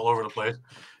this all over the place,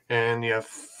 and you have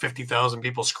 50,000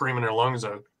 people screaming their lungs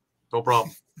out. No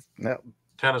problem. No.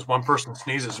 Tennis, one person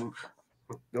sneezes.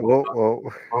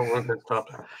 Whoa. Stop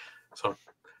that. So,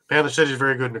 Panther City is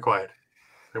very good and quiet.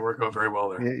 They work out very well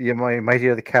there. You might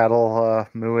hear the cattle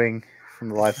mooing from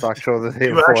the livestock show the day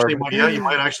you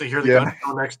might actually hear the gun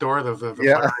show next door, the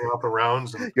firing up the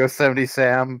rounds. And... Yosemite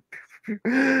Sam.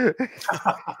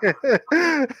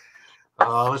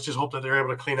 Let's just hope that they're able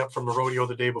to clean up from the rodeo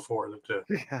the day before,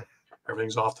 that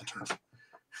everything's off the turf.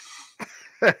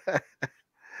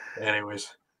 Anyways,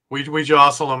 we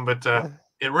jostle them, but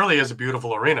it really is a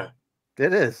beautiful arena.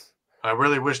 It is. I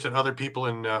really wish that other people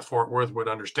in Fort Worth would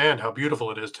understand how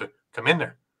beautiful it is to come in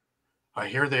there. I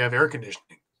hear they have air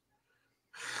conditioning.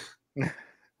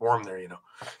 Warm there, you know.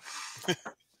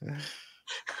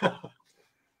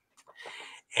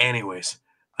 Anyways,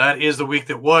 that is the week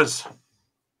that was.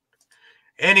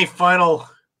 Any final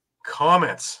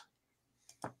comments?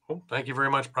 Oh, thank you very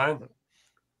much, Brian.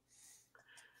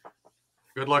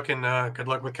 Good luck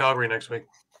with Calgary next week.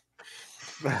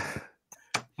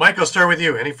 Mike, I'll start with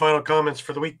you. Any final comments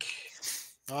for the week?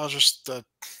 Just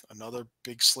another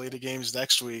big slate of games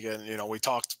next week, and we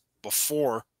talked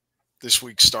before this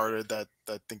week started that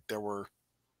I think there were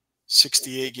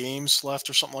 68 games left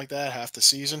or something like that, half the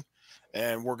season,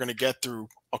 and we're going to get through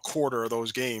a quarter of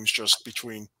those games just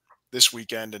between this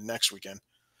weekend and next weekend.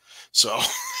 So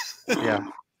yeah.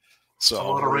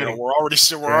 So we're already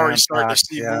starting to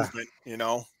see movement.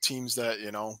 Teams that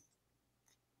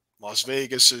Las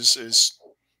Vegas is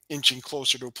inching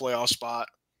closer to a playoff spot.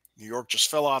 New York just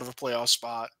fell out of a playoff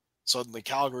spot. Suddenly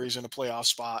Calgary's in a playoff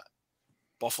spot.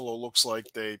 Buffalo looks like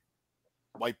they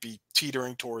might be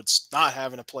teetering towards not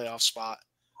having a playoff spot.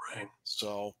 Right.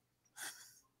 So.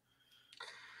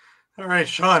 All right,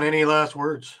 Shawn, any last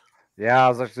words? Yeah, I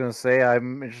was actually going to say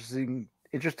I'm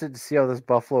interested to see how this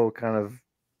Buffalo kind of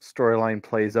storyline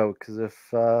plays out, because if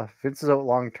Vince is out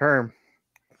long term,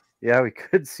 yeah, we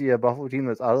could see a Buffalo team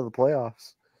that's out of the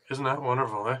playoffs. Isn't that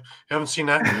wonderful? I haven't seen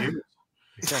that in years.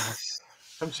 I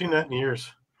haven't seen that in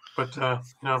years. But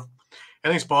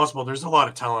anything's possible. There's a lot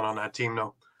of talent on that team,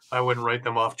 though. I wouldn't write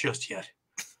them off just yet.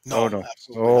 No.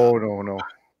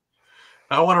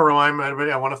 I want to remind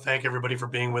everybody, I want to thank everybody for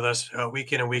being with us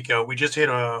week in and week out. We just hit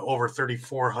over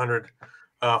 3,400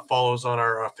 follows on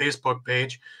our Facebook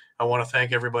page. I want to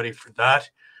thank everybody for that.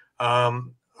 Our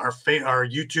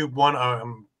YouTube one,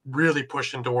 I'm really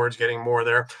pushing towards getting more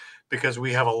there because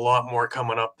we have a lot more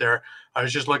coming up there. I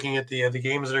was just looking at the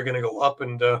games that are going to go up,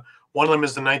 and one of them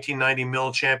is the 1990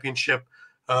 Mill Championship.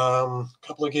 A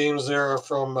couple of games there are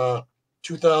from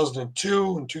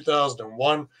 2002 and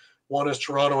 2001. One is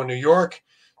Toronto and New York,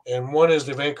 and one is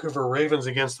the Vancouver Ravens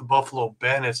against the Buffalo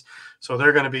Bandits. So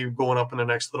they're going to be going up in the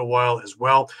next little while as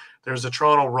well. There's a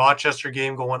Toronto-Rochester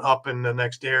game going up in the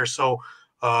next day or so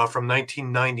from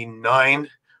 1999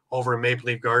 over in Maple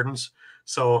Leaf Gardens.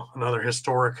 So another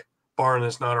historic barn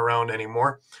that's not around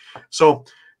anymore. So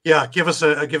yeah, give us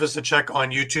a check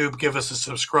on YouTube. Give us a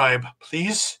subscribe,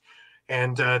 please,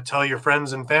 and tell your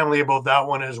friends and family about that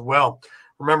one as well.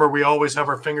 Remember, we always have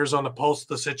our fingers on the pulse of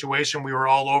the situation. We were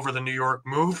all over the New York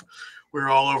move. We were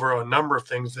all over a number of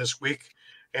things this week,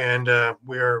 and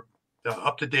we are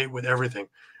up to date with everything.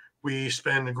 We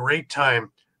spend a great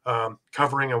time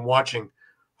covering and watching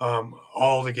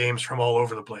all the games from all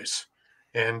over the place.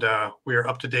 And we are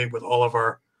up to date with all of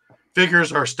our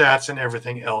figures, our stats, and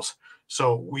everything else.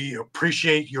 So we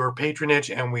appreciate your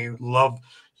patronage, and we love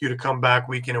you to come back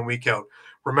week in and week out.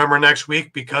 Remember, next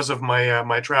week, because of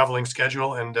my traveling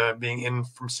schedule and being in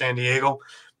from San Diego,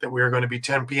 that we are going to be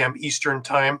 10 p.m. Eastern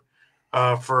time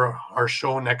for our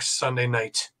show next Sunday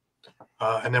night.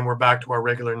 And then we're back to our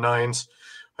regular 9s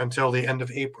until the end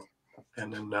of April.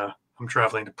 And then I'm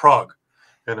traveling to Prague.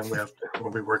 And then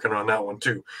we'll be working on that one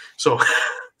too. So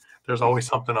there's always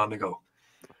something on the go.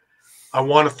 I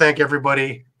want to thank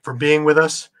everybody for being with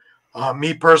us.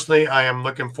 Me personally, I am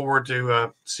looking forward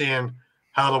to seeing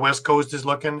how the West Coast is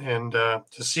looking and to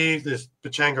see this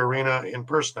Pechanga Arena in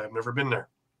person. I've never been there.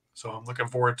 So I'm looking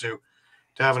forward to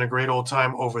having a great old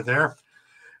time over there.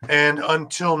 And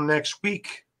until next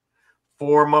week,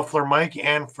 for Muffler Mike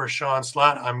and for Shawn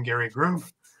Slaght, I'm Gary Groob,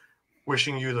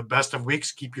 wishing you the best of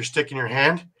weeks. Keep your stick in your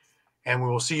hand, and we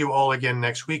will see you all again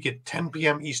next week at 10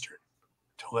 p.m. Eastern.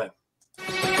 Till then.